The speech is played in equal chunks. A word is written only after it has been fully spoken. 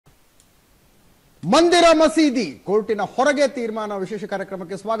ಮಂದಿರ ಮಸೀದಿ ಕೋರ್ಟಿನ ಹೊರಗೆ ತೀರ್ಮಾನ ವಿಶೇಷ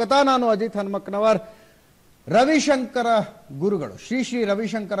ಕಾರ್ಯಕ್ರಮಕ್ಕೆ ಸ್ವಾಗತ. ನಾನು ಅಜಿತ್ ಹನುಮಕ್ನವರ್. ರವಿಶಂಕರ ಗುರುಗಳು, ಶ್ರೀ ಶ್ರೀ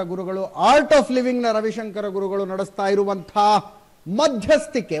ರವಿಶಂಕರ ಗುರುಗಳು, ಆರ್ಟ್ ಆಫ್ ಲಿವಿಂಗ್ ನ ರವಿಶಂಕರ ಗುರುಗಳು ನಡೆಸ್ತಾ ಇರುವಂತಹ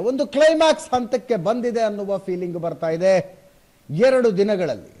ಮಧ್ಯಸ್ಥಿಕೆ ಒಂದು ಕ್ಲೈಮ್ಯಾಕ್ಸ್ ಹಂತಕ್ಕೆ ಬಂದಿದೆ ಅನ್ನುವ ಫೀಲಿಂಗ್ ಬರ್ತಾ ಇದೆ. 2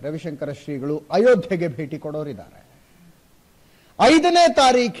 ದಿನಗಳಲ್ಲಿ ರವಿಶಂಕರ ಶ್ರೀಗಳು ಅಯೋಧ್ಯೆಗೆ ಭೇಟಿ ಕೊಡೋರಿದ್ದಾರೆ. 5ನೇ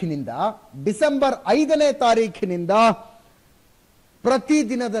ತಾರೀಖಿನಿಂದ ಡಿಸೆಂಬರ್ 5ನೇ ತಾರೀಖಿನಿಂದ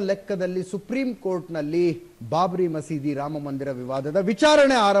ಪ್ರತಿದಿನದ ಲೆಕ್ಕದಲ್ಲಿ ಸುಪ್ರೀಂ ಕೋರ್ಟ್ನಲ್ಲಿ ಬಾಬ್ರಿ ಮಸೀದಿ ರಾಮ ಮಂದಿರ ವಿವಾದದ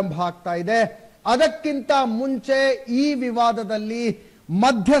ವಿಚಾರಣೆ ಆರಂಭ ಆಗ್ತಾ ಇದೆ. ಅದಕ್ಕಿಂತ ಮುಂಚೆ ಈ ವಿವಾದದಲ್ಲಿ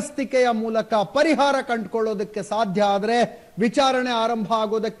ಮಧ್ಯಸ್ಥಿಕೆಯ ಮೂಲಕ ಪರಿಹಾರ ಕಂಡುಕೊಳ್ಳೋದಕ್ಕೆ ಸಾಧ್ಯ ಆದರೆ ವಿಚಾರಣೆ ಆರಂಭ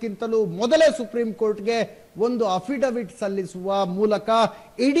ಆಗೋದಕ್ಕಿಂತಲೂ ಮೊದಲೇ ಸುಪ್ರೀಂ ಕೋರ್ಟ್ಗೆ ಒಂದು ಅಫಿಡವಿಟ್ ಸಲ್ಲಿಸುವ ಮೂಲಕ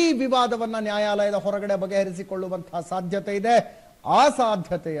ಇಡೀ ವಿವಾದವನ್ನ ನ್ಯಾಯಾಲಯದ ಹೊರಗಡೆ ಬಗೆಹರಿಸಿಕೊಳ್ಳುವಂತಹ ಸಾಧ್ಯತೆ ಇದೆ. ಆ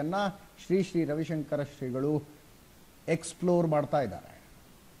ಸಾಧ್ಯತೆಯನ್ನ ಶ್ರೀ ಶ್ರೀ ರವಿಶಂಕರ ಶ್ರೀಗಳು ಎಕ್ಸ್ಪ್ಲೋರ್ ಮಾಡ್ತಾ ಇದ್ದಾರೆ.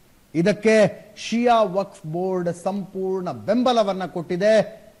 ಇದಕ್ಕೆ ಶಿಯಾ ವಕ್ಫ್ ಬೋರ್ಡ್ ಸಂಪೂರ್ಣ ಬೆಂಬಲವನ್ನ ಕೊಟ್ಟಿದೆ.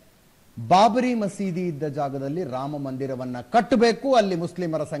 ಬಾಬರಿ ಮಸೀದಿ ಇದ್ದ ಜಾಗದಲ್ಲಿ ರಾಮ ಮಂದಿರವನ್ನ ಕಟ್ಟಬೇಕು, ಅಲ್ಲಿ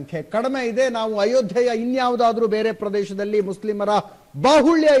ಮುಸ್ಲಿಮರ ಸಂಖ್ಯೆ ಕಡಿಮೆ ಇದೆ, ನಾವು ಅಯೋಧ್ಯೆಯ ಇನ್ಯಾವುದಾದ್ರೂ ಬೇರೆ ಪ್ರದೇಶದಲ್ಲಿ ಮುಸ್ಲಿಮರ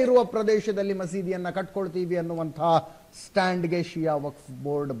ಬಾಹುಳ್ಯ ಇರುವ ಪ್ರದೇಶದಲ್ಲಿ ಮಸೀದಿಯನ್ನ ಕಟ್ಕೊಳ್ತೀವಿ ಅನ್ನುವಂತಹ ಸ್ಟ್ಯಾಂಡ್ಗೆ ಶಿಯಾ ವಕ್ಫ್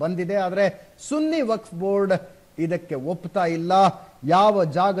ಬೋರ್ಡ್ ಬಂದಿದೆ. ಆದರೆ ಸುನ್ನಿ ವಕ್ಫ್ ಬೋರ್ಡ್ ಇದಕ್ಕೆ ಒಪ್ತಾ ಇಲ್ಲ. ಯಾವ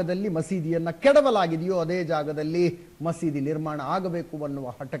ಜಾಗದಲ್ಲಿ ಮಸೀದಿಯನ್ನ ಕೆಡವಲಾಗಿದೆಯೋ ಅದೇ ಜಾಗದಲ್ಲಿ ಮಸೀದಿ ನಿರ್ಮಾಣ ಆಗಬೇಕು ಅನ್ನುವ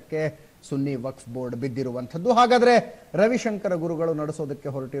ಹಠಕ್ಕೆ ಸುನ್ನಿ ವಕ್ಫ್ ಬೋರ್ಡ್ ಬಿದ್ದಿರುವಂಥದ್ದು. ಹಾಗಾದ್ರೆ ರವಿಶಂಕರ ಗುರುಗಳು ನಡೆಸೋದಕ್ಕೆ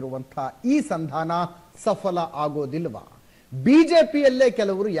ಹೊರಟಿರುವಂತಹ ಈ ಸಂಧಾನ ಸಫಲ ಆಗೋದಿಲ್ವಾ? ಬಿಜೆಪಿಯಲ್ಲೇ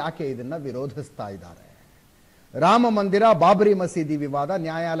ಕೆಲವರು ಯಾಕೆ ಇದನ್ನ ವಿರೋಧಿಸ್ತಾ ಇದ್ದಾರೆ? ರಾಮ ಮಂದಿರ ಬಾಬರಿ ಮಸೀದಿ ವಿವಾದ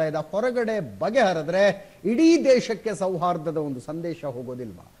ನ್ಯಾಯಾಲಯದ ಹೊರಗಡೆ ಬಗೆಹರಿದ್ರೆ ಇಡೀ ದೇಶಕ್ಕೆ ಸೌಹಾರ್ದದ ಒಂದು ಸಂದೇಶ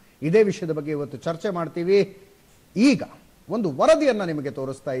ಹೋಗೋದಿಲ್ವಾ? ಇದೇ ವಿಷಯದ ಬಗ್ಗೆ ಇವತ್ತು ಚರ್ಚೆ ಮಾಡ್ತೀವಿ. ಈಗ ಒಂದು ವರದಿಯನ್ನ ನಿಮಗೆ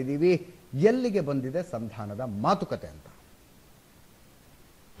ತೋರಿಸ್ತಾ ಇದ್ದೀವಿ, ಎಲ್ಲಿಗೆ ಬಂದಿದೆ ಸಂಧಾನದ ಮಾತುಕತೆ ಅಂತ.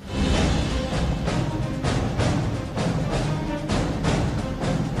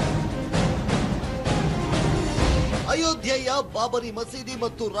 ಅಯೋಧ್ಯೆಯ ಬಾಬರಿ ಮಸೀದಿ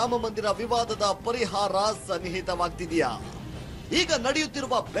ಮತ್ತು ರಾಮ ಮಂದಿರ ವಿವಾದದ ಪರಿಹಾರ ಸನ್ನಿಹಿತವಾಗ್ತಿದೆಯಾ? ಈಗ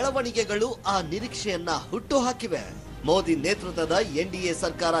ನಡೆಯುತ್ತಿರುವ ಬೆಳವಣಿಗೆಗಳು ಆ ನಿರೀಕ್ಷೆಯನ್ನ ಹುಟ್ಟು ಹಾಕಿವೆ. ಮೋದಿ ನೇತೃತ್ವದ ಎನ್ಡಿಎ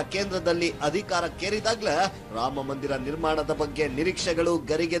ಸರ್ಕಾರ ಕೇಂದ್ರದಲ್ಲಿ ಅಧಿಕಾರಕ್ಕೇರಿದಾಗಲೇ ರಾಮ ಮಂದಿರ ನಿರ್ಮಾಣದ ಬಗ್ಗೆ ನಿರೀಕ್ಷೆಗಳು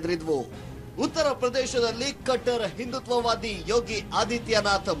ಗರಿಗೆದರಿದ್ವು. ಉತ್ತರ ಪ್ರದೇಶದಲ್ಲಿ ಕಟ್ಟರ್ ಹಿಂದುತ್ವವಾದಿ ಯೋಗಿ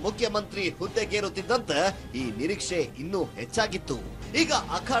ಆದಿತ್ಯನಾಥ್ ಮುಖ್ಯಮಂತ್ರಿ ಹುದ್ದೆಗೇರುತ್ತಿದ್ದಂತೆ ಈ ನಿರೀಕ್ಷೆ ಇನ್ನೂ ಹೆಚ್ಚಾಗಿತ್ತು. ಈಗ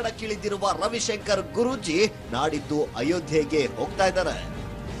ಅಖಾಡಕ್ಕಿಳಿದಿರುವ ರವಿಶಂಕರ್ ಗುರೂಜಿ ನಾಡಿದ್ದು ಅಯೋಧ್ಯೆಗೆ ಹೋಗ್ತಾ ಇದ್ದಾರೆ.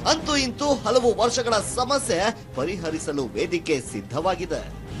 ಅಂತೂ ಇಂತೂ ಹಲವು ವರ್ಷಗಳ ಸಮಸ್ಯೆ ಪರಿಹರಿಸಲು ವೇದಿಕೆ ಸಿದ್ಧವಾಗಿದೆ.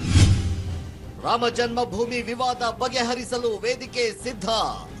 ರಾಮ ಜನ್ಮಭೂಮಿ ವಿವಾದ ಬಗೆಹರಿಸಲು ವೇದಿಕೆ ಸಿದ್ಧ.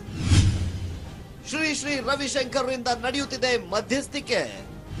 ಶ್ರೀ ಶ್ರೀ ರವಿಶಂಕರ್ರಿಂದ ನಡೆಯುತ್ತಿದೆ ಮಧ್ಯಸ್ಥಿಕೆ.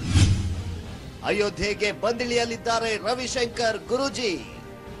 ಅಯೋಧ್ಯೆಗೆ ಬಂದಿಳಿಯಲಿದ್ದಾರೆ ರವಿಶಂಕರ್ ಗುರೂಜಿ.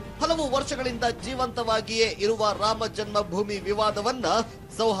 ಹಲವು ವರ್ಷಗಳಿಂದ ಜೀವಂತವಾಗಿಯೇ ಇರುವ ರಾಮ ಜನ್ಮಭೂಮಿ ವಿವಾದವನ್ನ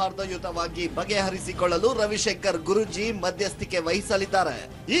ಸೌಹಾರ್ದಯುತವಾಗಿ ಬಗೆಹರಿಸಿಕೊಳ್ಳಲು ರವಿಶಂಕರ್ ಗುರೂಜಿ ಮಧ್ಯಸ್ಥಿಕೆ ವಹಿಸಲಿದ್ದಾರೆ.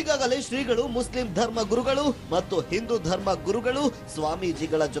 ಈಗಾಗಲೇ ಶ್ರೀಗಳು ಮುಸ್ಲಿಂ ಧರ್ಮ ಗುರುಗಳು ಮತ್ತು ಹಿಂದೂ ಧರ್ಮ ಗುರುಗಳು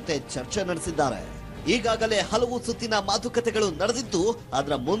ಸ್ವಾಮೀಜಿಗಳ ಜೊತೆ ಚರ್ಚೆ ನಡೆಸಿದ್ದಾರೆ. ಈಗಾಗಲೇ ಹಲವು ಸುತ್ತಿನ ಮಾತುಕತೆಗಳು ನಡೆದಿದ್ದು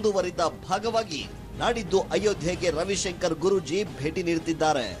ಅದರ ಮುಂದುವರಿದ ಭಾಗವಾಗಿ ನಾಡಿದ್ದು ಅಯೋಧ್ಯೆಗೆ ರವಿಶಂಕರ್ ಗುರೂಜಿ ಭೇಟಿ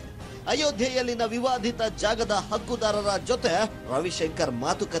ನೀಡುತ್ತಿದ್ದಾರೆ. ಅಯೋಧ್ಯೆಯಲ್ಲಿನ ವಿವಾದಿತ ಜಾಗದ ಹಕ್ಕುದಾರರ ಜೊತೆ ರವಿಶಂಕರ್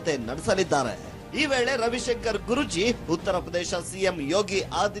ಮಾತುಕತೆ ನಡೆಸಲಿದ್ದಾರೆ. ಈ ವೇಳೆ ರವಿಶಂಕರ್ ಗುರೂಜಿ ಉತ್ತರ ಪ್ರದೇಶ ಸಿಎಂ ಯೋಗಿ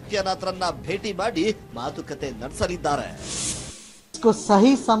ಆದಿತ್ಯನಾಥ್ರನ್ನ ಭೇಟಿ ಮಾಡಿ ಮಾತುಕತೆ ನಡೆಸಲಿದ್ದಾರೆ. इसको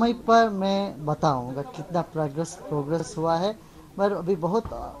सही समय पर मैं बताऊंगा कितना प्रोग्रेस हुआ है, पर अभी बहुत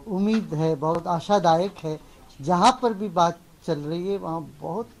उम्मीद है, बहुत आशादायक है. जहां पर भी बात चल रही है वहां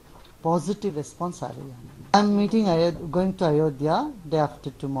बहुत पॉजिटिव रिस्पांस आ रही है. I am going to Ayodhya day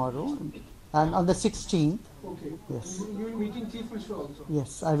after tomorrow and on the 16th. Okay. Yes. You will meeting Chief Minister also?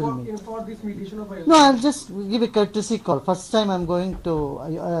 Yes, I will meet. For this mediation of Ayodhya? No, I'll just give a courtesy call. First time I'm going to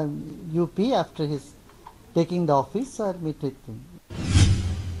UP after his taking the office, so I'll meet with him.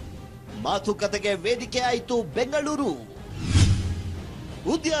 ಮಾತುಕತೆಗೆ ವೇದಿಕೆ ಆಯಿತು ಬೆಂಗಳೂರು.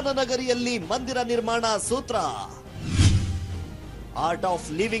 ಉದ್ಯಾನ ನಗರಿಯಲ್ಲಿ ಮಂದಿರ ನಿರ್ಮಾಣ ಸೂತ್ರ. Art of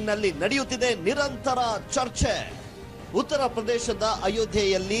living ನಲ್ಲಿ ನಡೆಯುತ್ತಿದೆ ನಿರಂತರ ಚರ್ಚೆ. ಉತ್ತರ ಪ್ರದೇಶದ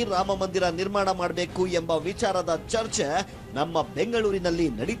ಅಯೋಧ್ಯೆಯಲ್ಲಿ ರಾಮ ಮಂದಿರ ನಿರ್ಮಾಣ ಮಾಡಬೇಕು ಎಂಬ ವಿಚಾರದ ಚರ್ಚೆ ನಮ್ಮ ಬೆಂಗಳೂರಿನಲ್ಲಿ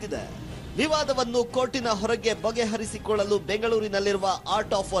ನಡೀತಿದೆ. ವಿವಾದವನ್ನು ಕೋರ್ಟಿನ ಹೊರಗೆ ಬಗೆಹರಿಸಿಕೊಳ್ಳಲು ಬೆಂಗಳೂರಿನಲ್ಲಿರುವ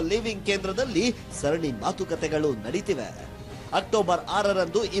ಆರ್ಟ್ ಆಫ್ ಲಿವಿಂಗ್ ಕೇಂದ್ರದಲ್ಲಿ ಸರಣಿ ಮಾತುಕತೆಗಳು ನಡೀತಿವೆ. ಅಕ್ಟೋಬರ್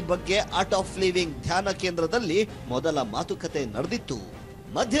 6ರಂದು ಈ ಬಗ್ಗೆ ಆರ್ಟ್ ಆಫ್ ಲಿವಿಂಗ್ ಧ್ಯಾನ ಕೇಂದ್ರದಲ್ಲಿ ಮೊದಲ ಮಾತುಕತೆ ನಡೆದಿತ್ತು.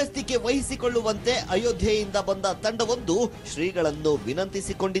 ಮಧ್ಯಸ್ಥಿಕೆ ವಹಿಸಿಕೊಳ್ಳುವಂತೆ ಅಯೋಧ್ಯೆಯಿಂದ ಬಂದ ತಂಡವೊಂದು ಶ್ರೀಗಳನ್ನು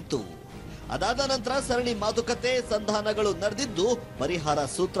ವಿನಂತಿಸಿಕೊಂಡಿತ್ತು. ಅದಾದ ನಂತರ ಸರಣಿ ಮಾತುಕತೆ ಸಂಧಾನಗಳು ನಡೆದಿದ್ದು ಪರಿಹಾರ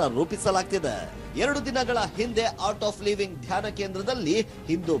ಸೂತ್ರ ರೂಪಿಸಲಾಗ್ತಿದೆ. 2 ದಿನಗಳ ಹಿಂದೆ ಆರ್ಟ್ ಆಫ್ ಲಿವಿಂಗ್ ಧ್ಯಾನ ಕೇಂದ್ರದಲ್ಲಿ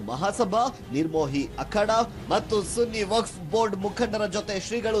ಹಿಂದೂ ಮಹಾಸಭಾ, ನಿರ್ಮೋಹಿ ಅಖಾಡ ಮತ್ತು ಸುನ್ನಿ ವಕ್ಫ್ ಬೋರ್ಡ್ ಮುಖಂಡರ ಜೊತೆ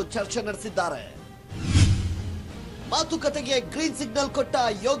ಶ್ರೀಗಳು ಚರ್ಚೆ ನಡೆಸಿದ್ದಾರೆ. ಮಾತುಕತೆಗೆ ಗ್ರೀನ್ ಸಿಗ್ನಲ್ ಕೊಟ್ಟ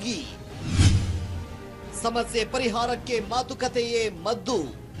ಯೋಗಿ. ಸಮಸ್ಯೆ ಪರಿಹಾರಕ್ಕೆ ಮಾತುಕತೆಯೇ ಮದ್ದು.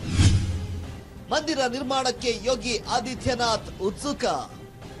 ಮಂದಿರ ನಿರ್ಮಾಣಕ್ಕೆ ಯೋಗಿ ಆದಿತ್ಯನಾಥ್ ಉತ್ಸುಕ.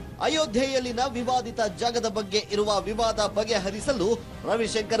 ಅಯೋಧ್ಯೆಯಲ್ಲಿನ ವಿವಾದಿತ ಜಾಗದ ಬಗ್ಗೆ ಇರುವ ವಿವಾದ ಬಗೆಹರಿಸಲು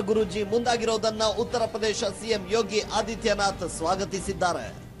ರವಿಶಂಕರ್ ಗುರೂಜಿ ಮುಂದಾಗಿರೋದನ್ನ ಉತ್ತರ ಪ್ರದೇಶ ಸಿಎಂ ಯೋಗಿ ಆದಿತ್ಯನಾಥ್ ಸ್ವಾಗತಿಸಿದ್ದಾರೆ.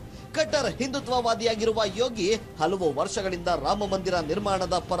 ಕಟ್ಟರ್ ಹಿಂದುತ್ವವಾದಿಯಾಗಿರುವ ಯೋಗಿ ಹಲವು ವರ್ಷಗಳಿಂದ ರಾಮ ಮಂದಿರ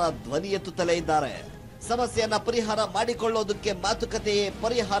ನಿರ್ಮಾಣದ ಪರ ಧ್ವನಿ ಎತ್ತುತ್ತಲೇ ಇದ್ದಾರೆ. ಸಮಸ್ಯೆಯನ್ನ ಪರಿಹಾರ ಮಾಡಿಕೊಳ್ಳೋದಕ್ಕೆ ಮಾತುಕತೆಯೇ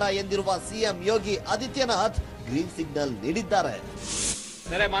ಪರಿಹಾರ ಎಂದಿರುವ CM Yogi Adityanath green signal ನೀಡಿದ್ದಾರೆ.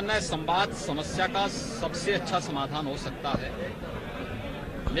 मेरा मानना है संवाद समस्या का सबसे अच्छा समाधान हो सकता है,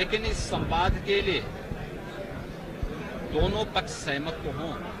 लेकिन इस संवाद के लिए दोनों पक्ष सहमत तो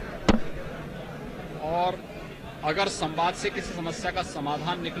हों और अगर संवाद से किसी समस्या का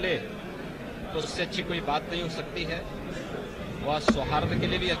समाधान निकले तो उससे अच्छी कोई बात नहीं हो सकती है. वह सौहार्द के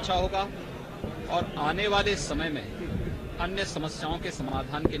लिए भी अच्छा होगा और आने वाले समय में अन्य समस्याओं के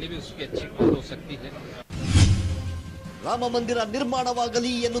समाधान के लिए भी उसकी अच्छी बात हो सकती है. ರಾಮ ಮಂದಿರ ನಿರ್ಮಾಣವಾಗಲಿ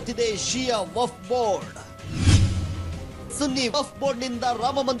ಎನ್ನುತ್ತಿದೆ ಶಿಯಾ ವಕ್ಫ್ ಬೋರ್ಡ್. ಸುನ್ನಿ ವಕ್ಫ್ ಬೋರ್ಡ್ನಿಂದ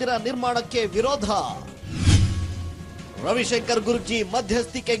ರಾಮ ಮಂದಿರ ನಿರ್ಮಾಣಕ್ಕೆ ವಿರೋಧ. ರವಿಶಂಕರ್ ಗುರೂಜಿ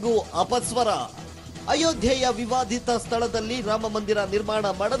ಮಧ್ಯಸ್ಥಿಕೆಗೂ ಅಪಸ್ವರ. ಅಯೋಧ್ಯೆಯ ವಿವಾದಿತ ಸ್ಥಳದಲ್ಲಿ ರಾಮ ಮಂದಿರ ನಿರ್ಮಾಣ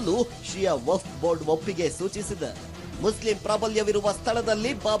ಮಾಡಲು ಶಿಯಾ ವಕ್ಫ್ ಬೋರ್ಡ್ ಒಪ್ಪಿಗೆ ಸೂಚಿಸಿದೆ. ಮುಸ್ಲಿಂ ಪ್ರಾಬಲ್ಯವಿರುವ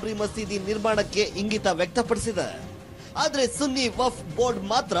ಸ್ಥಳದಲ್ಲಿ ಬಾಬ್ರಿ ಮಸೀದಿ ನಿರ್ಮಾಣಕ್ಕೆ ಇಂಗಿತ ವ್ಯಕ್ತಪಡಿಸಿದೆ. ಆದರೆ ಸುನ್ನಿ ವಕ್ಫ್ ಬೋರ್ಡ್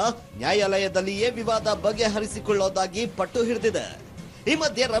ಮಾತ್ರ ನ್ಯಾಯಾಲಯದಲ್ಲಿಯೇ ವಿವಾದ ಬಗೆಹರಿಸಿಕೊಳ್ಳೋದಾಗಿ ಪಟ್ಟು ಹಿಡಿದಿದೆ. ಈ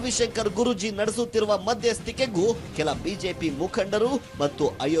ಮಧ್ಯೆ ರವಿಶಂಕರ್ ಗುರೂಜಿ ನಡೆಸುತ್ತಿರುವ ಮಧ್ಯಸ್ಥಿಕೆಗೂ ಕೆಲ ಬಿಜೆಪಿ ಮುಖಂಡರು ಮತ್ತು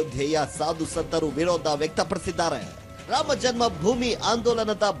ಅಯೋಧ್ಯೆಯ ಸಾಧು ಸಂತರು ವಿರೋಧ ವ್ಯಕ್ತಪಡಿಸಿದ್ದಾರೆ. ರಾಮ ಜನ್ಮ ಭೂಮಿ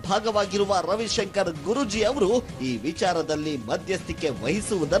ಆಂದೋಲನದ ಭಾಗವಾಗಿರುವ ರವಿಶಂಕರ್ ಗುರೂಜಿ ಅವರು ಈ ವಿಚಾರದಲ್ಲಿ ಮಧ್ಯಸ್ಥಿಕೆ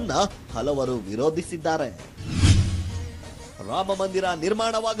ವಹಿಸುವುದನ್ನ ಹಲವರು ವಿರೋಧಿಸಿದ್ದಾರೆ. ರಾಮ ಮಂದಿರ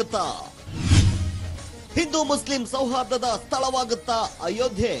ನಿರ್ಮಾಣವಾಗುತ್ತಾ? ಹಿಂದೂ ಮುಸ್ಲಿಂ ಸೌಹಾರ್ದದ ಸ್ಥಳವಾಗುತ್ತಾ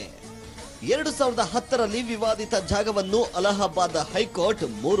ಅಯೋಧ್ಯೆ? 2010ರಲ್ಲಿ ವಿವಾದಿತ ಜಾಗವನ್ನು ಅಲಹಾಬಾದ್ ಹೈಕೋರ್ಟ್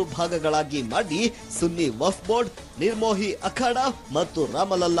 3 ಭಾಗಗಳಾಗಿ ಮಾಡಿ ಸುನ್ನಿ ವಕ್ಫ್ ಬೋರ್ಡ್, ನಿರ್ಮೋಹಿ ಅಖಾಡ ಮತ್ತು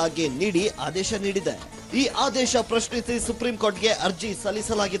ರಾಮಲಲ್ಲಾಗೆ ನೀಡಿ ಆದೇಶ ನೀಡಿದೆ. ಈ ಆದೇಶ ಪ್ರಶ್ನಿಸಿ ಸುಪ್ರೀಂ ಕೋರ್ಟ್ಗೆ ಅರ್ಜಿ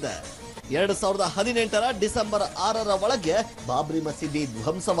ಸಲ್ಲಿಸಲಾಗಿದೆ. 2018ರ ಡಿಸೆಂಬರ್ 6ರ ಒಳಗೆ ಬಾಬ್ರಿ ಮಸೀದಿ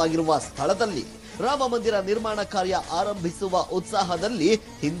ಧ್ವಂಸವಾಗಿರುವ ಸ್ಥಳದಲ್ಲಿ ರಾಮ ಮಂದಿರ ನಿರ್ಮಾಣ ಕಾರ್ಯ ಆರಂಭಿಸುವ ಉತ್ಸಾಹದಲ್ಲಿ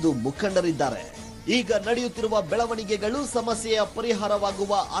ಹಿಂದೂ ಮುಖಂಡರಿದ್ದಾರೆ. ಈಗ ನಡೆಯುತ್ತಿರುವ ಬೆಳವಣಿಗೆಗಳು ಸಮಸ್ಯೆಯ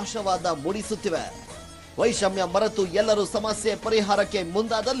ಪರಿಹಾರವಾಗುವ ಆಶಾವಾದ ಮೂಡಿಸುತ್ತಿವೆ. ವೈಷಮ್ಯ ಮರೆತು ಎಲ್ಲರೂ ಸಮಸ್ಯೆ ಪರಿಹಾರಕ್ಕೆ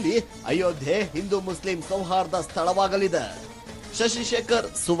ಮುಂದಾದಲ್ಲಿ ಅಯೋಧ್ಯೆ ಹಿಂದೂ ಮುಸ್ಲಿಂ ಸೌಹಾರ್ದ ಸ್ಥಳವಾಗಲಿದೆ. ಶಶಿಶೇಖರ್,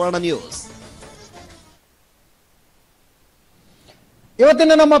 ಸುವರ್ಣ ನ್ಯೂಸ್.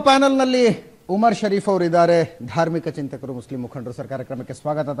 ಇವತ್ತಿನ ನಮ್ಮ ಪ್ಯಾನೆಲ್ನಲ್ಲಿ ಉಮರ್ ಶರೀಫ್ ಅವರಿದ್ದಾರೆ, ಧಾರ್ಮಿಕ ಚಿಂತಕರು, ಮುಸ್ಲಿಂ ಮುಖಂಡರು. ಸರ್, ಕಾರ್ಯಕ್ರಮಕ್ಕೆ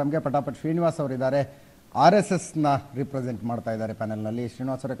ಸ್ವಾಗತ. ತಮಗೆ ಪಟಾಪಟ್ ಶ್ರೀನಿವಾಸ್ ಅವರಿದ್ದಾರೆ, RSS ನ ರಿಪ್ರೆಸೆಂಟ್ ಮಾಡ್ತಾ ಇದ್ದಾರೆ ಪ್ಯಾನೆಲ್ನಲ್ಲಿ.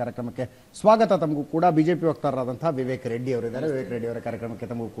 ಶ್ರೀನಿವಾಸ್ ಅವರ ಕಾರ್ಯಕ್ರಮಕ್ಕೆ ಸ್ವಾಗತ. ತಮಗೂ ಕೂಡ ಬಿಜೆಪಿ ವಕ್ತಾರರಾದಂತಹ ವಿವೇಕ್ ರೆಡ್ಡಿ ಅವರಿದ್ದಾರೆ. ವಿವೇಕ್ ರೆಡ್ಡಿ ಅವರ ಕಾರ್ಯಕ್ರಮಕ್ಕೆ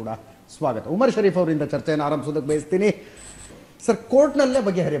ತಮಗೂ ಕೂಡ ಸ್ವಾಗತ. ಉಮರ್ ಶರೀಫ್ ಅವರಿಂದ ಚರ್ಚೆಯನ್ನು ಆರಂಭಿಸೋದಕ್ಕೆ ಬಯಸ್ತೀನಿ. ಸರ್, ಕೋರ್ಟ್ನಲ್ಲೇ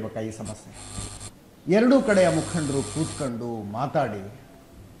ಬಗೆಹರಿಬೇಕಾ ಈ ಸಮಸ್ಯೆ? ಎರಡೂ ಕಡೆಯ ಮುಖಂಡರು ಕೂತ್ಕೊಂಡು ಮಾತಾಡಿ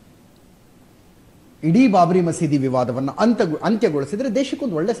ಇಡೀ ಬಾಬ್ರಿ ಮಸೀದಿ ವಿವಾದವನ್ನು ಅಂತ್ಯಗೊಳಿಸಿದ್ರೆ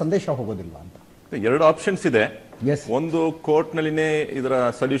ದೇಶಕ್ಕೊಂದು ಒಳ್ಳೆ ಸಂದೇಶ ಹೋಗೋದಿಲ್ಲ ಅಂತ 2 ಆಪ್ಷನ್ಸ್ ಇದೆ. ಒಂದು ಕೋರ್ಟ್ ನಲ್ಲಿನೇ ಇದರ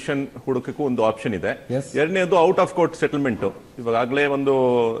ಸೊಲ್ಯೂಷನ್ ಹುಡುಕಕ್ಕೂ ಒಂದು ಆಪ್ಷನ್ ಇದೆ. ಎರಡನೇದು ಔಟ್ ಆಫ್ ಕೋರ್ಟ್ ಸೆಟಲ್ಮೆಂಟ್. ಇವಾಗಲೇ ಒಂದು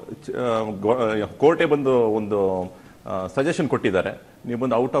ಕೋರ್ಟೇ ಬಂದು ಒಂದು ಸಜೆಷನ್ ಕೊಟ್ಟಿದ್ದಾರೆ, ನೀವು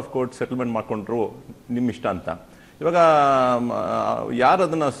ಬಂದು ಔಟ್ ಆಫ್ ಕೋರ್ಟ್ ಸೆಟಲ್ಮೆಂಟ್ ಮಾಡ್ಕೊಂಡ್ರು ನಿಮ್ ಇಷ್ಟ ಅಂತ. ಇವಾಗ ಯಾರು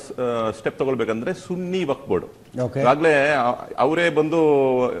ಅದನ್ನ ಸ್ಟೆಪ್ ತಗೊಳ್ಬೇಕಂದ್ರೆ ಸುನ್ನಿ ವಕ್ಫ್ ಬೋರ್ಡ್. ಈಗಾಗಲೇ ಅವರೇ ಬಂದು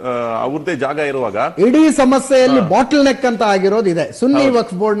ಅವ್ರದೇ ಜಾಗ ಇರುವಾಗ ಇಡೀ ಸಮಸ್ಯೆಯಲ್ಲಿ ಬಾಟಲ್ ನೆಕ್ ಅಂತ ಆಗಿರೋದು ಇದೆ. ಸುನ್ನಿ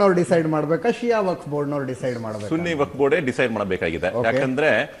ವಕ್ಫ್ ಬೋರ್ಡ್ ನವರು ಡಿಸೈಡ್ ಮಾಡಬೇಕಾ, ಶಿಯಾ ವಕ್ಫ್ ಬೋರ್ಡ್ ನವರು ಡಿಸೈಡ್ ಮಾಡಬೇಕು? ಸುನ್ನಿ ವಕ್ಫ್ ಬೋರ್ಡೇ ಡಿಸೈಡ್ ಮಾಡಬೇಕಾಗಿದೆ.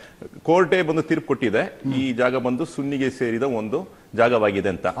 ಯಾಕಂದ್ರೆ ಕೋರ್ಟೇ ಬಂದು ತೀರ್ಪು ಕೊಟ್ಟಿದೆ, ಈ ಜಾಗ ಬಂದು ಸುನ್ನಿಗೆ ಸೇರಿದ ಒಂದು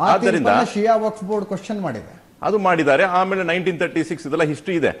ಜಾಗವಾಗಿದೆ ಅಂತ. ಆದ್ದರಿಂದ ಶಿಯಾ ವಕ್ಫ್ ಬೋರ್ಡ್ ಕ್ವಶನ್ ಮಾಡಿದೆ, ಅದು ಮಾಡಿದ್ದಾರೆ. ಆಮೇಲೆ 1936 ಇದೆಲ್ಲ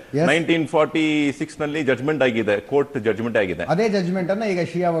ಹಿಸ್ಟ್ರಿ ಇದೆ. 1946 ನಲ್ಲಿ ಜಡ್ಜ್ಮೆಂಟ್ ಆಗಿದೆ, ಕೋರ್ಟ್ ಜಡ್ಜ್ಮೆಂಟ್ ಆಗಿದೆ. ಅದೇ ಜಡ್ಜ್ಮೆಂಟ್ ಅನ್ನ ಈಗ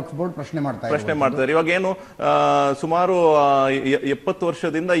ಶಿಯಾ ವಕ್ಫ್ ಬೋರ್ಡ್ ಪ್ರಶ್ನೆ ಮಾಡ್ತಾರೆ. ಇವಾಗ ಏನು ಸುಮಾರು 70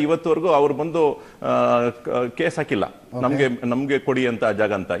 ವರ್ಷದಿಂದ ಇವತ್ತವರೆಗೂ ಅವ್ರು ಬಂದು ಕೇಸ್ ಹಾಕಿಲ್ಲ, ನಮ್ಗೆ ಕೊಡಿ ಅಂತ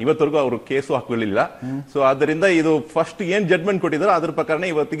ಜಾಗ ಅಂತ. ಇವತ್ತವರೆಗೂ ಅವರು ಕೇಸು ಹಾಕಲಿಲ್ಲ. ಸೊ ಆದ್ದರಿಂದ ಇದು ಫಸ್ಟ್ ಏನ್ ಜಡ್ಜ್ಮೆಂಟ್ ಕೊಟ್ಟಿದ್ರು ಅದ್ರ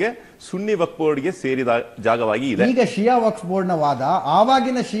ಪ್ರಕಾರ ಇವತ್ತಿಗೆ ಸುನ್ನಿ ವಕ್ಫ್ ಬೋರ್ಡ್ಗೆ ಸೇರಿದ ಜಾಗವಾಗಿ ಇದೆ. ಈಗ ಶಿಯಾ ವಕ್ಫ್ ಬೋರ್ಡ್ ನ ವಾದ,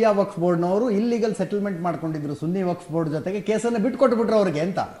 ಆವಾಗಿನ ಶಿಯಾ ವಕ್ಫ್ ಬೋರ್ಡ್ ನವರು ಇಲ್ಲಿಗಲ್ ಸೆಟಲ್ಮೆಂಟ್ ಮಾಡ್ಕೊಂಡಿದ್ರು ಸುನ್ನಿ ವಕ್ಫ್ ಬೋರ್ಡ್ ಜೊತೆಗೆ, ಕೇಸನ್ನು ಬಿಟ್ಕೊಟ್ಬಿಟ್ರು ಅವ್ರಿಗೆ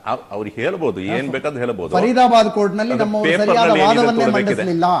ಅಂತ ಅವ್ರಿಗೆ ಹೇಳ್ಬೋದು, ಏನ್ ಬೇಕಾದ್ರೂ ಹೇಳ್ಬೋದು. ಫರೀದಾಬಾದ್ ಕೋರ್ಟ್ ನಲ್ಲಿ ನಮ್ಮ ಸರಿಯಾದ ವಾದವನ್ನೇ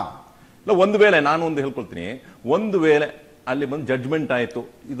ಮಂಡಿಸಲಿಲ್ಲ. ಒಂದು ವೇಳೆ ನಾನು ಒಂದು ಹೇಳ್ಕೊಳ್ತೀನಿ, ಒಂದು ವೇಳೆ ಅಲ್ಲಿ ಬಂದು ಜಡ್ಜ್ಮೆಂಟ್ ಆಯ್ತು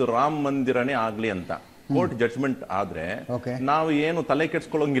ಇದು ರಾಮ ಮಂದಿರನೇ ಆಗ್ಲಿ ಅಂತ. ಕೋರ್ಟ್ ಜಡ್ಜ್ಮೆಂಟ್ ಆದ್ರೆ ನಾವು ಏನು ತಲೆ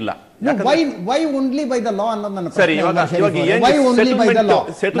ಕೆಡ್ಸ್ಕೊಳ್ಳೋಂಗಿಲ್ಲ. Y only by the law ಅನ್ನೋದು ನನ್ನ ಸರಿ.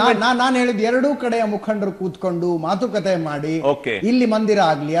 ನಾನು ಹೇಳಿದ್ ಎರಡೂ ಕಡೆಯ ಮುಖಂಡರು ಕೂತ್ಕೊಂಡು ಮಾತುಕತೆ ಮಾಡಿ ಇಲ್ಲಿ ಮಂದಿರ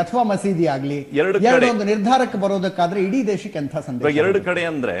ಆಗ್ಲಿ ಅಥವಾ ಮಸೀದಿ ಆಗ್ಲಿ ಒಂದು ನಿರ್ಧಾರಕ್ಕೆ ಬರೋದಕ್ಕಾದ್ರೆ ಇಡೀ ದೇಶಕ್ಕೆ ಎಂಥ ಸಂದೇಶ? ಎರಡು ಕಡೆ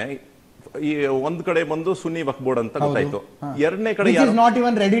ಅಂದ್ರೆ ಈ ಒಂದ್ ಕಡೆ ಬಂದು ಸುನ್ನಿ ವಕ್ಫ್ ಬೋರ್ಡ್ ಅಂತ ಗೊತ್ತಾಯ್ತು, ಎರಡನೇ ಕಡೆ not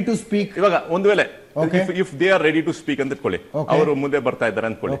even ready to speak. ಇವಾಗ ಒಂದ್ ವೇಳೆ if they are ready to speak ಅಂತ ಇಟ್ಕೊಳ್ಳಿ, ಅವರು ಮುಂದೆ ಬರ್ತಾ ಇದ್ದಾರೆ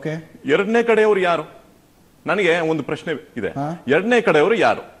ಅಂದ್ಕೊಳ್ಳಿ, ಎರಡನೇ ಕಡೆಯವರು ಯಾರು? ನನಗೆ ಒಂದು ಪ್ರಶ್ನೆ ಇದೆ. ಎರಡನೇ ಕಡೆಯವರು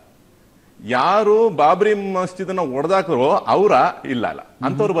ಯಾರು? ಯಾರು ಬಾಬ್ರಿ ಮಸ್ಜಿದ್ ನ ಹೊಡೆದಾಕರು ಅವರ ಇಲ್ಲ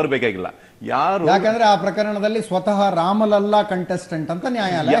ಅಂತವ್ರು ಬರ್ಬೇಕಾಗಿಲ್ಲ. ಯಾರು? ಯಾಕಂದ್ರೆ ಆ ಪ್ರಕರಣದಲ್ಲಿ ಸ್ವತಃ ರಾಮಲಲ್ಲಾ ಕಂಟೆಸ್ಟೆಂಟ್ ಅಂತ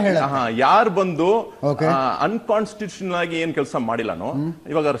ನ್ಯಾಯಾಲಯ ಹೇಳುತ್ತೆ. ಯಾರು ಬಂದು ಅನ್ಕಾನ್ಸ್ಟಿಟ್ಯೂಷನಲ್ ಆಗಿ ಏನ್ ಕೆಲಸ ಮಾಡಿಲ್ಲನೋ,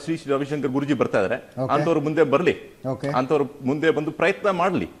 ಇವಾಗ ಶ್ರೀ ರವಿಶಂಕರ್ ಗುರುಜಿ ಬರ್ತಾ ಇದಾರೆ, ಅಂತವ್ರು ಮುಂದೆ ಬರ್ಲಿ, ಅಂತವ್ರು ಮುಂದೆ ಬಂದು ಪ್ರಯತ್ನ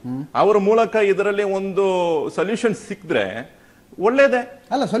ಮಾಡ್ಲಿ. ಅವರ ಮೂಲಕ ಇದರಲ್ಲಿ ಒಂದು ಸೊಲ್ಯೂಷನ್ ಸಿಕ್ಕಿದ್ರೆ ಒಳ್ಳೇದೇ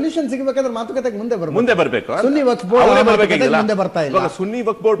ಅಲ್ಲ. ಸೊಲ್ಯೂಷನ್ ಸಿಗಬೇಕಾದ್ರೆ ಮಾತುಕತೆಗೆ ಮುಂದೆ ಬರಬೇಕು. ಸುನ್ನಿ ವಕ್ಫ್ ಬೋರ್ಡ್ ಮುಂದೆ ಬರ್ತಾ ಇಲ್ಲ. ಸುನ್ನಿ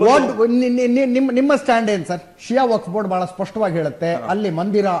ವಕ್ಫ್ ಬೋರ್ಡ್ ನಿಮ್ಮ ಸ್ಟ್ಯಾಂಡ್ ಏನ್ ಸರ್? ಶಿಯಾ ವಕ್ಫ್ ಬೋರ್ಡ್ ಬಹಳ ಸ್ಪಷ್ಟವಾಗಿ ಹೇಳುತ್ತೆ, ಅಲ್ಲಿ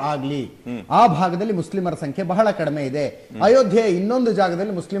ಮಂದಿರ ಆಗ್ಲಿ, ಆ ಭಾಗದಲ್ಲಿ ಮುಸ್ಲಿಮರ ಸಂಖ್ಯೆ ಬಹಳ ಕಡಿಮೆ ಇದೆ, ಅಯೋಧ್ಯೆ ಇನ್ನೊಂದು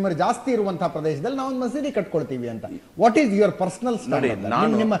ಜಾಗದಲ್ಲಿ ಮುಸ್ಲಿಮರು ಜಾಸ್ತಿ ಇರುವಂತಹ ಪ್ರದೇಶದಲ್ಲಿ ನಾವು ಒಂದು ಮಸೀದಿ ಕಟ್ಕೊಳ್ತೀವಿ ಅಂತ. What is your personal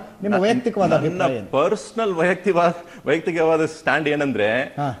stand? ನಿಮ್ಮ ವೈಯಕ್ತಿಕವಾದ ಪರ್ಸನಲ್ ವೈಯಕ್ತಿಕವಾದ ಸ್ಟ್ಯಾಂಡ್ ಏನಂದ್ರೆ,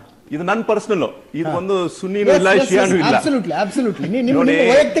 ಇದು ನನ್ನ ಪರ್ಸನಲ್, ಇದು ಒಂದು ಸುನ್ನಿನೂ ಇಲ್ಲ ಶಿಯಾನೂ ಇಲ್ಲ.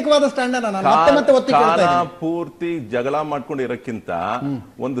 ವೈಯಕ್ತಿಕವಾದ ಸ್ಟ್ಯಾಂಡ್ ಕಾಲ ಪೂರ್ತಿ ಜಗಳ ಮಾಡ್ಕೊಂಡು ಇರಕ್ಕಿಂತ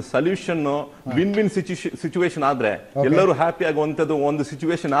ಒಂದು ಸೊಲ್ಯೂಷನ್, ವಿನ್ ವಿನ್ ಸಿಚುವೇಶನ್ ಆದ್ರೆ, ಎಲ್ಲರೂ ಹ್ಯಾಪಿ ಆಗುವಂತದ್ದು ಒಂದು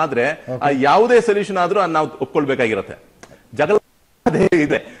ಸಿಚುವೇಶನ್ ಆದ್ರೆ, ಯಾವುದೇ ಸೊಲ್ಯೂಷನ್ ಆದ್ರೂ ನಾವು ಒಪ್ಕೊಳ್ಬೇಕಾಗಿರತ್ತೆ. ಜಗಳ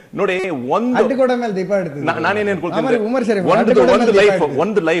ಇದೆ ನೋಡಿ. ನಾನೇನ್ ಹೇಳ್ಕೊಳ್ತೀನಿ,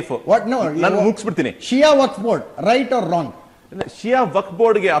 ಒಂದು ಲೈಫ್ ನಾನು ಮುಗಿಸ್ಬಿಡ್ತೀನಿ. ಶಿಯಾ ವಕ್ಫ್ ಬೋರ್ಡ್ ರೈಟ್ ಆರ್ ರಾಂಗ್? ಶಿಯಾ ವಕ್ಫ್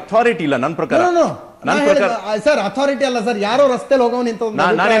ಬೋರ್ಡ್ಗೆ ಅಥಾರಿಟಿ ಇಲ್ಲ ನನ್ನ ಪ್ರಕಾರ. ಸರ್ ಅಥಾರಿಟಿ ಅಲ್ಲ ಸರ್, ಯಾರೋ ರಸ್ತೆಲಿ ಹೋಗೋ ನಿಂತ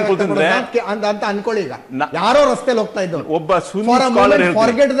ಅಂತ ಅನ್ಕೊಳ್ಳಿ. ಈಗ ಯಾರೋ ರಸ್ತೆಲಿ ಹೋಗ್ತಾ ಇದ್ದು ಒಬ್ಬ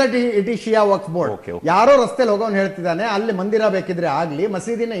forget that it is Shia Waqf board. ಯಾರೋ ರಸ್ತೆಲಿ ಹೋಗೋನ್ ಹೇಳ್ತಿದ್ದಾನೆ ಅಲ್ಲಿ ಮಂದಿರ ಬೇಕಿದ್ರೆ ಆಗ್ಲಿ,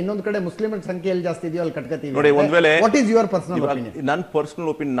 ಮಸೀದಿನ ಇನ್ನೊಂದು ಕಡೆ ಮುಸ್ಲಿಮರ ಸಂಖ್ಯೆ ಎಲ್ಲಿ ಜಾಸ್ತಿ ಇದೆಯೋ ಅಲ್ಲಿ ಕಟ್ಕತೀವಿ ನೋಡಿ. ಒಂದ್ ವೇಳೆ what is your personal opinion? ನನ್ನ ಪರ್ಸನಲ್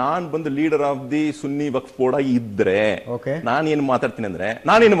ಒಪಿನಿಯನ್, ನಾನ್ ಬಂದು leader of the Sunni Waqf board ಆಗಿ ಇದ್ರೆ ನಾನೇನು ಮಾತಾಡ್ತೀನಿ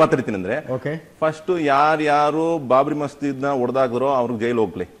ಅಂದ್ರೆ ಫಸ್ಟ್ ಯಾರ್ಯಾರು ಬಾಬ್ರಿ ಮಸ್ಜಿದ್ ನ ಹೊಡೆದಾಗ್ರೋ ಅವ್ರಿಗೆ ಜೈಲ್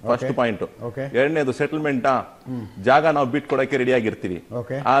ಹೋಗ್ಲಿ, ಫಸ್ಟ್ ಪಾಯಿಂಟ್. ಎರಡನೇದು ಸೆಟಲ್ಮೆಂಟ್ ಜಾಗ ನಾವು ಬಿಟ್ಕೊಡಕ್ಕೆ ರೆಡಿ ಆಗಿರ್ತೀವಿ,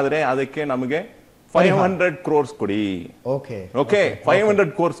 ಆದ್ರೆ ಅದಕ್ಕೆ ನಮಗೆ 500 crores ಕೊಡಿ. ಓಕೆ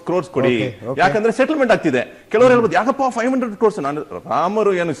 500 crores ಕೊಡಿ, ಯಾಕಂದ್ರೆ ಸೆಟಲ್ಮೆಂಟ್ ಆಗ್ತಿದೆ. ಕೆಲವರು ಹೇಳ್ಬೋದು ಯಾಕಪ್ಪ 500 crores? ನಾನು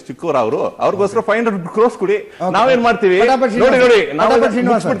ರಾಮರು ಏನು ಚಿಕ್ಕವರು, ಅವ್ರಿಗೋಸ್ಕರ 500 crores ಕೊಡಿ. ನಾವೇನ್ ಮಾಡ್ತೀವಿ ನೋಡಿ,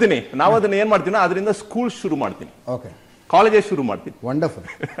 ಮುಗಿಸ್ಬಿಡ್ತೀನಿ. ನಾವು ಅದನ್ನ ಏನ್ ಮಾಡ್ತೀವಿ, ಅದರಿಂದ ಸ್ಕೂಲ್ ಶುರು ಮಾಡ್ತೀನಿ, ಕಾಲೇಜಸ್ ಶುರು ಮಾಡ್ತೀನಿ.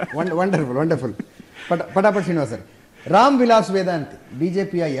 ವಂಡರ್ಫುಲ್. ಪಟಾಪಟ್ ಶ್ರೀನಿವಾಸ್ ಸರ್, ರಾಮ್ ವಿಲಾಸ್ ವೇದಾಂತಿ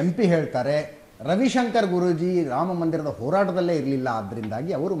ಬಿಜೆಪಿಯ MP ಹೇಳ್ತಾರೆ, ರವಿಶಂಕರ್ ಗುರೂಜಿ ರಾಮ ಮಂದಿರದ ಹೋರಾಟದಲ್ಲೇ ಇರಲಿಲ್ಲ,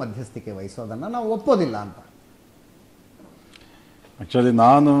 ಆದ್ರಿಂದಾಗಿ ಅವರು ಮಧ್ಯಸ್ಥಿಕೆ ವಹಿಸೋದನ್ನ ನಾವು ಒಪ್ಪೋದಿಲ್ಲ ಅಂತ. ಆಕ್ಚುಲಿ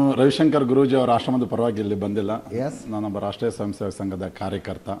ನಾನು ರವಿಶಂಕರ್ ಗುರೂಜಿ ಅವರ ಆಶ್ರಮದ ಪರವಾಗಿ ಇಲ್ಲಿ ಬಂದಿಲ್ಲ. ನಾನೊಬ್ಬ ರಾಷ್ಟ್ರೀಯ ಸ್ವಯಂ ಸೇವಕ ಸಂಘದ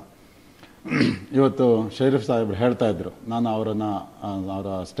ಕಾರ್ಯಕರ್ತ. ಇವತ್ತು ಶರೀಫ್ ಸಾಹೇಬ್ರು ಹೇಳ್ತಾ ಇದ್ರು, ನಾನು ಅವರ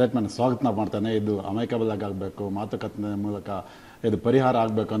ಸ್ಟೇಟ್ಮೆಂಟ್ ಸ್ವಾಗತ ಮಾಡ್ತೇನೆ. ಇದು ಅಮೈಕಬಲ್ ಆಗಬೇಕು, ಮಾತುಕತೆ ಮೂಲಕ ಇದು ಪರಿಹಾರ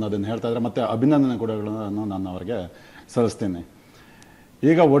ಆಗಬೇಕು ಅನ್ನೋದನ್ನು ಹೇಳ್ತಾ ಇದ್ರೆ, ಮತ್ತೆ ಅಭಿನಂದನೆ ಕೂಡಗಳನ್ನು ನಾನು ಅವರಿಗೆ ಸಲ್ಲಿಸ್ತೀನಿ.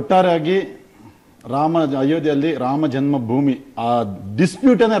 ಈಗ ಒಟ್ಟಾರೆಯಾಗಿ ಅಯೋಧ್ಯೆಯಲ್ಲಿ ರಾಮ ಜನ್ಮಭೂಮಿ, ಆ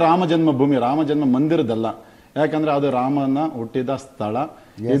ಡಿಸ್ಪ್ಯೂಟೇನೆ ರಾಮ ಜನ್ಮಭೂಮಿ, ರಾಮ ಜನ್ಮ ಮಂದಿರದಲ್ಲ. ಯಾಕಂದ್ರೆ ಅದು ರಾಮನ ಹುಟ್ಟಿದ ಸ್ಥಳ.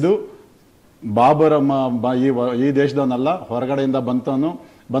 ಇದು ಬಾಬರ ಈ ದೇಶದವನಲ್ಲ, ಹೊರಗಡೆಯಿಂದ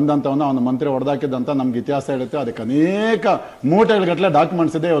ಬಂದಂತವನು ಅವನ ಮಂತ್ರಿ ಹೊಡೆದಾಕಿದ್ದಂತ ನಮ್ಗೆ ಇತಿಹಾಸ ಹೇಳುತ್ತೆ. ಅದಕ್ಕೆ ಅನೇಕ ಮೂಟೆಗಳ ಗಟ್ಟಲೆ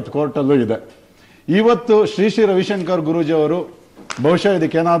ಡಾಕ್ಯುಮೆಂಟ್ಸ್ ಇದೆ, ಇವತ್ತು ಕೋರ್ಟಲ್ಲೂ ಇದೆ. ಇವತ್ತು ಶ್ರೀ ರವಿಶಂಕರ್ ಗುರೂಜಿ ಅವರು ಬಹುಶಃ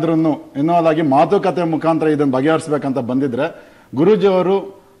ಇದಕ್ಕೇನಾದ್ರೂ ಇನ್ವಾಲ್ವ್ ಆಗಿ ಮಾತುಕತೆ ಮುಖಾಂತರ ಇದನ್ನು ಬಗೆಹರಿಸಬೇಕಂತ ಬಂದಿದ್ರೆ, ಗುರೂಜಿ ಅವರು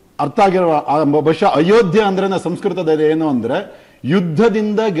ಅರ್ಥ ಆಗಿರುವ ಬಹುಶಃ ಅಯೋಧ್ಯೆ ಅಂದ್ರೆ ಸಂಸ್ಕೃತದಲ್ಲಿ ಏನು ಅಂದ್ರೆ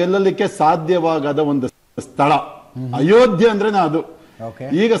ಯುದ್ಧದಿಂದ ಗೆಲ್ಲಲಿಕ್ಕೆ ಸಾಧ್ಯವಾಗದ ಒಂದು ಸ್ಥಳ ಅಯೋಧ್ಯೆ ಅಂದ್ರೆ ಅದು.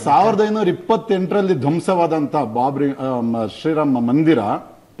 ಈಗ 1928ರಲ್ಲಿ ಧ್ವಂಸವಾದಂತ ಬಾಬ್ರಿ ಶ್ರೀರಾಮ ಮಂದಿರ,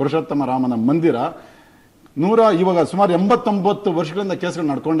 ಪುರುಷೋತ್ತಮ ರಾಮನ ಮಂದಿರ ಇವಾಗ ಸುಮಾರು 89 ವರ್ಷಗಳಿಂದ ಕೇಸ್ಗಳು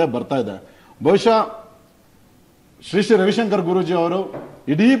ನಡ್ಕೊಂಡೇ ಬರ್ತಾ ಇದೆ. ಬಹುಶಃ ಶ್ರೀ ರವಿಶಂಕರ್ ಗುರೂಜಿ ಅವರು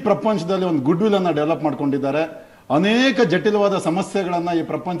ಇಡೀ ಪ್ರಪಂಚದಲ್ಲಿ ಒಂದು ಗುಡ್ ವಿಲ್ ಅನ್ನ ಡೆವಲಪ್ ಮಾಡ್ಕೊಂಡಿದ್ದಾರೆ. ಅನೇಕ ಜಟಿಲವಾದ ಸಮಸ್ಯೆಗಳನ್ನ ಈ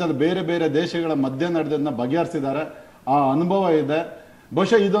ಪ್ರಪಂಚದ ಬೇರೆ ಬೇರೆ ದೇಶಗಳ ಮಧ್ಯೆ ನಡೆದನ್ನ ಬಗೆಹರಿಸಿದ್ದಾರೆ. ಆ ಅನುಭವ ಇದೆ.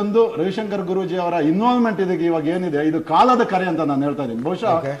 ಬಹುಶಃ ಇದೊಂದು ರವಿಶಂಕರ್ ಗುರೂಜಿ ಅವರ ಇನ್ವಾಲ್ವ್ಮೆಂಟ್ ಇದಕ್ಕೆ ಇವಾಗ ಏನಿದೆ, ಇದು ಕಾಲದ ಕರೆ ಅಂತ ನಾನು ಹೇಳ್ತಾ ಇದ್ದೀನಿ.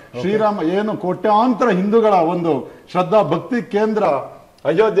 ಬಹುಶಃ ಶ್ರೀರಾಮ ಏನು ಕೋಟ್ಯಾಂತರ ಹಿಂದೂಗಳ ಒಂದು ಶ್ರದ್ಧಾ ಭಕ್ತಿ ಕೇಂದ್ರ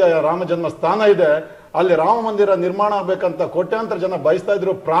ಅಯೋಧ್ಯೆ ರಾಮ ಜನ್ಮ ಸ್ಥಾನ ಇದೆ. ಅಲ್ಲಿ ರಾಮ ಮಂದಿರ ನಿರ್ಮಾಣ ಆಗ್ಬೇಕಂತ ಕೋಟ್ಯಾಂತರ ಜನ ಬಯಸ್ತಾ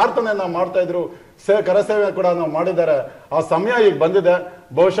ಇದ್ರು, ಪ್ರಾರ್ಥನೆಯನ್ನ ಮಾಡ್ತಾ ಇದ್ರು, ಕರಸೇವೆ ಕೂಡ ನಾವು ಮಾಡಿದ್ದಾರೆ. ಆ ಸಮಯ ಈಗ ಬಂದಿದೆ.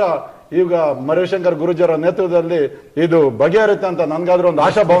 ಬಹುಶಃ ಈಗ ರವಿಶಂಕರ್ ಗುರೂಜಿ ಅವರ ನೇತೃತ್ವದಲ್ಲಿ ಇದು ಬಗೆಹರುತ್ತೆ ಅಂತ ನನ್ಗಾದ್ರೂ ಒಂದು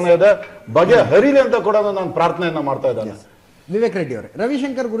ಆಶಾಭಾವನೆ ಇದೆ. ಬಗೆಹರಿಲಿ ಅಂತ ಕೂಡ ನಾನು ಪ್ರಾರ್ಥನೆಯನ್ನ ಮಾಡ್ತಾ ಇದ್ದೇನೆ. ವಿವೇಕ್ ರೆಡ್ಡಿ ಅವರೇ,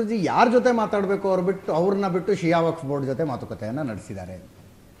 ರವಿಶಂಕರ್ ಗುರುಜಿ ಯಾರ ಜೊತೆ ಮಾತಾಡಬೇಕು ಅವ್ರನ್ನ ಬಿಟ್ಟು ಶಿಯಾ ವಕ್ಫ್ ಬೋರ್ಡ್ ಜೊತೆ ಮಾತುಕತೆಯನ್ನ ನಡೆಸಿದ್ದಾರೆ.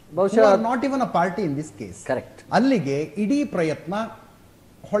 ಬಹುಶಃ not even a party in this case. Correct. ಅಲ್ಲಿಗೆ ಇಡೀ ಪ್ರಯತ್ನ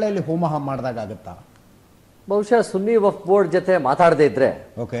ಹೊಳೆಯಲ್ಲಿ ಹೋಮ ಮಾಡಿದಾಗ ಆಗುತ್ತಾ? ಬಹುಶಃ ಸುನ್ನಿ ವಕ್ಫ್ ಬೋರ್ಡ್ ಜೊತೆ ಮಾತಾಡದೇ ಇದ್ರೆ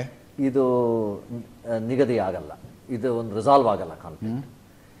ಓಕೆ, ಇದು ನಿಗದಿ ಆಗಲ್ಲ, ಇದು ಒಂದು ರಿಸಾಲ್ವ್ ಆಗಲ್ಲ conflict.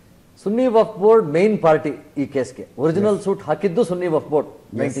 Sunni Waqf board main party ಈ ಕೇಸ್ಗೆ. ಒರಿಜಿನಲ್ ಸೂಟ್ ಹಾಕಿದ್ದು ಸುನ್ನಿ ವಕ್ಫ್ ಬೋರ್ಡ್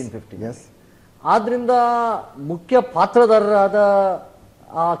 1950. ಆದ್ರಿಂದ ಮುಖ್ಯ ಪಾತ್ರಧಾರರಾದ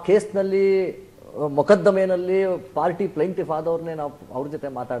ಆ ಕೇಸ್ನಲ್ಲಿ ಮೊಕದ್ದಮೆನಲ್ಲಿ ಪಾರ್ಟಿ ಪ್ಲೈಂಟಿಫ್ ಆದವ್ರನ್ನೇ ನಾವು ಅವ್ರ ಜೊತೆ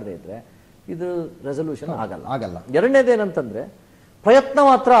ಮಾತಾಡದೇ ಇದ್ರೆ ಇದು ರೆಸಲ್ಯೂಷನ್ ಆಗಲ್ಲ. ಎರಡನೇದೇನಂತಂದ್ರೆ ಪ್ರಯತ್ನ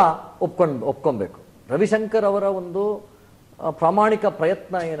ಮಾತ್ರ ಒಪ್ಕೊಬೇಕು. ರವಿಶಂಕರ್ ಅವರ ಒಂದು ಪ್ರಾಮಾಣಿಕ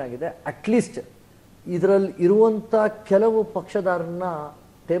ಪ್ರಯತ್ನ ಏನಾಗಿದೆ, ಅಟ್ಲೀಸ್ಟ್ ಇದರಲ್ಲಿ ಇರುವಂತ ಕೆಲವು ಪಕ್ಷದಾರರನ್ನ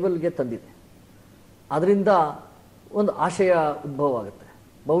ಟೇಬಲ್ಗೆ ತಂದಿದೆ. ಅದರಿಂದ ಒಂದು ಆಶಯ ಉದ್ಭವ ಆಗುತ್ತೆ.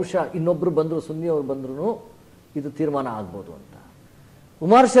 ಬಹುಶಃ ಇನ್ನೊಬ್ರು ಬಂದ್ರು, ಸುನ್ನಿಯವರು ಬಂದ್ರು ಇದು ತೀರ್ಮಾನ ಆಗ್ಬೋದು ಅಂತ.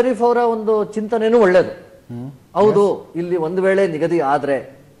 ಉಮರ್ ಶರೀಫ್ ಅವರ ಒಂದು ಚಿಂತನೆನೂ ಒಳ್ಳೇದು. ಹೌದು, ಇಲ್ಲಿ ಒಂದು ವೇಳೆ ನಿಗದಿ ಆದ್ರೆ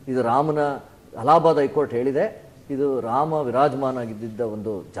ಇದು ರಾಮನ, ಅಲಹಾಬಾದ್ ಹೈಕೋರ್ಟ್ ಹೇಳಿದೆ ಇದು ರಾಮ ವಿರಾಜಮಾನ ಆಗಿದ್ದ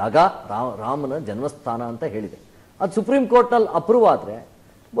ಒಂದು ಜಾಗ, ರಾಮನ ಜನ್ಮಸ್ಥಾನ ಅಂತ ಹೇಳಿದೆ. ಅದು ಸುಪ್ರೀಂ ಕೋರ್ಟ್ನಲ್ಲಿ ಅಪ್ರೂವ್ ಆದ್ರೆ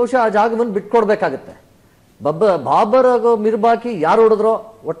ಬಹುಶಃ ಆ ಜಾಗವನ್ನು ಬಿಟ್ಕೊಡ್ಬೇಕಾಗತ್ತೆ. ಬಾಬರ್ ಮಿರ್ಬಾಕಿ ಯಾರು ಹೊಡೆದ್ರೋ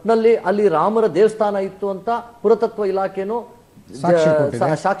ಒಟ್ನಲ್ಲಿ ಅಲ್ಲಿ ರಾಮರ ದೇವಸ್ಥಾನ ಇತ್ತು ಅಂತ ಪುರಾತತ್ವ ಇಲಾಖೆನೂ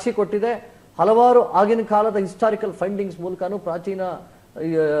ಸಾಕ್ಷಿ ಕೊಟ್ಟಿದೆ. ಹಲವಾರು ಆಗಿನ ಕಾಲದ ಹಿಸ್ಟಾರಿಕಲ್ ಫೈಂಡಿಂಗ್ಸ್ ಮೂಲಕನೂ, ಪ್ರಾಚೀನ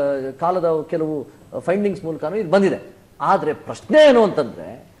ಕಾಲದ ಕೆಲವು ಫೈಂಡಿಂಗ್ಸ್ ಮೂಲಕನೂ ಇದು ಬಂದಿದೆ. ಆದ್ರೆ ಪ್ರಶ್ನೆ ಏನು ಅಂತಂದ್ರೆ,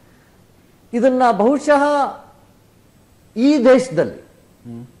 ಇದನ್ನ ಬಹುಶಃ ಈ ದೇಶದಲ್ಲಿ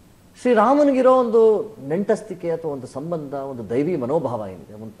ಶ್ರೀರಾಮನಿಗಿರೋ ಒಂದು ನೆಂಟಸ್ತಿಕೆ ಅಥವಾ ಒಂದು ಸಂಬಂಧ, ಒಂದು ದೈವಿ ಮನೋಭಾವ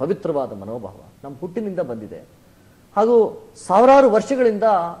ಏನಿದೆ, ಒಂದು ಪವಿತ್ರವಾದ ಮನೋಭಾವ ನಮ್ಮ ಹುಟ್ಟಿನಿಂದ ಬಂದಿದೆ. ಹಾಗೂ ಸಾವಿರಾರು ವರ್ಷಗಳಿಂದ,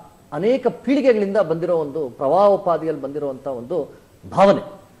 ಅನೇಕ ಪೀಳಿಗೆಗಳಿಂದ ಬಂದಿರೋ ಒಂದು ಪ್ರವಾಹೋಪಾದಿಯಲ್ಲಿ ಬಂದಿರುವಂತ ಒಂದು ಭಾವನೆ.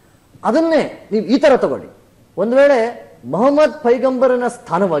 ಅದನ್ನೇ ನೀವು ಈ ತರ ತಗೊಳ್ಳಿ. ಒಂದು ವೇಳೆ ಮೊಹಮ್ಮದ್ ಪೈಗಂಬರನ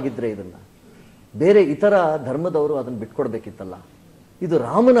ಸ್ಥಾನವಾಗಿದ್ರೆ ಇದನ್ನ ಬೇರೆ ಇತರ ಧರ್ಮದವರು ಅದನ್ನು ಬಿಟ್ಕೊಡ್ಬೇಕಿತ್ತಲ್ಲ. ಇದು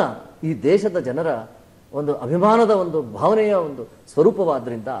ರಾಮನ, ಈ ದೇಶದ ಜನರ ಒಂದು ಅಭಿಮಾನದ ಒಂದು ಭಾವನೆಯ ಒಂದು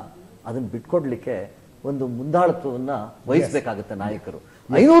ಸ್ವರೂಪವಾದ್ರಿಂದ ಅದನ್ನ ಬಿಟ್ಕೊಡ್ಲಿಕ್ಕೆ ಒಂದು ಮುಂದಾಳತ್ವವನ್ನ ವಹಿಸ್ಬೇಕಾಗುತ್ತೆ ನಾಯಕರು.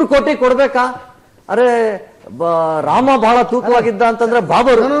 500 ಕೋಟಿ ಕೊಡ್ಬೇಕಾ? ಅರೆ ರಾಮ ಬಹಳ ತೂಕವಾಗಿದ್ದ ಅಂತಂದ್ರೆ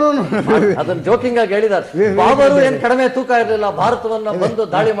ಬಾಬರು, ಅದನ್ನ ಜೋಕಿಂಗ್ ಆಗಿ ಹೇಳಿದ್ದಾರೆ, ಬಾಬರು ಏನ್ ಕಡಿಮೆ ತೂಕ ಇರಲಿಲ್ಲ, ಭಾರತವನ್ನ ಬಂದು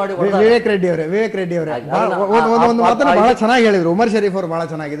ದಾಳಿ ಮಾಡಿ. ವಿವೇಕ್ ರೆಡ್ಡಿ ಅವರೇ ಒಂದು ಮಾತನ್ನ ಬಹಳ ಚೆನ್ನಾಗಿ ಹೇಳಿದ್ರು, ಉಮರ್ ಶರೀಫ್ ಅವರು ಬಹಳ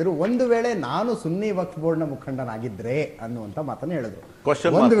ಚೆನ್ನಾಗಿದ್ರು. ಒಂದು ವೇಳೆ ನಾನು ಸುನ್ನಿ ವಕ್ಫ್ ಬೋರ್ಡ್ ನ ಮುಖಂಡನಾಗಿದ್ರೆ ಅನ್ನುವಂತ ಮಾತನ್ನ ಹೇಳಿದ್ರು.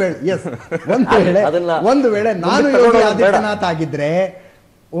 ಒಂದು ವೇಳೆ ನಾನು ಯೋಗಿ ಆದಿತ್ಯನಾಥ್ ಆಗಿದ್ರೆ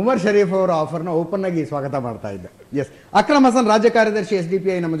ಉಮರ್ ಶರೀಫ್ ಅವರ ಆಫರ್ನ ಓಪನ್ ಆಗಿ ಸ್ವಾಗತ ಮಾಡ್ತಾ ಇದ್ದೆ. ಅಕ್ರಮ್ ಹಸನ್, ರಾಜ್ಯ ಕಾರ್ಯದರ್ಶಿ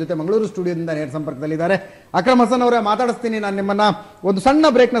SDPI, ನಮ್ಮ ಜೊತೆ ಮಂಗಳೂರು ಸ್ಟುಡಿಯೋದಿಂದ ನೇರ ಸಂಪರ್ಕದಲ್ಲಿದ್ದಾರೆ. ಅಕ್ರಮ್ ಹಸನ್ ಅವರೇ, ಮಾತಾಡಿಸ್ತೀನಿ ನಾನು ನಿಮ್ಮನ್ನ. ಒಂದು ಸಣ್ಣ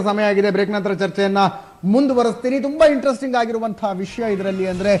ಬ್ರೇಕ್ನ ಸಮಯ ಆಗಿದೆ, ಬ್ರೇಕ್ ನಂತರ ಚರ್ಚೆಯನ್ನ ಮುಂದುವರಿಸ್ತೀನಿ. ತುಂಬಾ ಇಂಟ್ರೆಸ್ಟಿಂಗ್ ಆಗಿರುವಂತಹ ವಿಷಯ ಇದರಲ್ಲಿ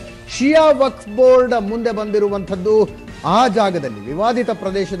ಅಂದ್ರೆ, ಶಿಯಾ ವಕ್ಫ್ ಬೋರ್ಡ್ ಮುಂದೆ ಬಂದಿರುವಂತದ್ದು ಆ ಜಾಗದಲ್ಲಿ, ವಿವಾದಿತ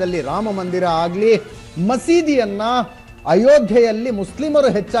ಪ್ರದೇಶದಲ್ಲಿ ರಾಮ ಮಂದಿರ ಆಗ್ಲಿ, ಮಸೀದಿಯನ್ನ ಅಯೋಧ್ಯೆಯಲ್ಲಿ ಮುಸ್ಲಿಮರು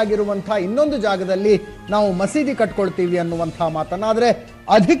ಹೆಚ್ಚಾಗಿರುವಂತಹ ಇನ್ನೊಂದು ಜಾಗದಲ್ಲಿ ನಾವು ಮಸೀದಿ ಕಟ್ಕೊಳ್ತೀವಿ ಅನ್ನುವಂತಹ ಮಾತನ್ನ. ಆದ್ರೆ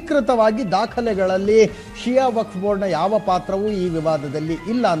ಅಧಿಕೃತವಾಗಿ ದಾಖಲೆಗಳಲ್ಲಿ ಶಿಯಾ ವಕ್ಫ್ ಬೋರ್ಡ್ನ ಯಾವ ಪಾತ್ರವೂ ಈ ವಿವಾದದಲ್ಲಿ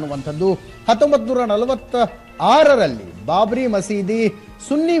ಇಲ್ಲ ಅನ್ನುವಂಥದ್ದು. 1946ರಲ್ಲಿ ಬಾಬ್ರಿ ಮಸೀದಿ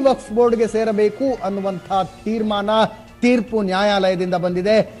ಸುನ್ನಿ ವಕ್ಫ್ ಬೋರ್ಡ್ಗೆ ಸೇರಬೇಕು ಅನ್ನುವಂತಹ ತೀರ್ಪು ನ್ಯಾಯಾಲಯದಿಂದ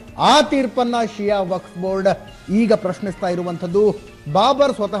ಬಂದಿದೆ. ಆ ತೀರ್ಪನ್ನ ಶಿಯಾ ವಕ್ಫ್ ಬೋರ್ಡ್ ಈಗ ಪ್ರಶ್ನಿಸ್ತಾ ಇರುವಂಥದ್ದು.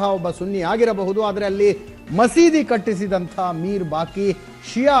 ಬಾಬರ್ ಸ್ವತಃ ಒಬ್ಬ ಸುನ್ನಿ ಆಗಿರಬಹುದು, ಆದರೆ ಅಲ್ಲಿ ಮಸೀದಿ ಕಟ್ಟಿಸಿದಂತಹ ಮೀರ್ ಬಾಕಿ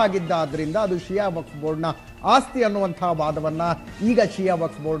ಶಿಯಾ ಆಗಿದ್ದಾದ್ರಿಂದ ಅದು ಶಿಯಾ ವಕ್ಫ್ ಬೋರ್ಡ್ನ ಆಸ್ತಿ ಅನ್ನುವಂತಹ ವಾದವನ್ನ ಈಗ ಶಿಯಾ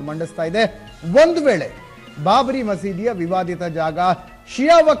ವಕ್ಫ್ ಬೋರ್ಡ್ ಮಂಡಿಸ್ತಾ ಇದೆ. ಒಂದು ವೇಳೆ ಬಾಬ್ರಿ ಮಸೀದಿಯ ವಿವಾದಿತ ಜಾಗ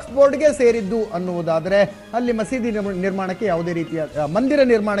ಶಿಯಾ ವಕ್ಫ್ ಬೋರ್ಡ್ಗೆ ಸೇರಿದ್ದು ಅನ್ನುವುದಾದರೆ ಅಲ್ಲಿ ಮಸೀದಿ ನಿರ್ಮಾಣಕ್ಕೆ ಯಾವುದೇ ರೀತಿಯ ಮಂದಿರ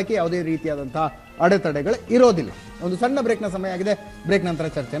ನಿರ್ಮಾಣಕ್ಕೆ ಯಾವುದೇ ರೀತಿಯಾದಂತಹ ಅಡೆತಡೆಗಳು ಇರೋದಿಲ್ಲ. ಒಂದು ಸಣ್ಣ ಬ್ರೇಕ್ನ ಸಮಯ ಆಗಿದೆ, ಬ್ರೇಕ್ ನಂತರ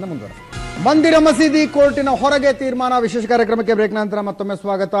ಚರ್ಚೆಯನ್ನು ಮುಂದುವರೆಸಿ. ಮಂದಿರ ಮಸೀದಿ ಕೋರ್ಟಿನ ಹೊರಗೆ ತೀರ್ಮಾನ, ವಿಶೇಷ ಕಾರ್ಯಕ್ರಮಕ್ಕೆ ಬ್ರೇಕ್ ನಂತರ ಮತ್ತೊಮ್ಮೆ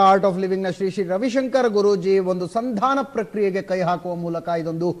ಸ್ವಾಗತ. ಆರ್ಟ್ ಆಫ್ ಲಿವಿಂಗ್ ನ ಶ್ರೀ ರವಿಶಂಕರ್ ಗುರೂಜಿ ಒಂದು ಸಂಧಾನ ಪ್ರಕ್ರಿಯೆಗೆ ಕೈ ಹಾಕುವ ಮೂಲಕ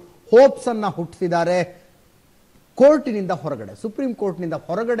ಇದೊಂದು ಹೋಪ್ಸ್ ಅನ್ನ ಹುಟ್ಟಿಸಿದ್ದಾರೆ. ಕೋರ್ಟಿನಿಂದ ಹೊರಗಡೆ, ಸುಪ್ರೀಂ ಕೋರ್ಟ್ನಿಂದ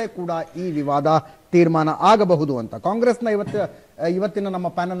ಹೊರಗಡೆ ಕೂಡ ಈ ವಿವಾದ ತೀರ್ಮಾನ ಆಗಬಹುದು ಅಂತ ಕಾಂಗ್ರೆಸ್ನ ಇವತ್ತಿನ ನಮ್ಮ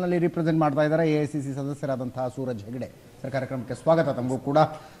ಪ್ಯಾನಲ್ ನಲ್ಲಿ ರಿಪ್ರೆಸೆಂಟ್ ಮಾಡ್ತಾ ಇದ್ದಾರೆ AICC ಸದಸ್ಯರಾದಂತಹ ಸೂರಜ್ ಹೆಗಡೆ. ಸರ್, ಕಾರ್ಯಕ್ರಮಕ್ಕೆ ಸ್ವಾಗತ ತಮಗೂ ಕೂಡ.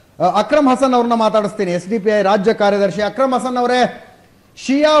 ಅಕ್ರಮ್ ಹಸನ್ ಅವ್ರನ್ನ ಮಾತಾಡಿಸ್ತೀನಿ, SDPI ರಾಜ್ಯ ಕಾರ್ಯದರ್ಶಿ. ಅಕ್ರಮ್ ಹಸನ್ ಅವರೇ,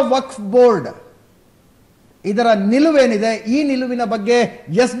 ಶಿಯಾ ವಕ್ಫ್ ಬೋರ್ಡ್ ಇದರ ನಿಲುವೇನಿದೆ, ಈ ನಿಲುವಿನ ಬಗ್ಗೆ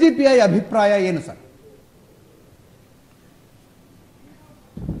SDPI ಅಭಿಪ್ರಾಯ ಏನು ಸರ್?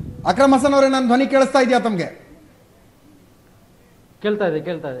 ಅಕ್ರಮ್ ಹಸನ್ ಅವರೇ, ನನ್ನ ಧ್ವನಿ ಕೇಳಿಸ್ತಾ ಇದೆಯಾ ತಮ್ಗೆ? ಕೇಳ್ತಾ ಇದೆ.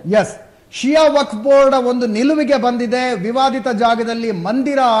 ಎಸ್, ಶಿಯಾ ವಕ್ಫ್ ಬೋರ್ಡ್ ಒಂದು ನಿಲುವಿಗೆ ಬಂದಿದೆ, ವಿವಾದಿತ ಜಾಗದಲ್ಲಿ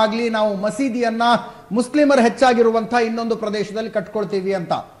ಮಂದಿರ ಆಗ್ಲಿ, ನಾವು ಮಸೀದಿಯನ್ನ ಮುಸ್ಲಿಮರು ಹೆಚ್ಚಾಗಿರುವಂತಹ ಇನ್ನೊಂದು ಪ್ರದೇಶದಲ್ಲಿ ಕಟ್ಕೊಳ್ತೀವಿ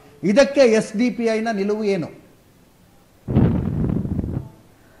ಅಂತ. ಇದಕ್ಕೆ SDPI ನ ನಿಲುವು ಏನು?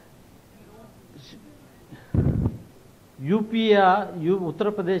 ಯುಪಿಯ ಉತ್ತರ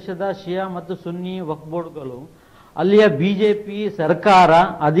ಪ್ರದೇಶದ ಶಿಯಾ ಮತ್ತು ಸುನ್ನಿ ವಕ್ಫ್ ಬೋರ್ಡ್ಗಳು ಅಲ್ಲಿಯ ಬಿಜೆಪಿ ಸರ್ಕಾರ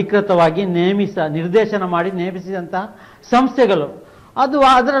ಅಧಿಕೃತವಾಗಿ ನಿರ್ದೇಶನ ಮಾಡಿ ನೇಮಿಸಿದಂತಹ ಸಂಸ್ಥೆಗಳು. ಅದು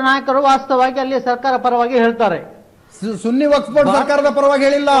ಅದರ ನಾಯಕರು ವಾಸ್ತವವಾಗಿ ಅಲ್ಲಿಯ ಸರ್ಕಾರ ಪರವಾಗಿ ಹೇಳ್ತಾರೆ. ಸುನ್ನಿ ವಕ್ಫ್ ಬೋರ್ಡ್ ಸರ್ಕಾರದ ಪರವಾಗಿ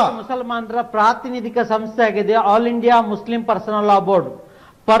ಹೇಳಿಲ್ಲ. ಮುಸಲ್ಮಾನರ ಪ್ರಾತಿನಿಧಿಕ ಸಂಸ್ಥೆ ಆಗಿದೆ all India Muslim personal law board.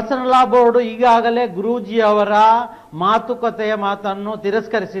 Personal law board ಈಗಾಗಲೇ ಗುರೂಜಿ ಅವರ ಮಾತುಕತೆಯ ಮಾತನ್ನು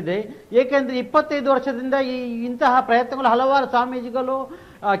ತಿರಸ್ಕರಿಸಿದೆ. ಏಕೆಂದ್ರೆ 25 ವರ್ಷದಿಂದ ಇಂತಹ ಪ್ರಯತ್ನಗಳು ಹಲವಾರು ಸ್ವಾಮೀಜಿಗಳು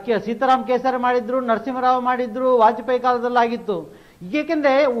ಸೀತಾರಾಮ್ ಕೇಸರಿ ಮಾಡಿದ್ರು, ನರಸಿಂಹರಾವ್ ಮಾಡಿದ್ರು, ವಾಜಪೇಯಿ ಕಾಲದಲ್ಲಾಗಿತ್ತು.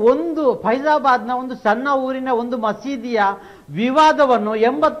 ಏಕೆಂದ್ರೆ ಒಂದು ಫೈಜಾಬಾದ್ನ ಒಂದು ಸಣ್ಣ ಊರಿನ ಒಂದು ಮಸೀದಿಯ ವಿವಾದವನ್ನು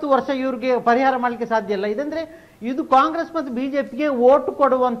 80 ವರ್ಷ ಇವ್ರಿಗೆ ಪರಿಹಾರ ಮಾಡಲಿಕ್ಕೆ ಸಾಧ್ಯ ಇಲ್ಲ. ಇದಂದ್ರೆ ಇದು ಕಾಂಗ್ರೆಸ್ ಮತ್ತು ಬಿಜೆಪಿಗೆ ಓಟ್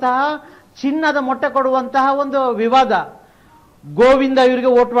ಕೊಡುವಂತಹ, ಚಿನ್ನದ ಮೊಟ್ಟೆ ಕೊಡುವಂತಹ ಒಂದು ವಿವಾದ. ಗೋವಿಂದ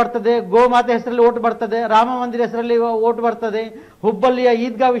ಇವರಿಗೆ ಓಟ್ ಬರ್ತದೆ, ಗೋಮಾತೆ ಹೆಸರಲ್ಲಿ ಓಟ್ ಬರ್ತದೆ, ರಾಮ ಮಂದಿರ ಹೆಸರಲ್ಲಿ ಓಟ್ ಬರ್ತದೆ, ಹುಬ್ಬಳ್ಳಿಯ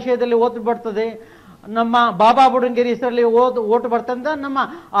ಈದ್ಗಾ ವಿಷಯದಲ್ಲಿ ಓಟ್ ಬರ್ತದೆ, ನಮ್ಮ ಬಾಬಾ ಬುಡಂಗೇರಿ ಹೆಸರಲ್ಲಿ ಓಟ್ ಬರ್ತದೆ ಅಂತ ನಮ್ಮ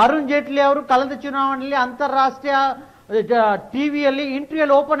ಅರುಣ್ ಜೇಟ್ಲಿ ಅವರು ಕಳೆದ ಚುನಾವಣೆಯಲ್ಲಿ ಅಂತಾರಾಷ್ಟ್ರೀಯ ಟಿವಿಯಲ್ಲಿ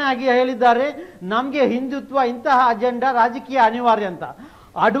ಇಂಟರ್ವ್ಯೂಯಲ್ಲಿ ಓಪನ್ ಆಗಿ ಹೇಳಿದ್ದಾರೆ, ನಮಗೆ ಹಿಂದುತ್ವ ಇಂತಹ ಅಜೆಂಡಾ ರಾಜಕೀಯ ಅನಿವಾರ್ಯ ಅಂತ.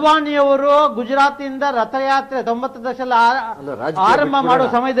 ಅಡ್ವಾಣಿಯವರು ಗುಜರಾತಿಂದ ರಥಯಾತ್ರೆ 90 ದಶಕದಲ್ಲಿ ಆರಂಭ ಮಾಡುವ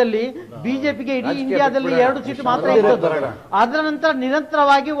ಸಮಯದಲ್ಲಿ ಬಿಜೆಪಿಗೆ ಇಡೀ ಇಂಡಿಯಾದಲ್ಲಿ 2 ಸೀಟು ಮಾತ್ರ ಇತ್ತು. ಅದರ ನಂತರ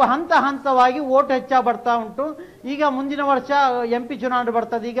ನಿರಂತರವಾಗಿ ಹಂತವಾಗಿ ಓಟ್ ಹೆಚ್ಚಾಗಿ ಬರ್ತಾ ಉಂಟು. ಈಗ ಮುಂದಿನ ವರ್ಷ MP ಚುನಾವಣೆ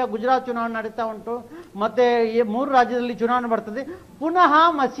ಬರ್ತದೆ, ಈಗ ಗುಜರಾತ್ ಚುನಾವಣೆ ನಡೀತಾ ಉಂಟು, ಮತ್ತೆ 3 ರಾಜ್ಯದಲ್ಲಿ ಚುನಾವಣೆ ಬರ್ತದೆ. ಪುನಃ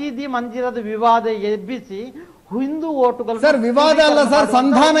ಮಸೀದಿ ಮಂದಿರದ ವಿವಾದ ಎಬ್ಬಿಸಿ ಹಿಂದೂ ಓಟುಗಳು. ಸರ್ ವಿವಾದ ಅಲ್ಲ ಸರ್,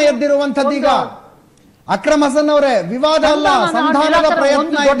 ಸಂಧಾನ ಎದ್ದಿರುವಂತದ್ದು. ಈಗ ಅಕ್ರಮ್ ಹಸನ್ ಅವರೇ, ವಿವಾದ ಅಲ್ಲ, ಸಂಧಾನದ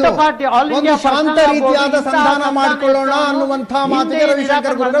ಪ್ರಯತ್ನ ಇದು. ಒಂದು ಶಾಂತ ರೀತಿಯಾದ ಸಂಧಾನ ಮಾಡಿಕೊಳ್ಳೋಣ ಅನ್ನುವಂತಹ ಮಾತಿಗೆ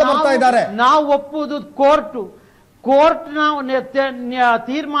ರವಿಶಂಕರ್ ಗುರುಗಳು ಬರ್ತಾ ಇದ್ದಾರೆ. ನಾವು ಒಪ್ಪುವುದು ಕೋರ್ಟ್ನ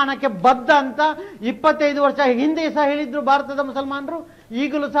ತೀರ್ಮಾನಕ್ಕೆ ಬದ್ಧ ಅಂತ 25 ವರ್ಷ ಹಿಂದೆ ಸಹ ಹೇಳಿದ್ರು ಭಾರತದ ಮುಸಲ್ಮಾನರು,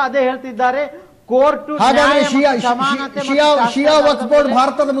 ಈಗಲೂ ಸಹ ಅದೇ ಹೇಳ್ತಿದ್ದಾರೆ. ಕೋರ್ಟ್ ಶಿಯಾ ವಕ್ಫ್ ಬೋರ್ಡ್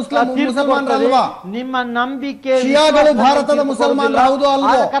ಭಾರತದ ಮುಸಲ್ಮಾನರಲ್ವಾ? ನಿಮ್ಮ ನಂಬಿಕೆ ಶಿಯಾಗಳು ಭಾರತದ ಮುಸಲ್ಮಾನರು ಹೌದು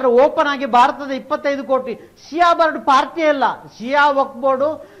ಅಲ್ವೋ? ಓಪನ್ ಆಗಿ ಭಾರತದ 25 ಕೋಟಿ ಶಿಯಾ ಬೋರ್ಡ್ ಪಾರ್ಟಿ ಅಲ್ಲ. ಶಿಯಾ ವಕ್ಫ್ ಬೋರ್ಡ್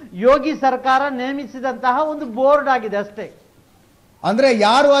ಯೋಗಿ ಸರ್ಕಾರ ನೇಮಿಸಿದಂತಹ ಒಂದು ಬೋರ್ಡ್ ಆಗಿದೆ ಅಷ್ಟೇ. ಅಂದ್ರೆ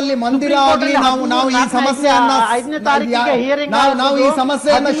ಯಾರು ಅಲ್ಲಿ ಮಂದಿರ ಆಗಲಿ, ನಾವು ಈ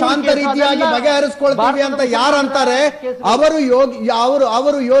ಸಮಸ್ಯೆಯನ್ನ ಶಾಂತ ರೀತಿಯಾಗಿ ಬಗೆಹರಿಸಿಕೊಳ್ತೀವಿ ಅಂತ ಯಾರು ಅಂತಾರೆ,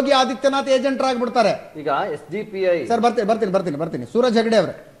 ಅವರು ಯೋಗಿ ಆದಿತ್ಯನಾಥ್ ಏಜೆಂಟ್ ಆಗಿಬಿಡ್ತಾರೆ. ಈಗ SDPI ಸರ್ ಬರ್ತೀನಿ ಸೂರಜ್ ಹೆಗಡೆ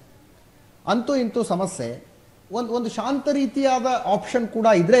ಅವರೇ, ಅಂತೂ ಇಂತೂ ಸಮಸ್ಯೆ ಒಂದು ಶಾಂತ ರೀತಿಯಾದ ಆಪ್ಷನ್ ಕೂಡ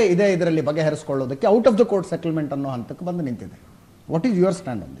ಇದೆ ಇದರಲ್ಲಿ ಬಗೆಹರಿಸಿಕೊಳ್ಳೋದಕ್ಕೆ. Out of the court settlement ಅನ್ನೋ ಹಂತಕ್ಕೆ ಬಂದು ನಿಂತಿದೆ. What is your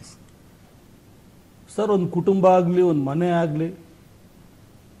stand on this? Sir, ಒಂದು ಕುಟುಂಬ ಆಗಲಿ, ಒಂದು ಮನೆ ಆಗಲಿ,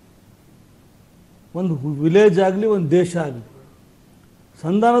 ಒಂದು ವಿಲೇಜ್ ಆಗಲಿ, ಒಂದು ದೇಶ ಆಗಲಿ,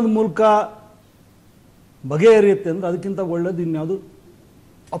 ಸಂಧಾನದ ಮೂಲಕ ಬಗೆಹರಿಯುತ್ತೆ ಅಂದ್ರೆ ಅದಕ್ಕಿಂತ ಒಳ್ಳೇದು ಇನ್ಯಾವುದು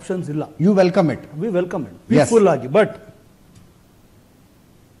ಆಪ್ಷನ್ಸ್ ಇಲ್ಲ. You welcome it? V welcome it peaceful ಆಗಿ. But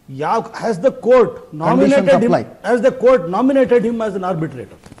has the court nominated him as an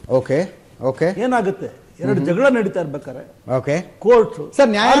arbitrator. Okay ಏನಾಗುತ್ತೆ? 2 ಜಗಳ ನಡೀತಾ ಇರ್ಬೇಕಾರೆ ಕೋರ್ಟ್ ಸರ್,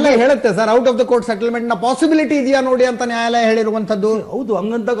 ನ್ಯಾಯಾಲಯ ಹೇಳುತ್ತೆ sir, out of the court settlement ನ ಪಾಸಿಬಿಲಿಟಿ ಇದೆಯಾ ನೋಡಿ ಅಂತ ನ್ಯಾಯಾಲಯ ಹೇಳಿರುವಂತದ್ದು. ಹೌದು,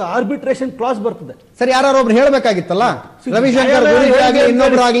 ಹಂಗಂತಾಗ ಆರ್ಬಿಟ್ರೇಷನ್ ಕ್ಲಾಸ್ ಬರ್ತದೆ. ಸರ್, ಯಾರೊಬ್ರು ಹೇಳಬೇಕಾಗಿತ್ತಲ್ಲ, ರವಿಶಂಕರ್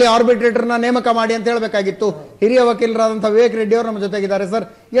ಇನ್ನೊಬ್ರು ಆಗ್ಲಿ ಆರ್ಬಿಟ್ರೇಟರ್ ನ ನೇಮಕ ಮಾಡಿ ಅಂತ ಹೇಳಬೇಕಾಗಿತ್ತು. ಹಿರಿಯ ವಕೀಲರಾದಂತಹ ವಿವೇಕ್ ರೆಡ್ಡಿ ಅವರು ನಮ್ಮ ಜೊತೆಗಿದ್ದಾರೆ. Sir,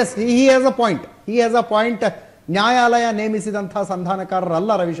 S, he has a point. ನ್ಯಾಯಾಲಯ ನೇಮಿಸಿದಂತಹ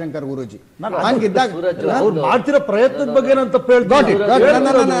ಸಂಧಾನಕಾರರಲ್ಲ ರವಿಶಂಕರ್ ಗುರೂಜಿ. ಹಂಗಿದ್ದಾಗ ಮಾಡ್ತಿರೋ ಪ್ರಯತ್ನದ ಬಗ್ಗೆ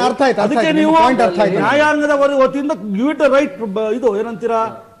ಅರ್ಥ ಆಯ್ತು. ಅದಕ್ಕೆ ನೀವು ನ್ಯಾಯಾಂಗದ ವತಿಯಿಂದ ಗಿವ್ ಇಟ್ ರೈಟ್, ಇದು ಏನಂತೀರಾ,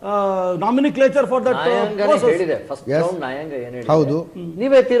 ನಾಮಿನಿಕ್ಲೇಚರ್ ಫಾರ್ ದಟ್ ಹೇಳಿದೆ. ಫಸ್ಟ್ ರೌಂಡ್ ನ್ಯಾಯಾಂಗ ಏನ್ ಹೇಳಿದೆ, ಹೌದು,